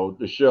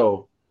 the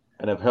show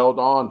and have held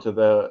on to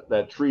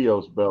that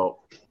Trios belt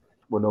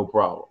with no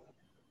problem.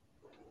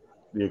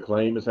 The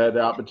Acclaim has had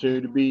the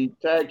opportunity to be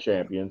tag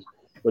champions,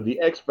 but the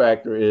X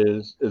factor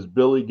is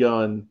Billy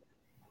Gunn.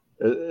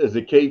 Is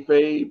it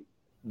kayfabe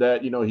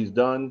that he's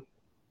done,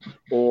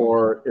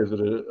 or is it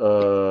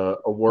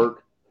a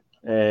work?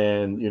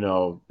 And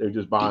they're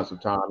just buying some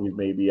time. He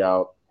may be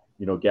out,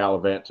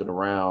 gallivanting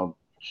around,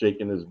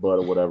 shaking his butt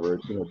or whatever,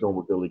 doing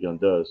what Billy Gunn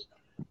does.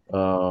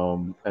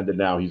 And then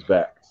now he's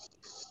back.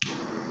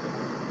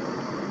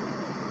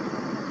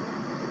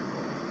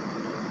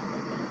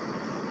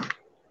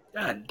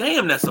 God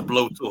damn, that's a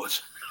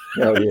blowtorch.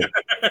 Hell yeah.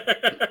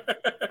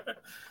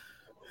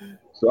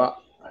 So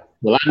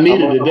I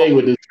needed today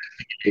with this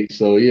case,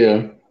 so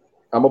yeah.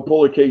 I'm gonna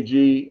pull a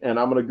KG and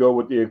I'm gonna go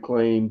with the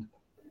Acclaimed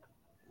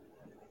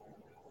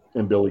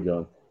and Billy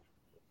Gunn.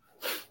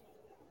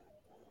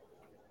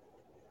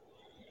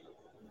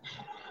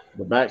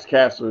 The Max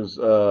Caster's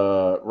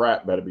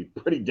rap better be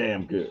pretty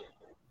damn good.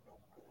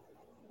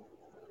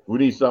 We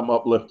need something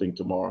uplifting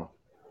tomorrow.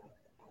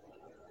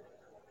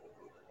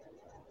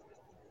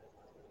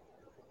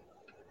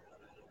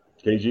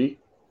 KG?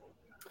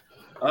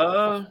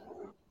 I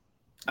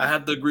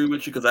have to agree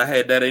with you because I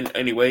had that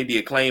anyway. The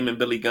Acclaim and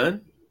Billy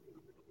Gunn.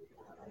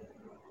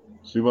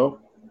 Sumo?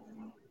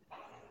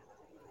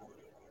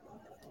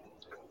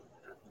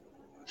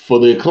 For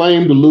the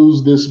Acclaim to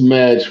lose this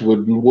match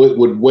would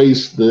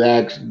waste the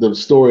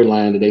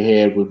storyline that they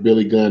had with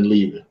Billy Gunn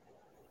leaving.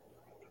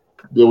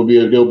 There'll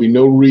be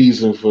no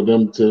reason for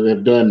them to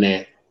have done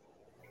that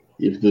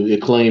if the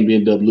Acclaim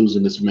end up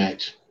losing this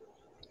match.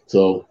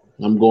 So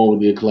I'm going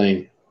with the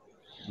Acclaim.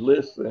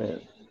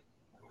 Listen.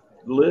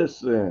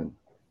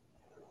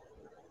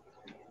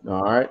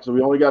 All right, so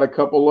we only got a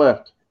couple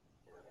left.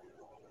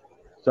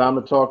 Time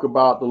to talk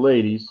about the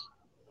ladies.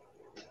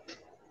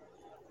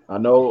 I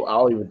know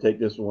I'll even take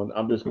this one.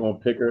 I'm just going to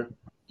pick her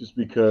just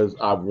because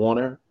I want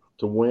her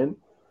to win.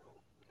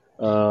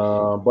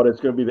 But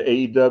it's going to be the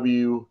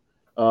AEW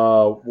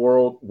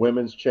World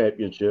Women's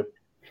Championship.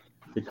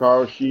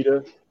 Hikaru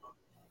Shida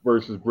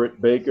versus Britt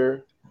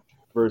Baker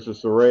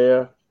versus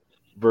Saraya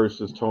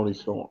versus Toni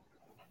Storm.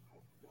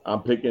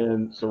 I'm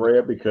picking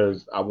Saraya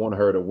because I want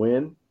her to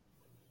win.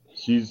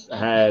 She's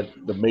had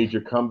the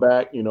major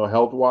comeback,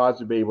 health-wise,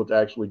 to be able to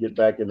actually get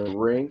back in the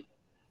ring,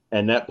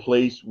 and that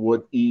place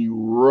would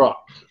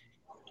erupt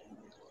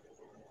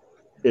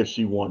if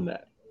she won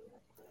that.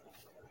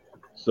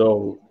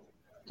 So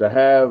to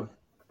have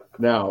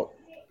now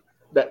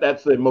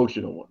that's the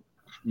emotional one.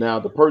 Now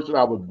the person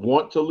I would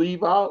want to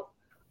leave out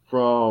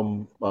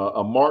from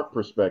a mark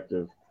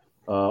perspective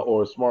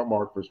or a smart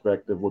mark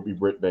perspective would be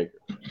Britt Baker,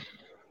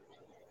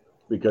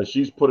 because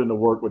she's put in the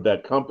work with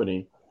that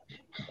company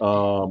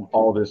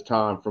all this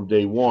time from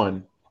day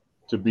one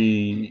to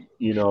be,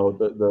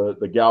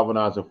 the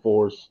galvanizing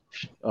force,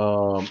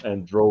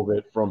 and drove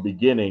it from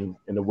beginning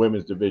in the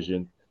women's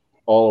division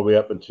all the way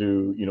up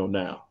into,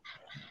 now.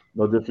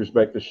 No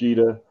disrespect to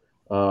Sheeta.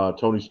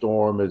 Tony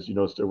Storm is,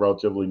 still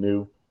relatively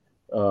new.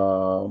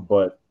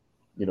 But,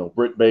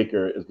 Britt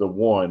Baker is the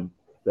one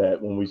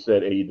that when we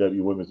said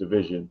AEW women's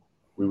division,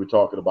 we were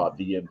talking about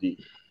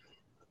DMD.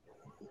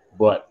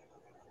 But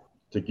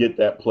to get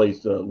that place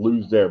to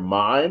lose their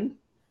mind,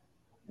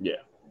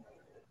 yeah.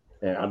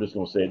 And I'm just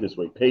going to say it this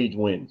way. Paige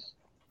wins.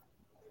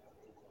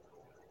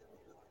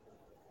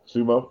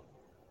 Sumo?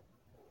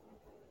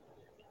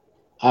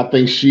 I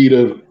think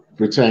Sheeta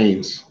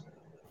retains.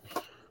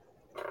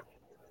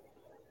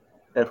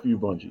 F you,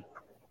 Bungie.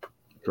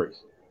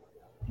 Trace.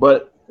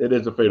 But it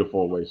is a fatal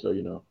four-way,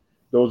 so,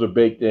 those are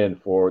baked in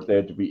for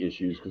there to be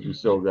issues because we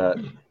still got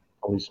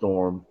Tony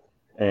Storm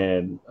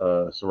and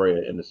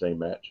Saraya in the same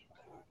match.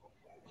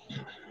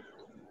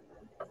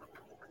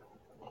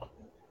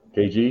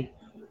 KG?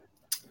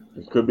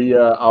 This could be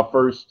our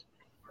first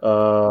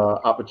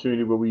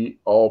opportunity where we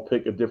all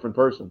pick a different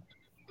person.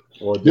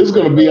 This is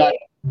going to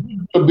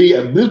be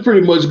this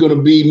pretty much going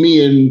to be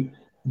me and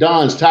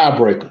Don's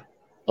tiebreaker,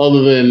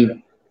 other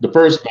than the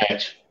first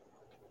match.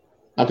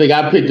 I think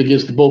I picked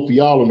against both of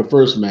y'all in the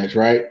first match,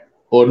 right?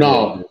 Or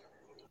no?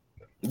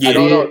 Yeah,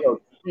 no,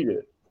 he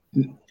did.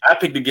 I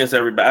picked against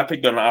everybody. I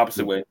picked on the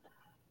opposite way.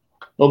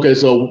 Okay,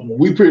 so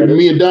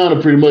me and Don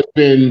have pretty much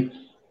been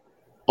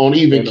on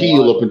even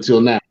keel up until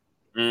now.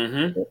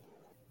 Mm-hmm.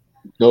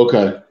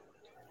 Okay.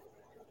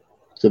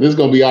 So this is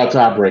going to be our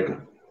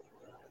tiebreaker.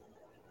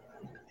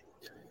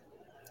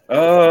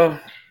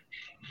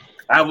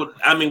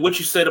 What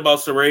you said about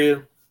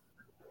Saraya,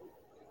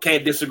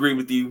 can't disagree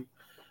with you.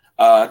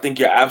 I think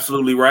you're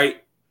absolutely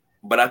right,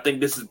 but I think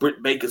this is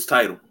Britt Baker's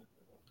title.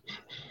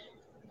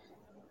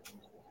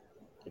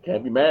 I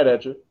can't be mad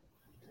at you.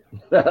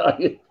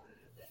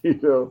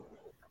 There's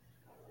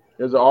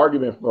an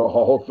argument for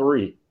all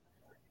three.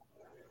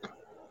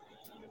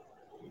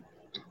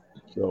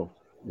 So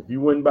if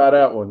you win by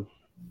that one,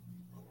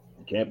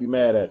 I can't be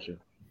mad at you.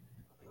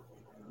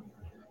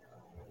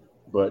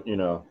 But,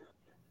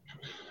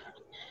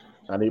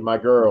 I need my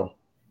girl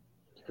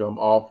to come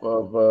off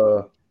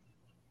of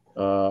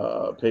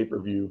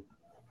pay-per-view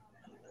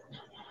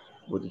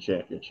with the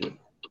championship.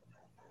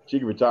 She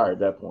can retire at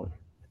that point.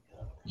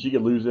 She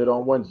could lose it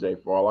on Wednesday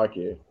for all I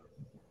care.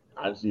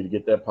 I just need to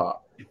get that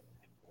pop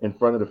in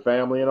front of the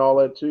family and all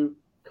that too.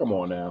 Come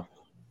on now.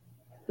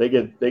 They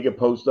could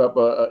post up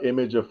a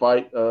image of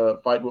fight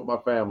with my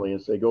family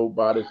and say, go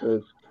buy this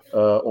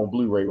on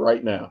Blu-ray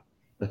right now,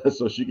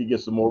 so she can get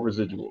some more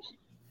residuals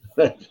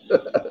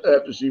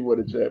after she won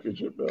a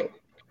championship belt.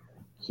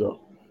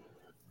 So,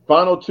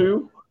 final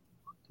two,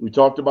 we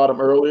talked about them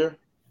earlier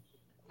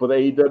for the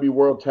AEW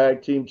World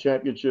Tag Team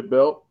Championship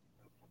belt,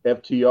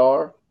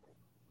 FTR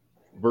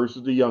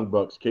versus the Young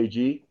Bucks.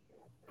 KG,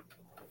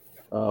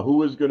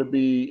 who is going to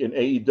be in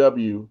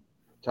AEW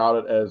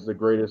touted as the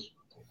greatest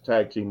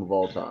tag team of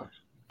all time?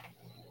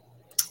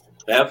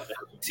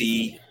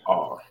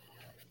 FTR.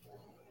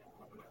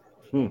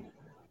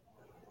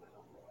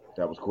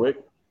 That was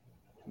quick.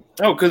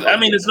 Oh, because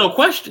there's no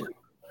question.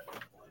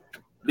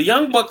 The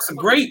Young Bucks are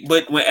great,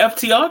 but when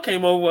FTR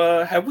came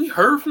over, have we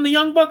heard from the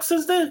Young Bucks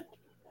since then?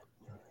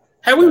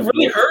 Have we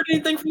really heard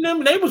anything from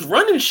them? They was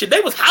running shit.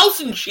 They was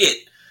housing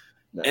shit.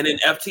 And then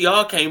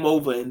FTR came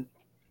over and.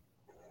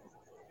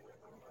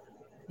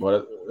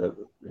 What?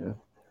 Yeah.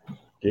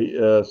 Okay,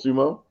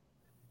 Sumo.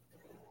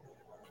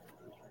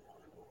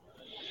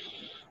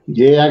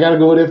 Yeah, I got to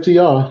go with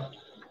FTR.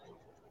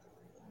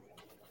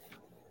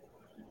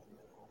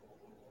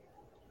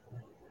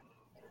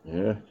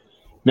 Yeah.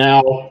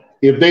 Now,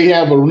 if they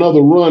have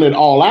another run at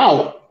All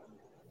Out,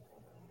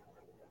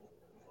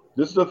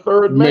 this is the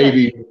third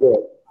maybe. Match.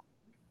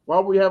 Why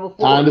would we have a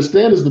fourth? I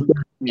understand it's the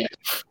third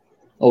match.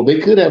 Oh, they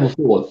could have a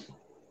fourth.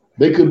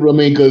 They could,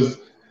 because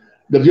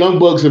the Young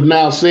Bucks have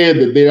now said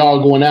that they are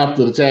going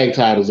after the tag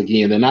titles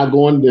again. They're not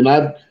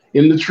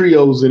in the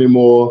trios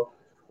anymore.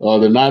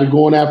 They're not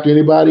going after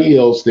anybody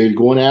else. They're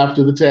going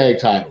after the tag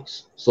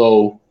titles.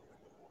 So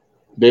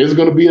there's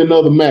going to be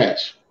another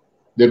match.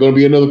 There are going to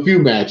be another few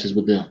matches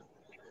with them.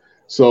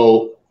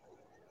 So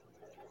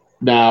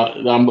now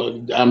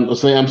I'm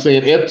saying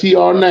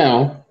FTR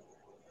now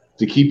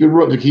to keep the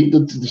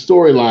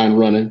storyline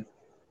running,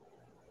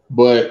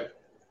 but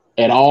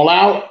at All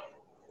Out,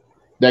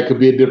 that could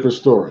be a different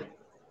story.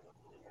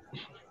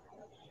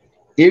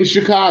 In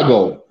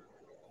Chicago,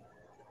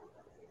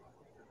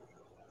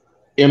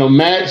 in a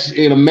match,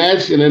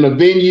 and in a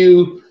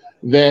venue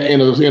that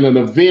in an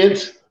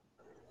event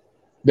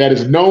that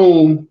is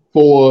known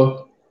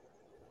for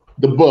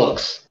the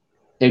Bucks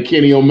and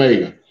Kenny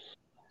Omega.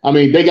 I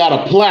mean, they got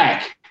a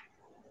plaque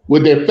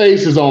with their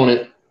faces on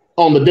it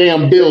on the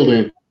damn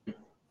building.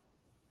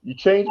 You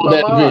changed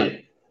my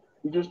mind.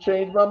 You just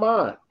changed my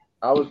mind.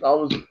 I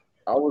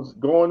was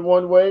going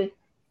one way,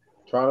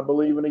 trying to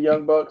believe in the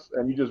Young Bucks,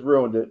 and you just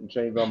ruined it and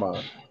changed my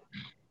mind.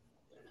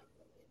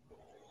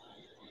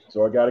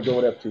 So I got to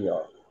go with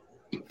FTR.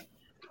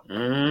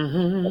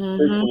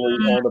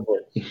 Officially on the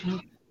books.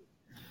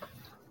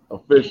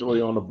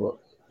 Officially on the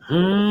books.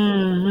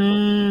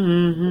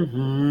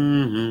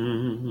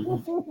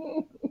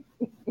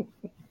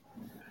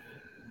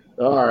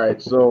 All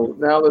right, so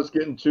now let's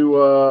get into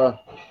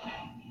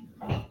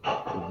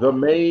the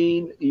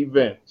main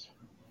event.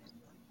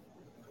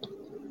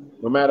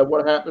 No matter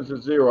what happens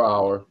at 0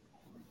 Hour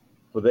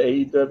for the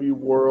AEW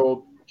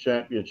World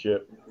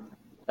Championship,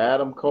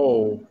 Adam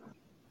Cole.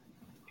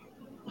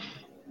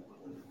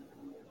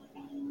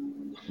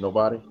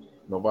 Nobody?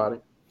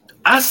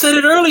 I said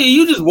it earlier.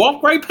 You just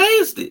walked right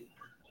past it.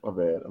 My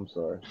bad. I'm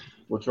sorry.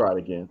 We'll try it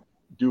again.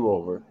 Do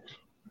over.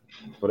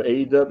 For the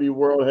AEW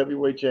World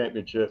Heavyweight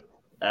Championship,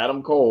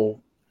 Adam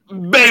Cole.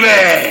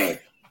 Baby!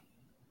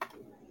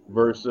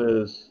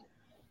 Versus,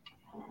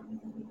 I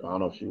don't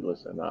know if she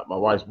listened or not, my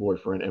wife's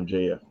boyfriend,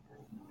 MJF.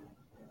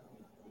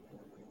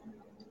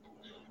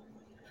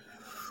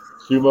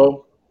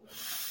 Sumo,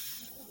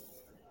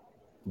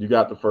 you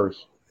got the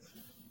first.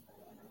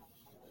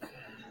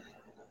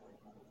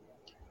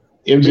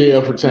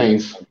 MJF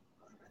retains.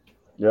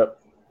 Yep.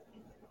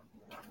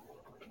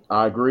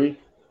 I agree.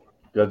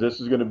 Because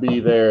this is going to be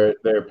their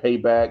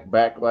payback,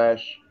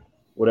 backlash,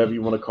 whatever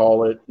you want to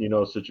call it,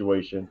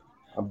 situation.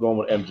 I'm going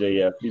with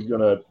MJF. He's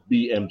going to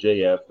be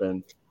MJF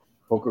and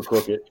Hooker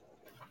Crooked.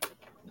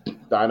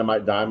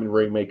 Dynamite Diamond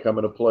Ring may come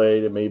into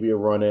play. There may be a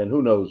run-in.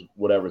 Who knows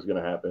whatever's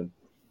going to happen.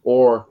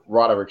 Or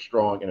Roderick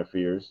Strong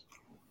interferes.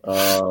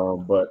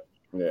 But,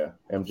 yeah,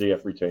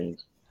 MJF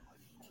retains.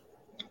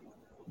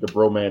 The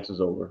bromance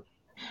is over.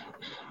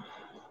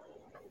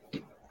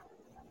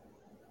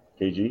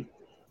 KG?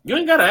 You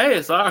ain't gotta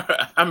ask.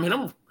 I mean,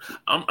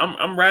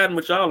 I'm riding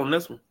with y'all on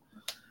this one.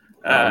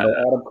 No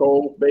Adam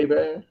Cole,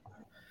 baby.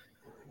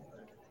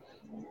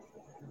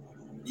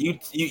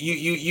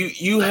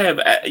 You have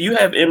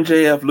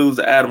MJF lose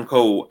to Adam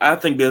Cole. I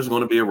think there's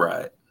going to be a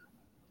riot.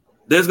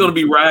 There's going to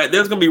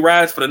be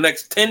riots for the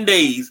next 10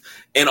 days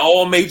in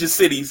all major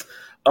cities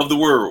of the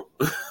world.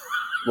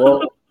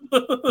 Well,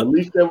 at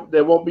least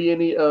there won't be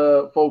any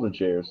folding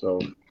chairs, so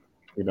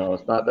it's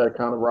not that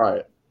kind of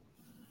riot.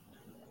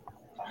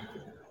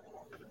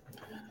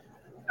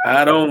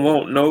 I don't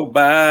want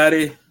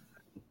nobody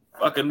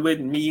fucking with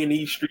me in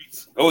these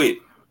streets. Go ahead.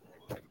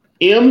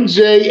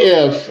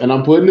 MJF, and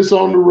I'm putting this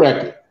on the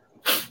record.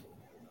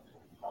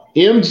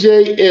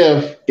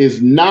 MJF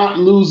is not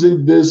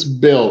losing this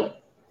belt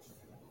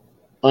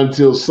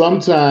until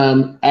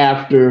sometime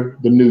after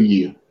the new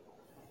year.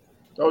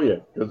 Oh, yeah,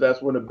 because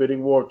that's when the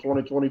bidding war of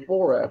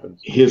 2024 happens.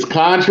 His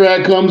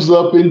contract comes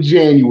up in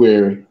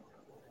January.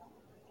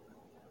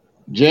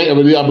 I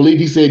believe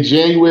he said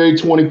January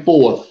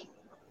 24th.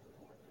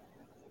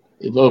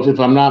 If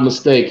I'm not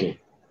mistaken.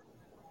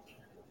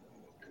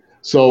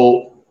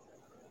 So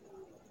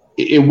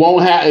it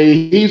won't happen.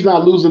 He's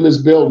not losing this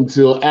belt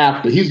until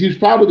after. He's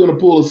probably going to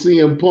pull a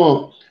CM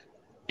Punk,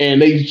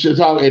 and they should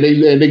talk, and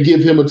they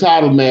give him a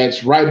title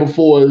match right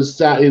before his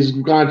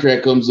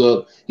contract comes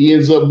up. He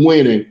ends up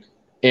winning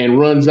and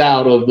runs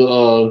out of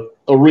the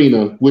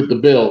arena with the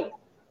belt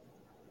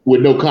with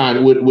no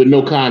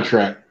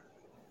contract.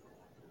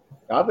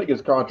 I think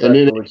his contract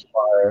will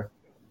expire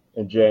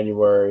in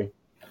January.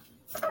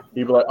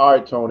 He'd be like, all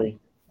right, Tony,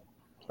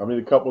 I need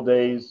a couple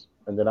days,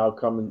 and then I'll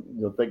come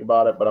and think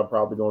about it, but I'm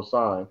probably going to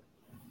sign.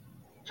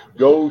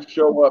 Go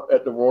show up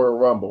at the Royal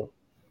Rumble.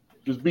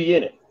 Just be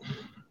in it.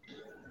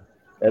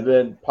 And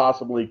then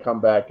possibly come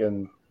back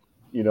and,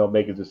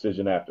 make a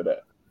decision after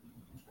that.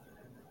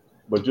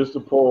 But just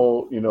to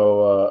pull,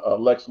 a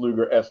Lex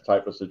Luger-esque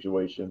type of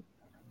situation,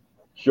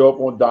 show up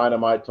on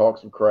Dynamite, talk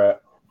some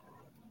crap,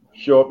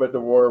 show up at the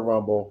Royal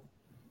Rumble,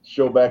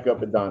 show back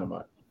up at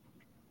Dynamite.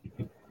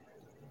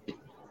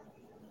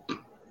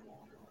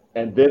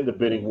 And then the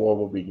bidding war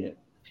will begin.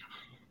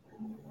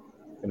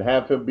 And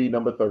have him be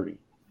number 30.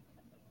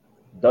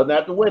 Doesn't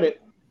have to win it,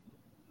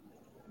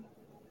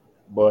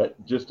 but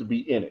just to be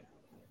in it.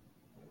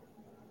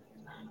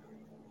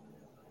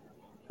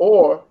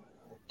 Or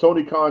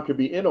Tony Khan could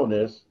be in on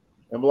this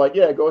and be like,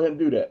 yeah, go ahead and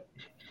do that.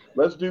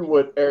 Let's do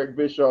what Eric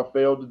Bischoff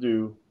failed to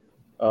do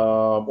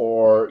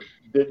or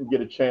didn't get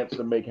a chance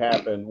to make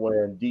happen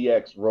when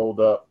DX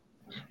rolled up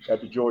at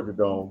the Georgia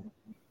Dome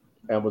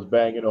and was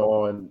banging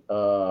on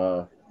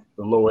the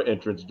lower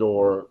entrance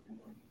door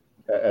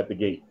at the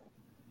gate.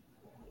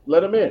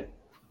 Let him in.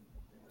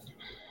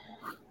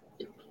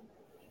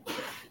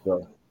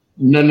 So.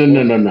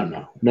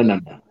 No.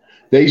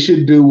 They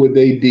should do what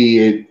they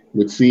did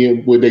with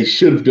what they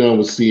should have done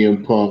with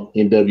CM Punk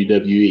in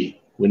WWE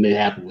when they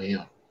happened with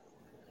him.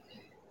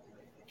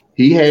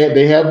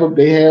 They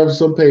have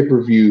some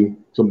pay-per-view,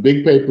 some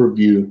big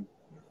pay-per-view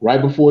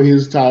right before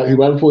his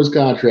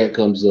contract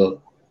comes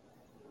up.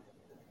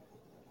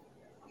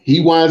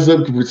 He winds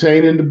up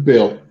retaining the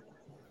belt.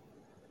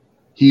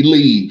 He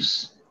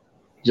leaves,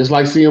 just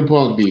like CM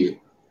Punk did.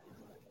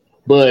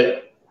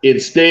 But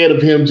instead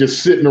of him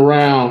just sitting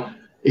around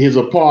his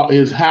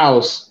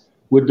house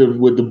with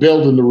the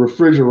belt in the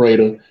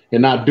refrigerator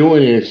and not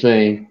doing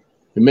anything,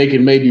 and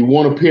making maybe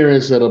one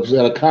appearance at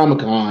a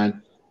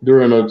Comic-Con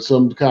during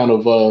some kind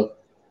of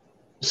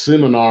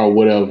seminar or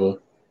whatever,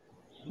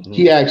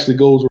 he actually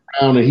goes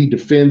around and he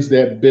defends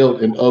that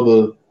belt in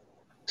other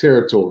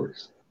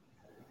territories.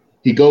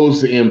 He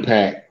goes to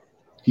Impact.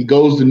 He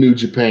goes to New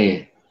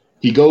Japan.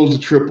 He goes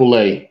to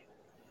AAA.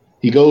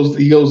 He goes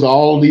to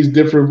all these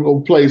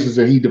different places,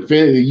 and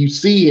you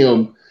see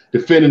him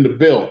defending the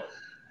belt.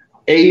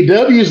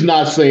 AEW is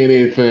not saying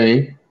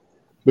anything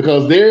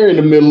because they're in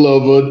the middle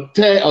of a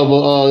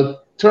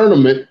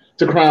tournament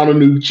to crown a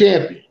new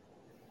champion.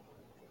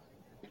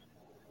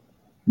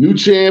 New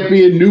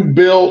champion, new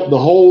belt, the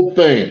whole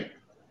thing.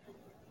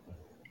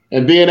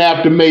 And then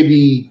after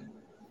maybe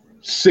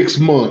 6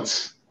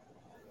 months,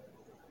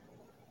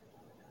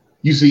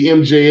 you see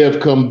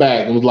MJF come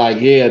back and was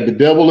like, yeah, the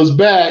devil is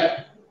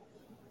back.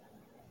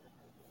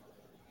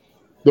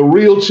 The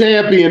real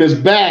champion is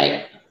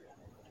back.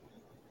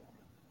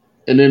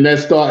 And then that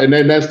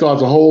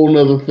starts a whole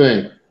nother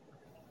thing.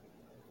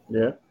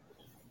 Yeah.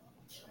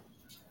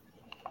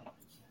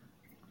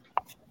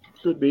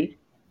 Could be.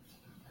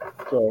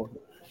 So,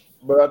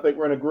 but I think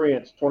we're in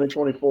agreement.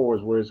 2024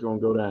 is where it's going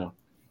to go down.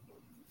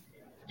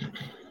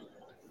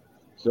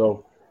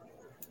 So,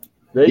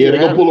 they're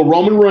going to pull a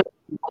Roman Reigns.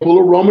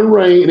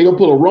 They're going to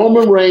pull a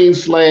Roman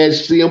Reigns /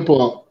 CM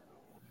Punk.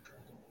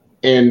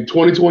 And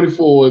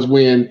 2024 is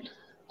when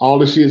all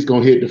the shit's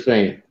going to hit the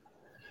fan.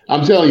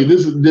 I'm telling you,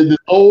 this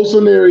whole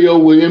scenario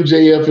with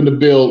MJF and the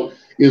belt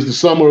is the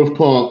summer of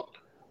Punk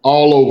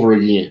all over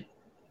again.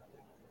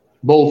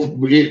 Both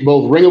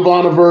Ring of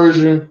Honor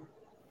version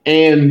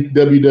and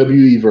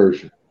WWE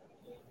version.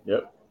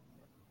 Yep.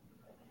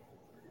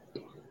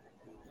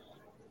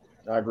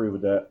 I agree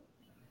with that.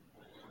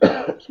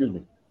 Excuse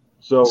me.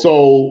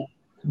 So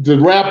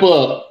to wrap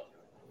up,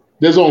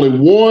 there's only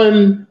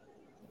one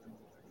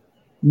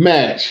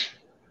match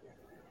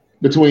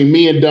between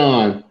me and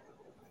Don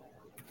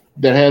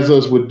that has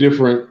us with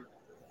different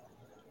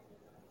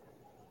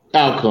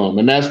outcome,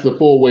 and that's the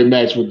 4-way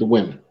match with the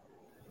women.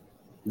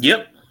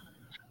 Yep.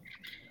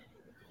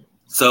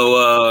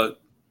 So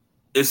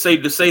it's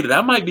safe to say that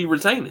I might be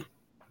retaining.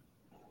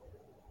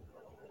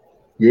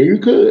 Yeah, you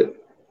could.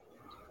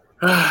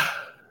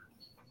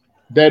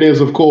 That is,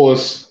 of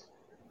course,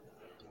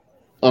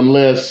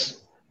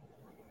 unless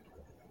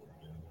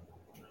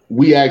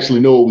we actually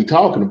know what we're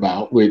talking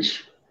about,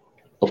 which,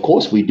 of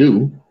course, we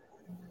do.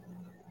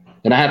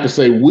 And I have to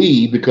say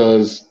we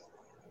because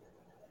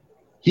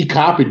he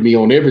copied me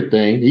on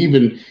everything. He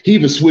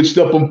even switched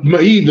up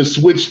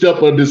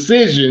a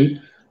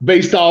decision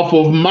based off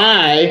of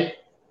my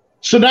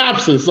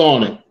synopsis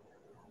on it.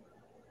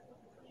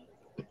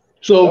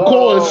 So of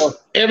course,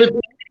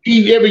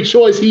 every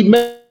choice he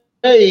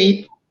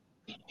made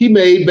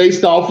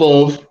based off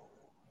of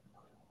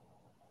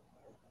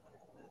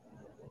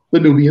the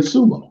Nubian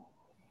Sumo.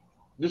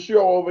 This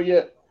show over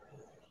yet?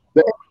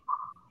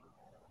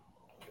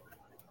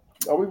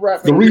 Are we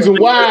wrapping? The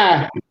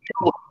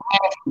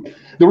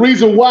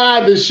reason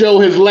why this show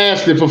has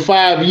lasted for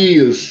 5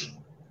 years,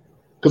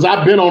 because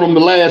I've been on them the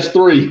last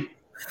 3.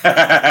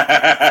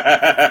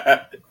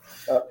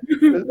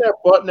 Isn't there a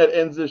button that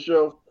ends this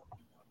show?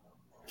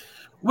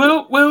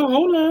 Well,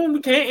 hold on. We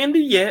can't end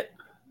it yet.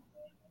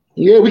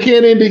 Yeah, we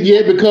can't end it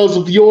yet because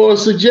of your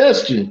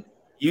suggestion.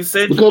 You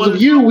said because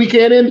of you, we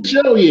can't end the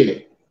show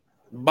yet.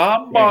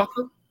 Bob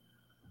Barker.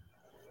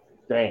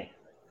 Dang.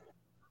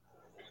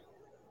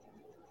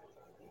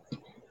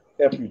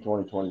 F you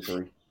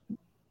 2023.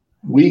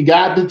 We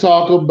got to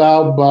talk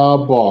about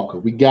Bob Barker.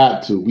 We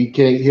got to. We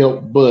can't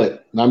help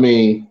but. I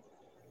mean,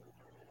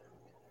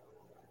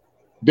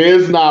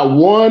 there's not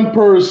one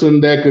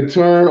person that could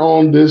turn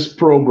on this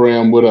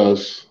program with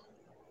us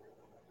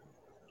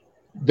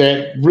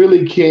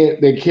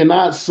that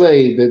cannot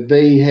say that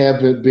they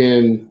haven't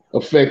been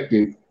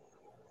affected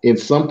in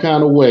some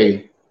kind of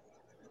way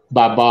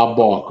by Bob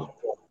Barker.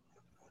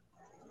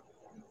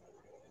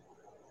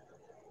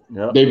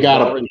 Yep. They've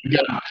got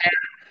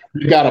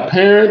a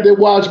parent that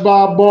watched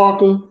Bob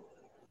Barker.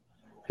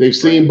 They've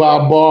seen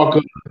Bob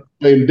Barker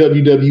in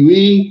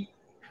WWE.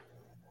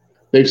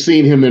 They've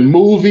seen him in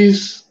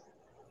movies.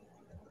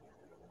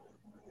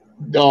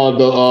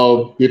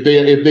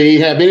 If they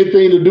have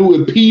anything to do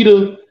with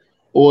PETA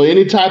or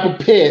any type of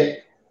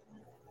pet,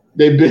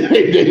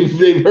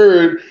 they've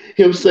heard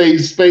him say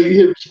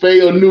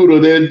spay or neuter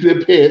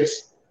their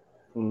pets.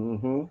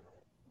 Mm-hmm.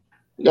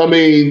 I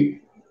mean,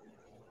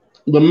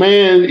 the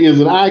man is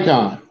an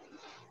icon.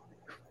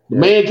 The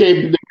man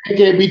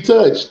can't be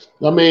touched.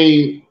 I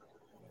mean,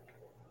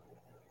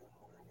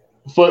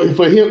 for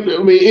him,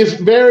 I mean, it's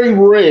very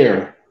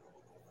rare.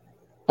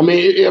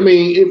 I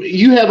mean,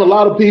 you have a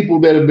lot of people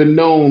that have been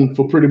known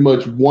for pretty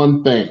much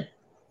one thing.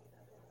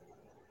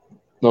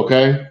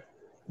 Okay,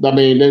 I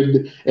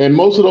mean, and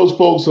most of those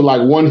folks are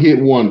like one-hit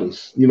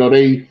wonders. You know,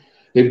 they've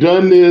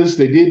done this,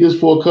 they did this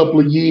for a couple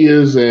of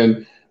years,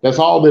 and that's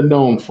all they're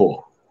known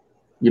for.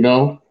 You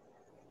know,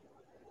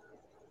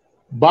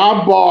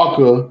 Bob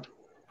Barker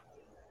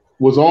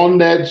was on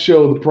that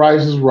show, The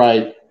Price is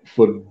Right,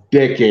 for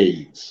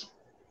decades.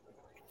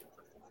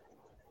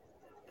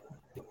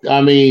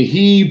 I mean,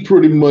 he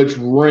pretty much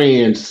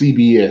ran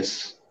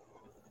CBS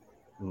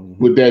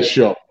with that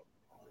show.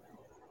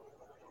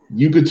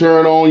 You could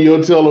turn on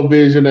your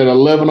television at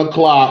 11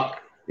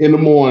 o'clock in the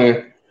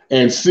morning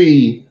and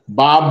see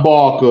Bob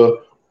Barker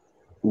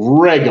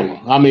regular.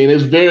 I mean,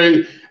 it's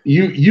very,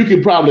 you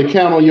could probably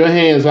count on your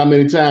hands how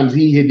many times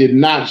he did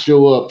not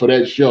show up for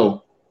that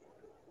show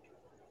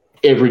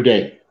every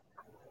day.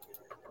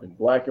 In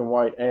black and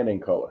white and in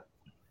color.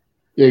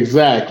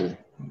 Exactly.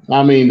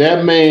 I mean,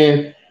 that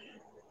man,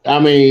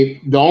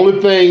 the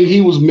only thing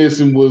he was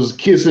missing was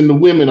kissing the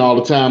women all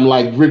the time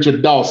like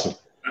Richard Dawson.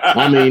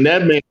 I mean,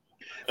 that man,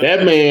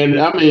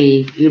 I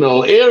mean, you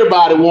know,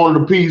 everybody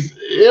wanted a piece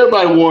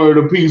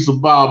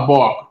of Bob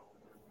Barker.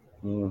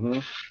 Mm-hmm.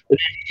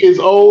 He gets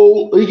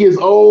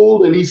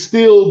old, and he's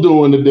still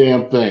doing the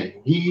damn thing.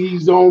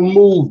 He's on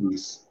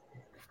movies.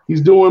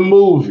 He's doing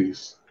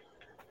movies.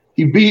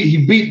 He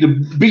beat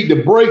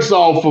the brakes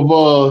off of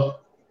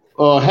what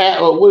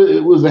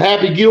was it,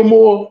 Happy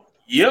Gilmore?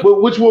 Yep.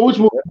 Which movie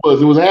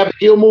was it? Was it Happy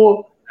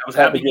Gilmore? That was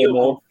Happy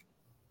Gilmore.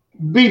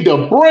 Beat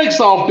the brakes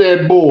off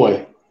that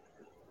boy.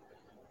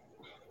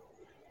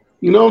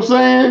 You know what I'm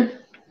saying?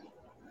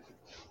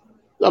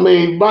 I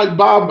mean, Bob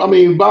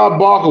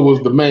Barker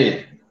was the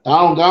man.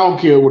 I don't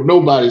care what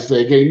nobody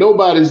say. Can't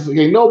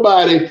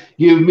nobody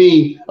give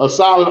me a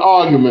solid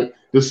argument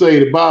to say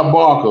that Bob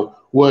Barker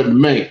wasn't the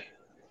man.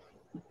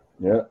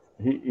 Yeah,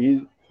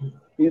 he's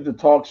the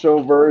talk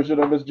show version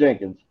of Miss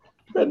Jenkins.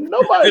 But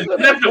nobody's ever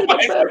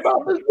bad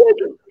about Miss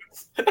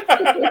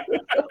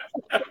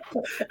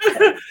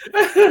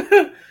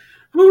Jenkins.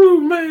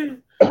 Ooh,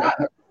 man.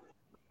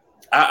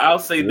 I'll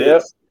say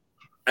this.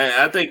 And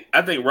I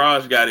think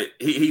Raj got it.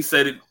 He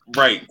said it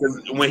right,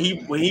 because when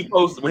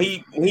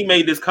he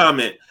made this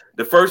comment,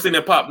 the first thing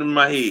that popped in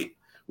my head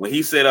when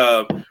he said,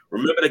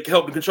 "Remember to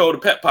help to control the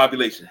pet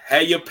population.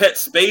 Have your pet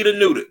spayed or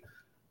neutered."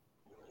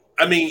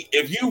 I mean,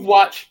 if you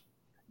watch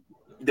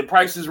The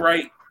Price is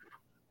Right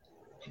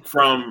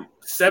from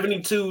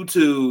 72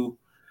 to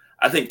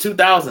I think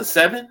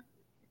 2007, I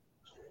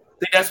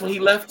think that's when he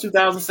left.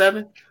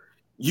 2007.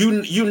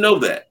 You know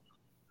that,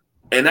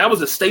 and that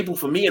was a staple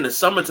for me in the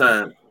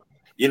summertime.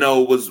 You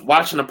know, was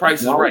watching The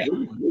Price is Right. It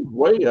was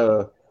way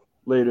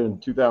later in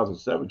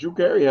 2007. Drew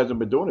Carey hasn't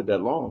been doing it that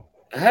long.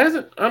 Has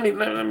it? I mean,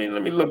 let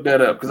me look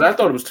that up, because I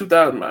thought it was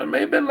 2000. It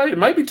may have been late. It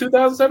might be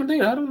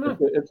 2017. I don't know.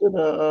 It's in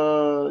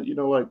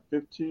like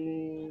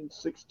 15,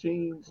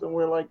 16,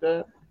 somewhere like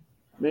that,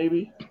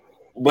 maybe.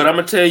 But I'm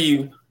gonna tell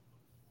you,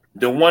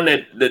 the one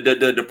that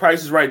the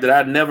Price is Right that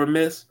I'd never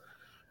miss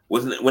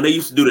was when they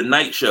used to do the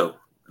night show.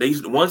 They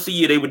used to, once a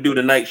year they would do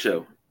the night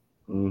show.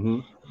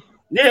 Mm-hmm.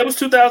 Yeah, it was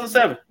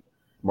 2007.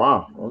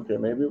 Wow. Okay,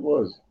 maybe it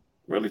was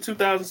really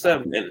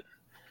 2007. And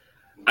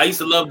I used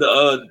to love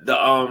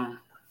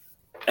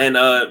and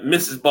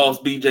Mrs. Boss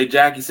BJ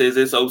Jackie says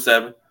it's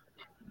 07.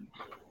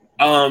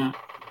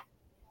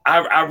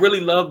 I really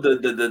love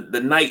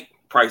the night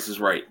Price is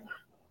Right,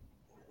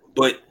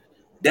 but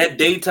that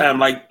daytime,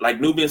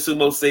 like Nubian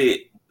Sumo said,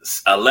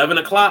 11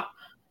 o'clock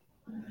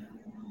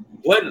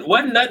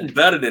wasn't nothing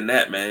better than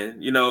that,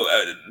 man. You know,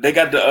 they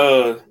got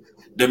the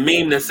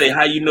meme that say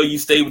how you know you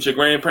stayed with your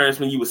grandparents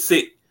when you were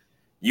sick.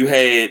 You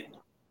had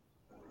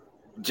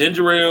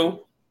ginger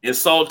ale and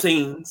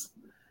saltines,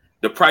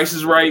 The Price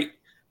is Right,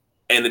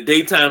 and the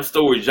daytime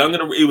stories.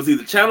 It was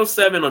either Channel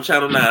 7 or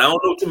Channel 9. I don't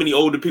know too many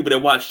older people that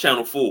watch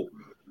Channel 4,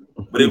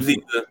 but it was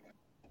either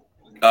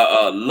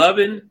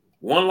Loving,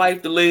 One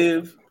Life to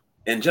Live,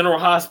 and General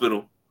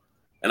Hospital,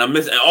 and I'm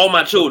missing All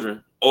My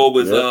Children, or it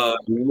was Old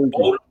and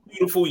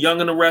Beautiful,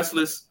 Young and the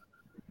Restless.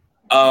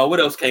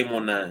 What else came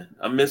on 9?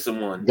 I'm missing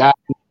one. God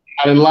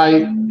in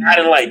Light. God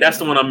in Light. That's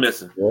the one I'm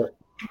missing. Yeah.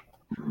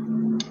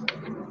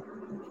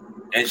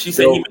 And she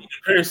said he made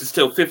appearances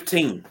till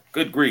 15.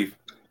 Good grief.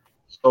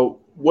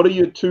 So, what are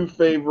your two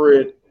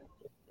favorite,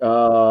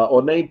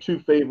 or name two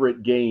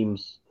favorite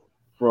games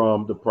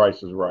from The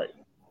Price is Right?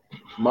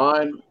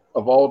 Mine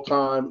of all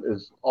time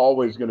is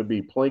always going to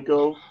be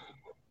Plinko.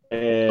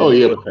 And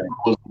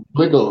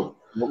Plinko.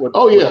 Like,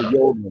 oh yeah,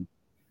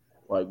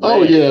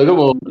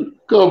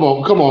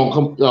 come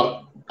on.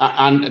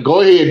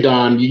 Go ahead,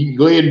 Don. You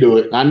go ahead and do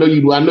it. I know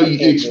you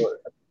itch.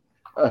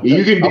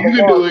 You can do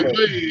it. Go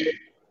ahead.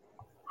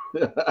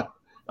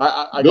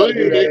 I got to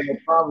do that in the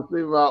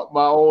privacy of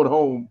my own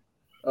home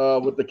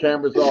with the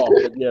cameras off.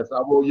 But yes, I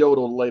will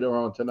yodel later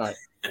on tonight.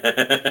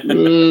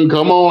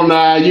 Come on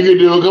now, you can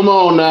do it. Come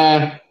on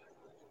now.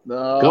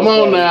 No, come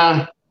on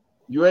now.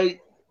 You ain't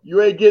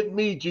getting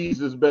me,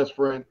 Jesus' best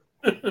friend.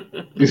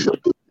 That's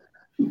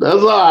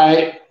all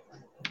right.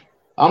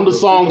 I'm the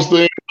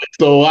songster.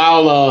 So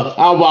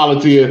I'll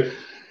volunteer.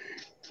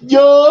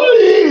 Yo,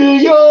 hey, yeah,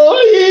 you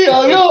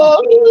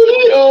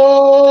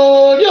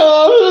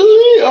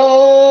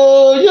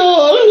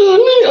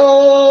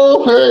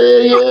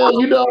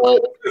know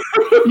it.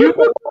 You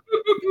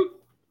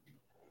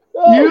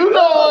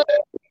know it.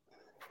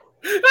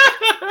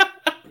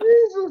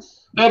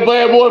 Jesus. That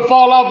bad boy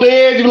fall off the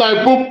edge, you like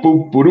boop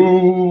boop boop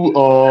doo.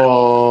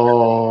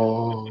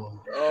 Oh.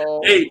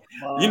 Hey,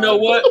 you know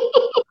what?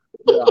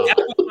 God.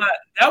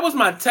 That was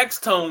my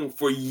text tone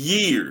for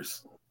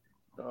years.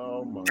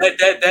 Oh my.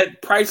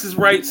 That Price is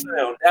Right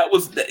sound. That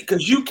was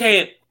because you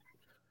can't.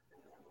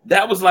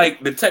 That was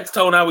like the text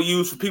tone I would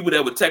use for people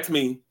that would text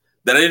me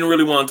that I didn't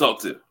really want to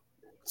talk to.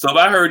 So if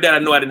I heard that, I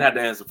knew I didn't have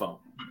to answer the phone.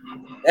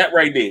 That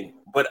right there.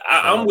 But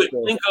I'm with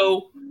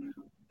Plinko.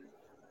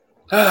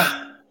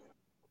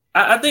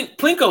 I think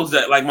Plinko's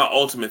like my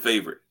ultimate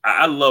favorite.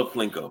 I love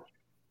Plinko.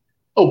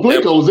 Oh,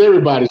 Plinko's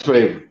everybody's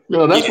favorite. You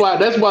know, that's why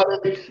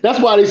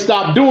they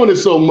stopped doing it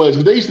so much.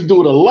 They used to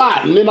do it a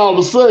lot, and then all of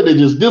a sudden it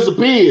just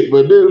disappeared.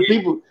 But then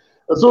people,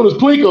 as soon as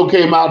Plinko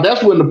came out,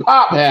 that's when the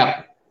pop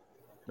happened.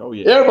 Oh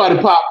yeah. Everybody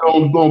popped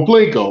on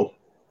Plinko.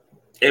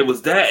 It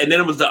was that, and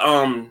then it was the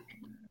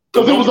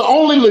because it was the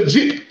only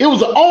legit. It was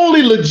the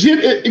only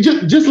legit.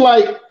 Just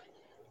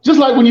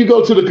like when you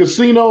go to the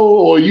casino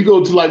or you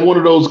go to like one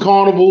of those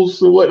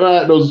carnivals and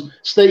whatnot, those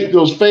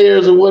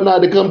fairs and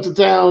whatnot that come to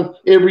town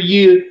every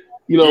year.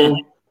 You know,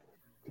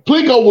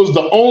 Plinko was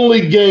the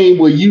only game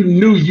where you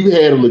knew you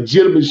had a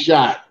legitimate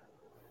shot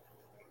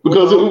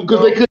because they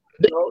couldn't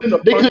do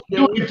anything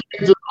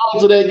to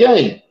alter that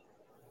game.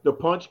 The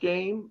punch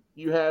game,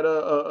 you had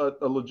a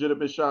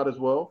legitimate shot as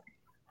well.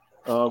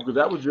 Because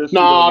that was just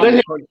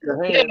they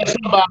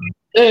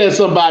had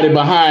somebody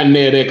behind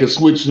there that could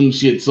switch some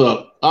shits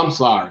up. I'm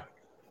sorry,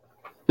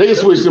 they can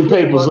switch some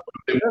papers up.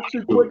 That's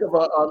too quick of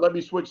a let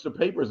me switch the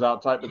papers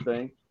out type of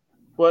thing.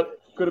 But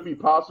could it be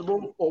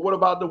possible? Or what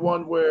about the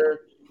one where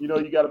you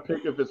got to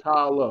pick if it's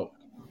high or low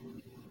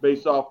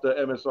based off the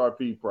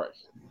MSRP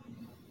price?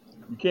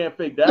 You can't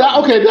fake that.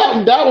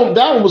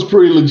 That one was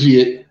pretty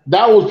legit.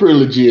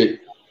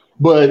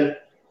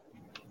 But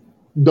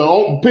the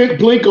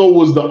Plinko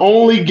was the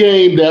only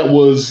game that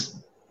was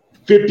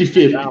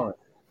 50-50.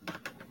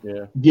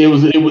 Yeah.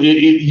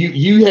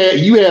 You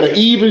had an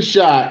even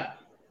shot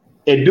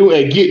at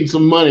getting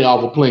some money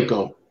off of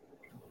Plinko.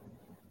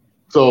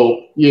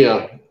 So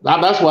yeah,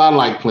 that's why I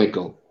like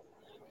Plinko.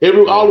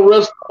 All the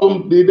rest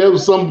of them, there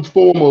was some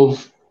form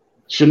of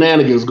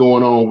shenanigans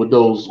going on with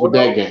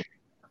that game.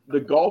 The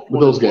golf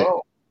with those games.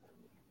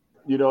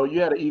 Well.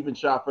 You had an even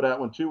shot for that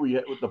one too.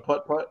 With the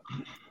putt.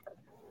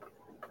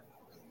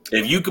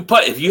 If you could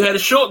putt, if you had a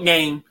short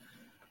game,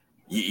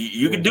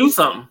 you could do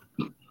something.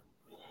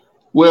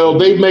 Well,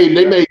 they made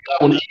that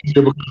one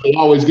easier because they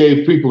always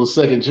gave people a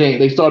second chance.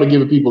 They started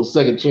giving people a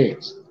second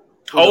chance.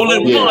 Hole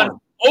in one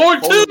or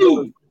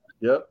two.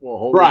 Yep.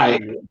 Well, right.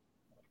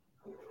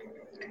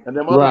 And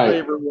then my other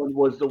favorite one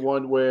was the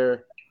one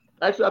where,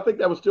 actually, I think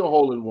that was still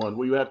hole in one,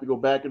 where you have to go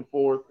back and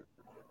forth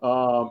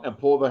and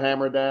pull the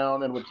hammer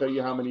down, and it would tell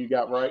you how many you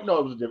got right. No,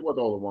 it was a different. It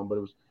wasn't hole in one, but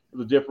it was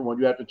a different one.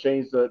 You have to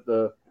change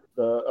the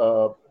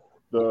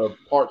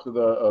parts of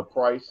the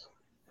price.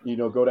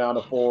 Go down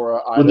to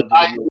 4 items.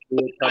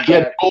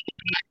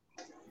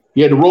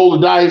 You had to roll the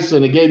dice,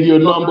 and it gave you a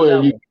number.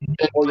 And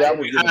that was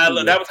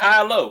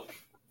high or low.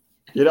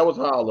 Yeah, that was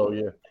high or low.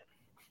 Yeah.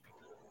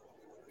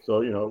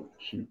 So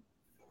shoot,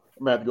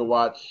 I'm gonna have to go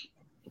watch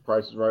The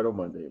Price is Right on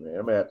Monday, man.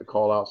 I'm gonna have to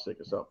call out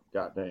sick or something.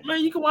 God damn.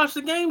 Man, you can watch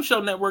the Game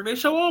Show Network. They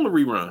show all the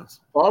reruns.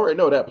 I already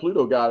know that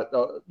Pluto got it.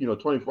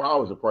 24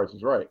 hours of Price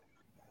is Right.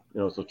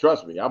 So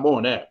trust me, I'm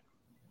on that.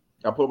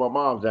 I put my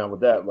mom down with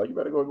that. I'm like, you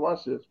better go and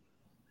watch this.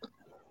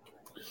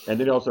 And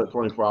then also had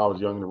 24 Hours,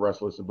 Young and the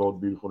Restless, and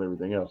Bold, Beautiful, and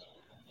everything else.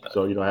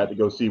 So I had to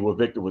go see what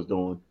Victor was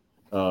doing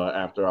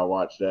after I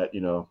watched that.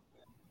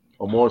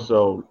 Or more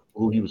so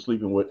who he was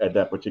sleeping with at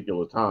that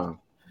particular time.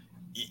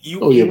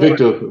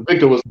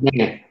 Victor was the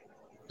man.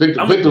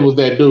 Victor was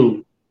that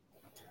dude.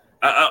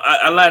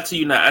 I lied to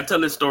you now. I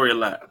tell this story a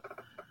lot.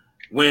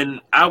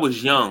 When I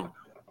was young,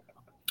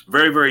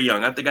 very, very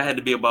young, I think I had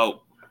to be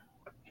about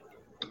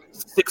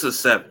 6 or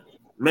 7.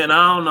 Man,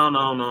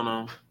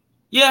 no.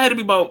 Yeah, I had to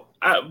be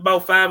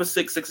about 5 or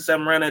 6 or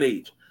 7, around that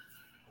age.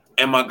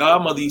 And my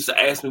godmother used to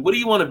ask me, "What do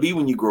you want to be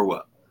when you grow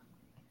up?"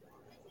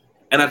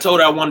 And I told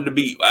her I wanted to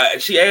be.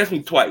 She asked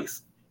me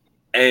twice,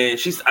 and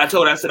I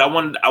told her, I said I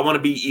want to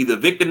be either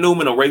Victor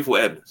Newman or Rayful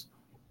Evans.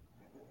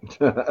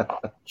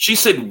 She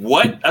said,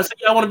 "What?" I said,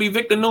 "Yeah, I want to be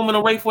Victor Newman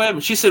or Rayful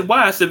Evans." She said,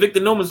 "Why?" I said,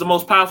 "Victor Newman's the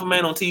most powerful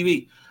man on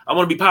TV. I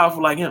want to be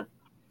powerful like him."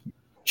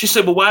 She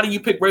said, "But why do you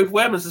pick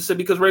Rayful Evans?" I said,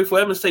 "Because Rayful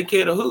Evans take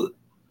care of the hood.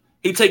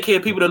 He take care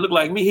of people that look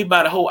like me. He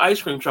buy the whole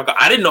ice cream truck."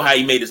 I didn't know how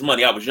he made his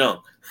money. I was young,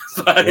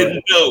 so I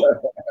didn't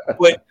know.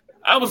 But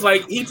I was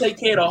like, he take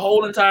care of the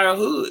whole entire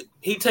hood.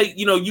 He take,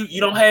 you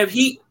don't have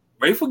heat.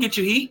 Rayful get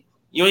you heat.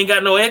 You ain't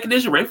got no air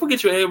conditioning. Rayful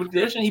get you air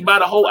conditioning. He buy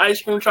the whole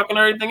ice cream truck and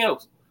everything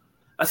else.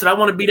 I said, I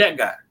want to be that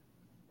guy.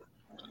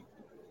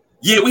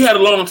 Yeah, we had a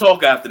long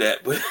talk after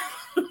that, but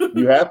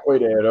you halfway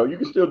there though. You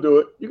can still do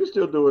it. You can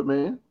still do it,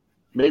 man.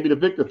 Maybe the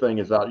Victor thing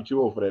is out. You're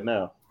too old for that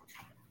now.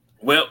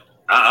 Well,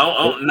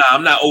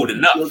 I'm not old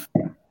enough.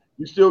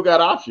 You still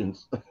got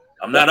options.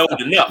 I'm not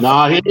old enough.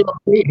 Nah, he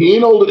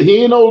ain't old.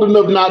 He ain't old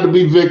enough not to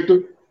be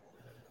Victor.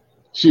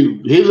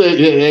 Shoot, his at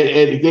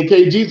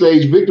KG's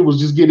age, Victor was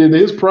just getting into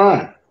his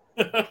prime.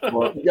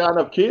 Well, you got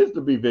enough kids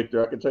to be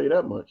Victor. I can tell you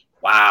that much.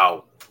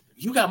 Wow,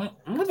 you got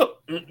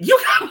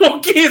more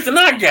kids than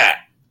I got.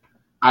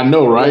 I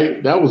know,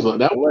 right? That was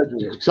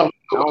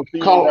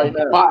something called right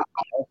now.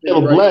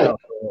 black.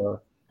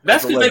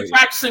 That's because they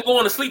practicing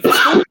going to sleep for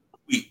school.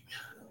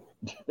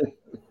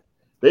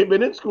 They've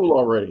been in school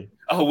already.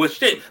 Oh well,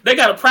 shit! They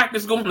got to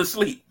practice going to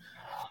sleep.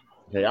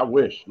 Hey, I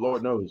wish.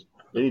 Lord knows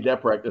they need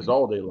that practice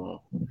all day long.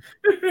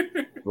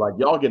 Like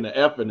y'all getting an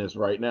F in this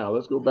right now.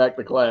 Let's go back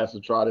to class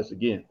and try this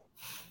again.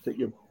 Take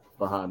your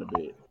behind the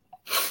bed.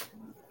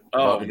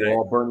 Oh, man.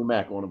 All Bernie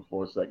Mac on him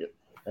for a second.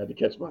 I had to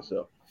catch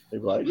myself. They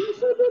be like, "You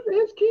said that to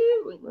his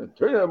kids?" Like, man,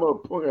 turn that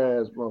punk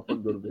ass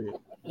motherfucker go to bed.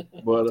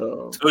 But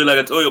so like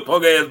I told you,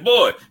 punk ass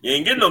boy, you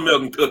ain't getting no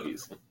milk and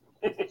cookies.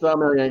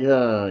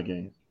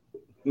 Again.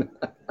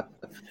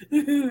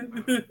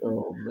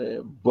 Oh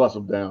man, bust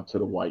them down to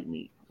the white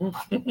meat.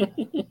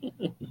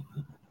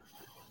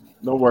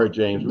 Don't worry,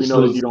 James. We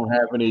know that you don't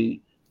have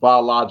any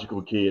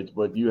biological kids,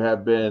 but you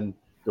have been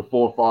the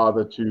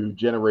forefather to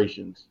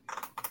generations.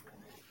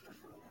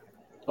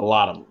 A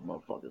lot of them,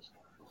 motherfuckers.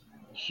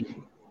 Shoot.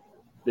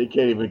 They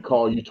can't even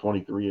call you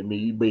 23 and me.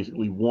 You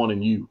basically one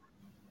and you.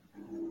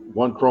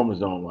 One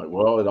chromosome. Like,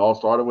 well, it all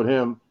started with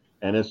him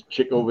and this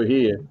chick over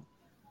here.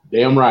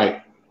 Damn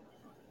right.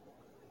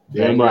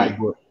 Damn right.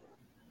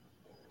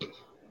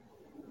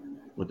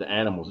 With the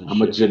animals and I'm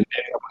shit. a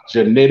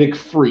genetic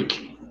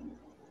freak.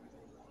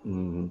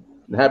 Mm-hmm.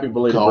 And happy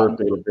belated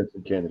birthday to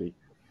Vincent Kennedy.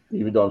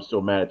 Even though I'm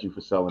still mad at you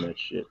for selling that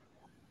shit.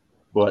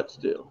 But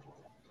still.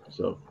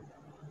 So,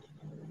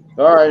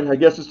 all right. I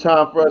guess it's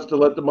time for us to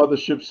let the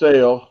mothership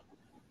sail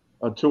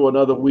until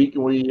another week,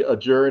 and we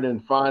adjourn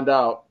and find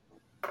out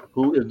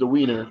who is the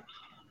winner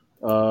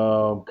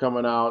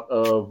coming out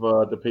of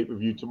the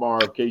pay-per-view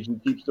tomorrow. If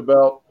KG keeps the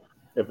belt,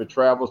 if it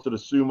travels to the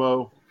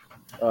sumo,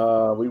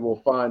 we will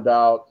find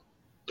out.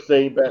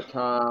 Same bet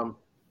time,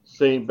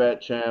 same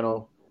bet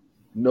channel.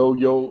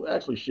 No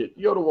actually shit.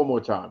 Yoda one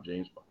more time,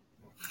 James.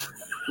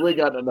 We ain't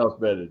got nothing else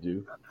better to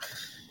do.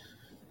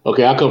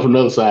 Okay, I'll come from the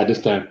other side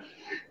this time.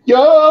 You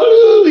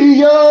know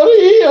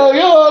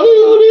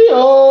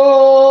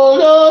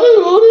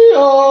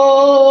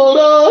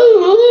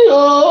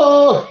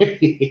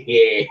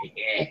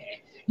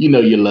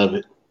you love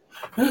it.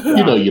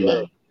 You know you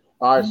love it.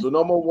 All right, so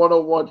no more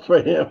 101 for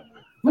him.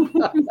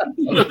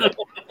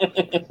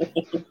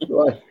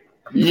 Like,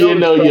 you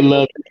know you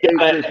love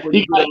it.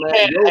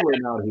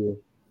 Out here.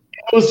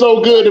 It was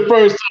so good the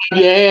first time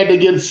you had to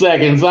get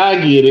seconds.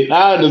 I get it.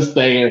 I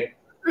understand.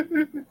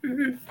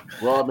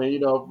 Well, I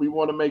mean, if we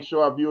want to make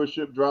sure our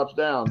viewership drops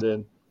down,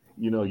 then,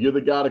 you're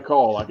the guy to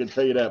call. I can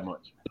tell you that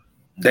much.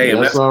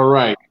 Damn, that's all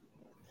right.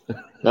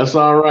 That's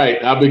all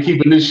right. I've been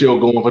keeping this show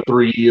going for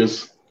 3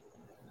 years.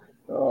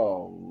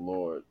 Oh,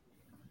 Lord.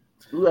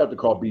 We have to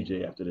call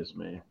BJ after this,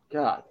 man.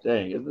 God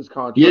dang, is this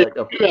contract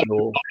up for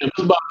renewal? It's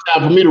about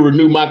time for me to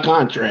renew my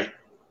contract.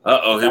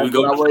 Uh-oh, here we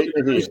go.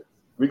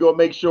 We're going to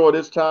make sure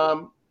this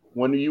time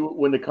when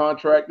the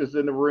contract is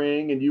in the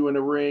ring and you in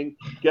the ring,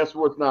 guess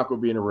what's not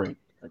going to be in the ring?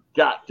 A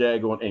god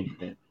daggone ink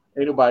pen.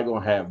 Ain't nobody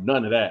going to have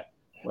none of that.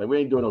 Like, we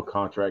ain't doing no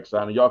contract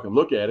signing. Y'all can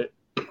look at it,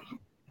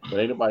 but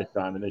ain't nobody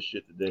signing this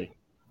shit today.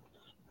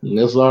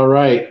 That's all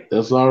right.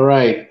 That's all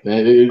right.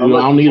 I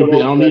don't need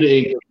an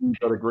ink.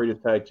 Are the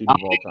greatest tag team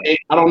of all time.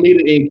 I don't need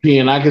an ink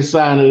pen. I can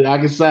sign it. I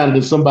can sign it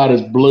in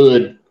somebody's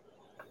blood.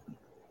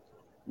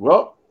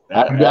 Well,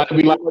 I could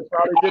be like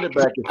how they did it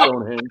back in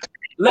Stonehenge.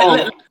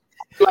 Like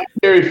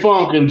Terry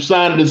Funk and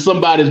sign it in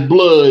somebody's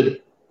blood.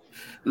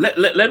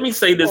 Let me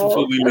say this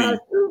before we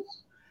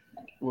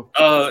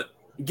leave.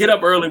 Get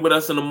up early with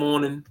us in the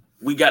morning.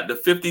 We got the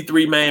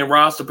 53-man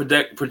roster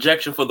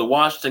projection for the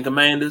Washington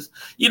Commanders.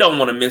 You don't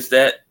want to miss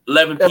that.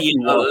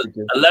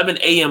 11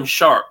 a.m.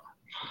 sharp.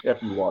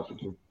 F you,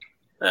 Washington.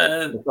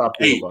 Hey.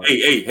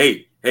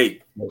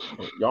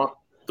 Y'all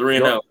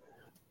 3-0.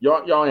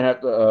 Y'all ain't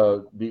have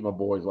to beat my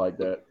boys like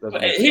that.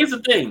 Here's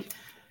the thing.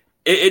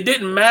 It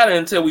didn't matter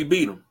until we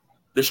beat them.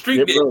 The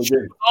streak was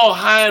all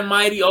high and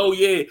mighty. Oh,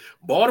 yeah.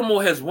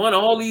 Baltimore has won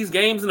all these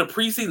games in the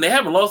preseason. They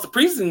haven't lost a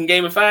preseason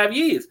game in 5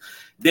 years.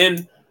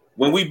 Then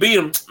when we beat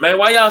them, man,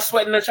 why y'all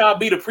sweating that y'all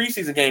beat a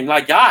preseason game?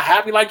 Like, y'all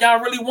happy like y'all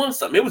really won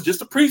something. It was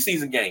just a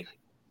preseason game.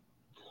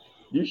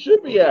 You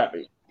should be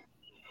happy.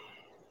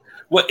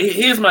 Well,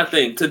 here's my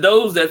thing. To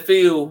those that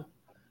feel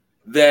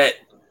that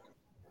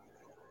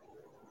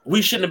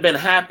we shouldn't have been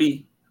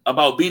happy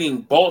about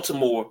beating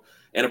Baltimore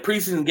in a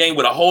preseason game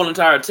with a whole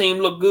entire team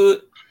look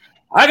good,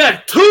 I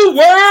got 2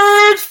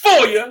 words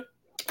for you.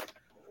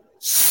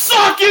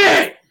 Suck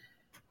it!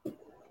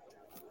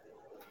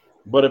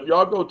 But if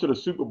y'all go to the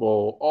Super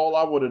Bowl, all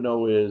I want to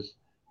know is,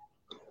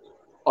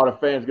 are the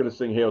fans going to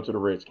sing Hail to the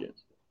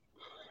Redskins?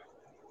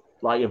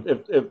 Like,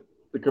 if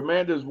the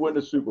Commanders win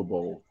the Super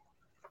Bowl,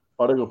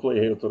 are they going to play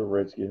Hail to the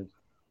Redskins?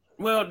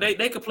 Well,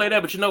 they could play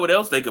that, but you know what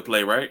else they could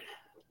play, right?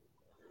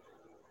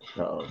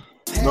 No,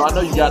 I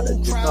know you got that.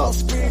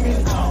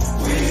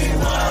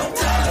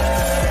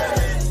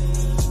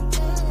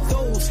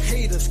 Those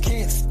haters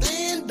can't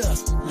stand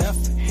us.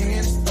 Left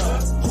hand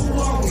up. Who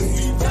are we?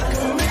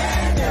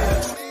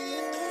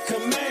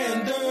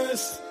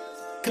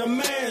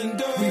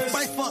 Commanders. We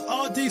fight for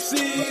RDC.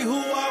 Who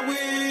are we?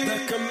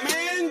 The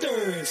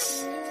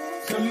Commanders.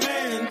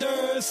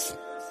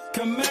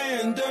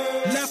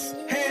 Left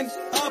hand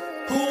up.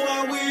 Who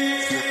are we?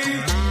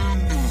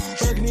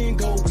 Burgundy and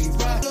gold. We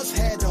rockers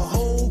had the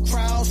whole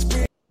crowd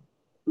spin.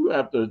 You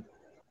have to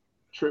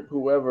trip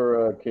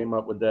whoever came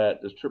up with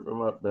that. Just trip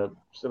him up,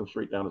 send him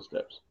straight down the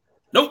steps.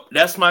 Nope,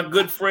 that's my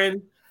good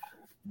friend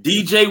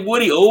DJ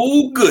Woody.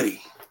 Oh,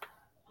 goody.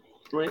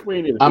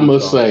 We need I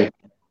must say.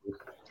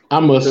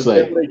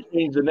 If they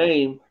change the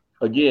name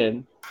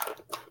again,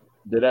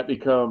 then that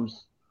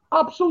becomes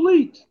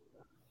obsolete.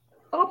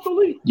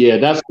 Yeah,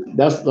 that's.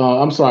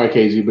 I'm sorry,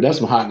 KG, but that's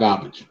some hot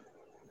garbage.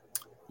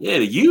 Yeah,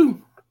 to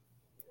you.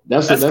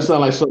 That sounds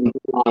like something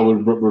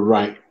would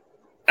write.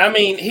 I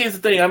mean, here's the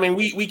thing. I mean,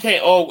 we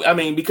can't all. I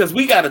mean, because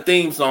we got a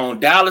theme song.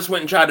 Dallas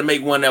went and tried to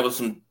make one that was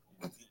some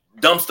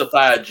dumpster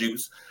fire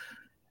juice.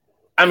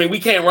 I mean, we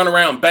can't run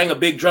around, bang a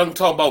big drum, and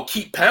talk about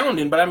keep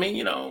pounding. But I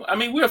mean,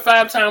 we're a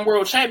 5-time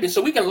world champion,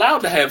 so we can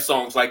allowed to have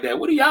songs like that.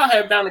 What do y'all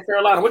have down in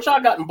Carolina? What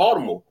y'all got in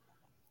Baltimore?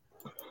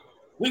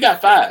 We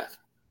got 5.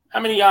 How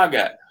many y'all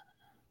got?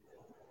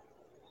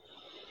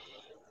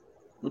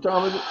 What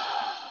time is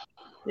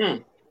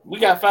it? We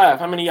got 5.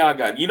 How many y'all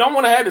got? You don't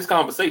want to have this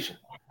conversation.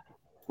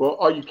 Well,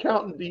 are you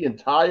counting the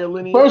entire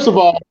lineage? First of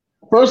all,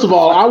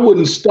 I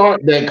wouldn't start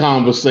that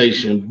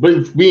conversation.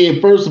 But being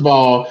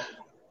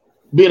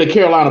a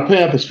Carolina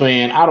Panthers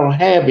fan, I don't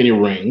have any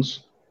rings,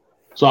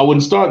 so I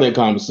wouldn't start that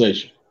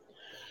conversation.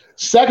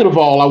 Second of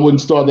all, I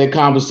wouldn't start that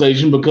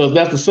conversation because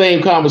that's the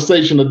same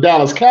conversation a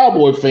Dallas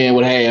Cowboy fan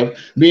would have,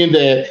 being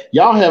that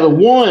y'all haven't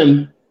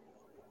won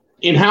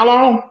in how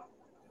long?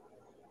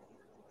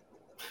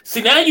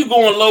 See, now you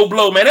going low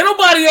blow, man. Ain't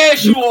nobody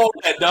asked you all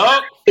that,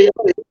 dog.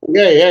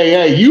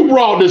 Hey, you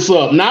brought this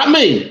up, not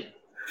me.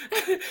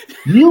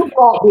 You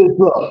brought this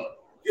up.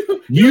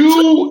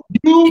 You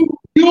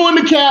and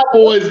the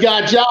Cowboys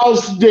got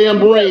y'all's damn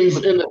rings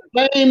in the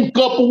same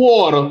cup of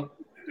water,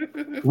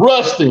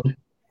 rusting.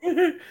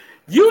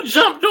 You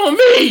jumped on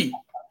me.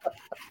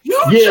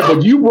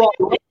 But you brought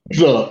the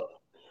rings up.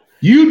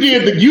 You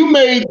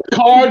made the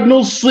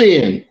cardinal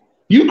sin.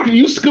 You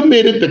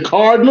committed the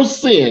cardinal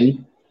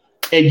sin,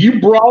 and you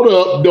brought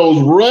up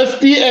those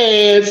rusty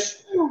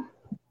ass,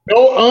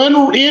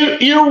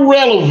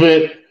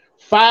 irrelevant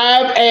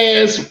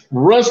 5-ass,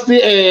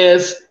 rusty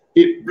ass,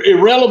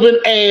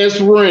 irrelevant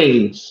ass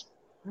rings.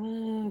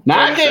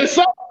 Now I can't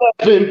say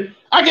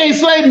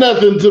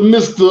nothing to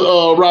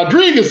Mr.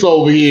 Rodriguez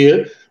over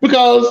here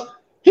because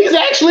he's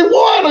actually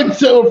won a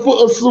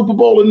Super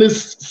Bowl in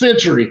this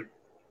century,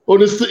 or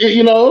this,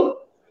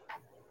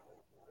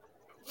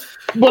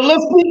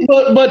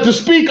 But to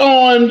speak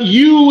on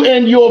you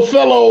and your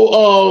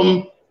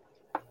fellow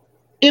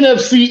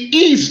NFC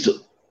East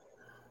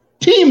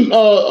team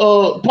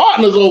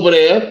partners over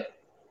there.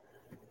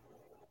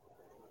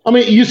 I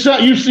mean, you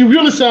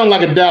really sound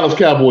like a Dallas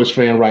Cowboys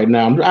fan right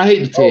now. I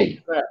hate to tell you.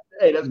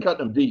 Hey, that's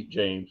cutting them deep,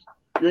 James.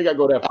 You ain't got to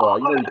go that far.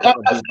 You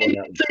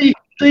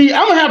See,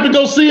 I'm going to have to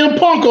go CM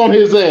Punk on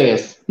his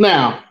ass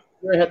now.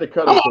 You ain't have to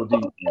cut him so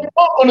deep.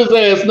 Punk on his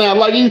ass now,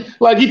 like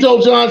he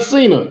told John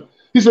Cena.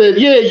 He said,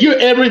 yeah,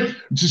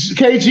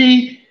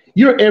 KG,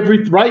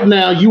 right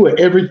now, you are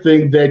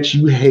everything that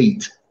you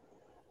hate.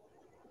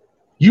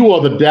 You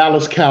are the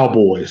Dallas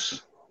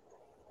Cowboys.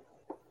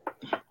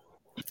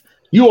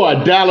 You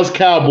are a Dallas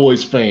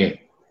Cowboys fan.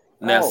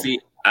 Now, see,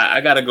 I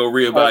got to go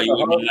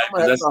reevaluate my life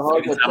because that's the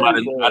second time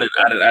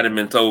I done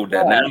been told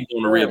that. Now I'm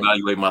going to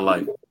reevaluate my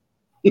life.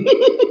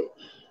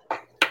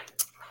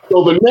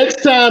 So the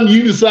next time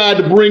you decide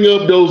to bring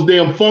up those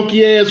damn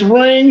funky ass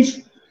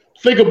rings,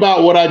 think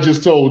about what I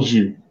just told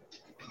you.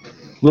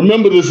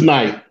 Remember this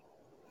night.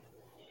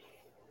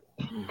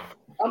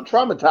 I'm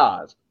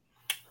traumatized.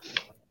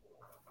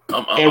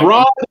 And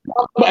Raj,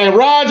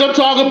 I'm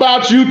talking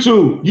about you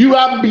too. You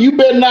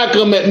better not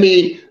come at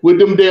me with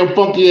them damn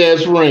funky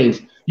ass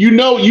rings. You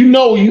know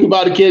you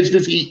about to catch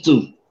this heat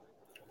too.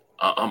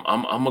 I'm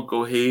gonna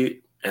go ahead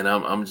and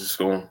I'm just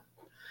gonna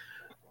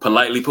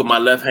politely put my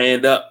left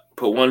hand up,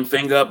 put one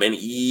finger up, and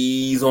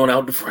ease on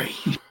out the frame.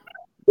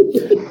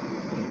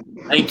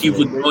 Thank you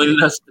for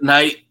joining us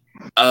tonight.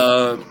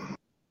 The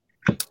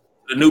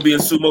Nubian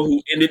Sumo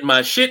who ended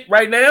my shit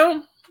right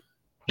now.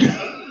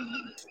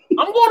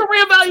 I'm going to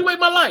reevaluate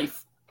my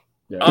life.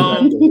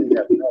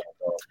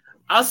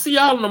 I'll see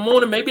y'all in the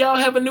morning. Maybe I'll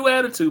have a new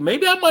attitude.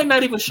 Maybe I might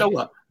not even show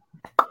up.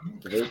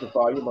 There's the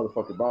fire, you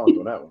motherfucking bombs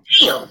on that one.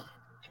 Damn.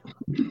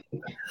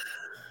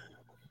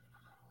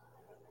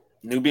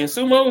 Nubian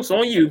Sumo, it's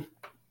on you.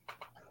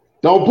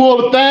 Don't pull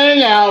the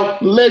thing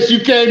out unless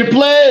you came to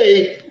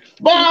play.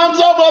 Bombs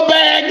over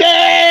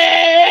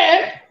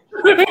Baghdad.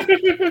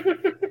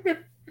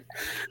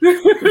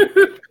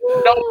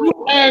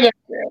 Don't hang it.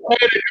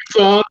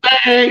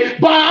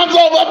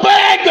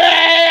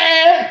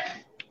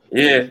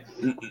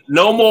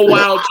 No more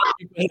wild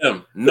turkey for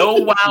him. No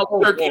wild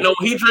turkey. No,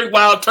 when he drink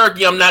wild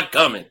turkey, I'm not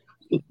coming.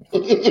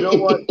 You know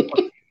what?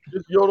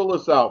 Just yodel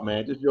us out,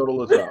 man. Just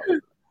yodel us out.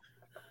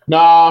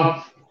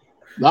 Nah,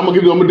 I'm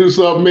gonna do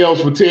something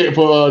else for Terry.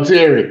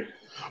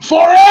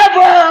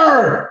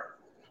 Forever,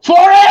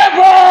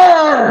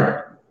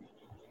 forever,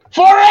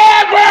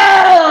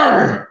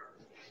 forever.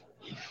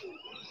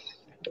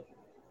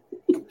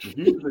 The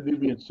views of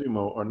Nubian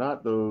Sumo are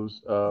not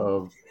those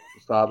of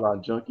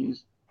Sideline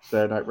Junkies,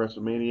 Saturday Night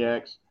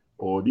Wrestlemaniacs,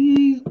 or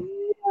these.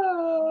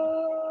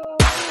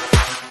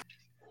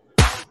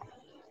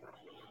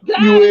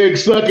 You egg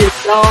sucking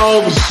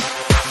dogs.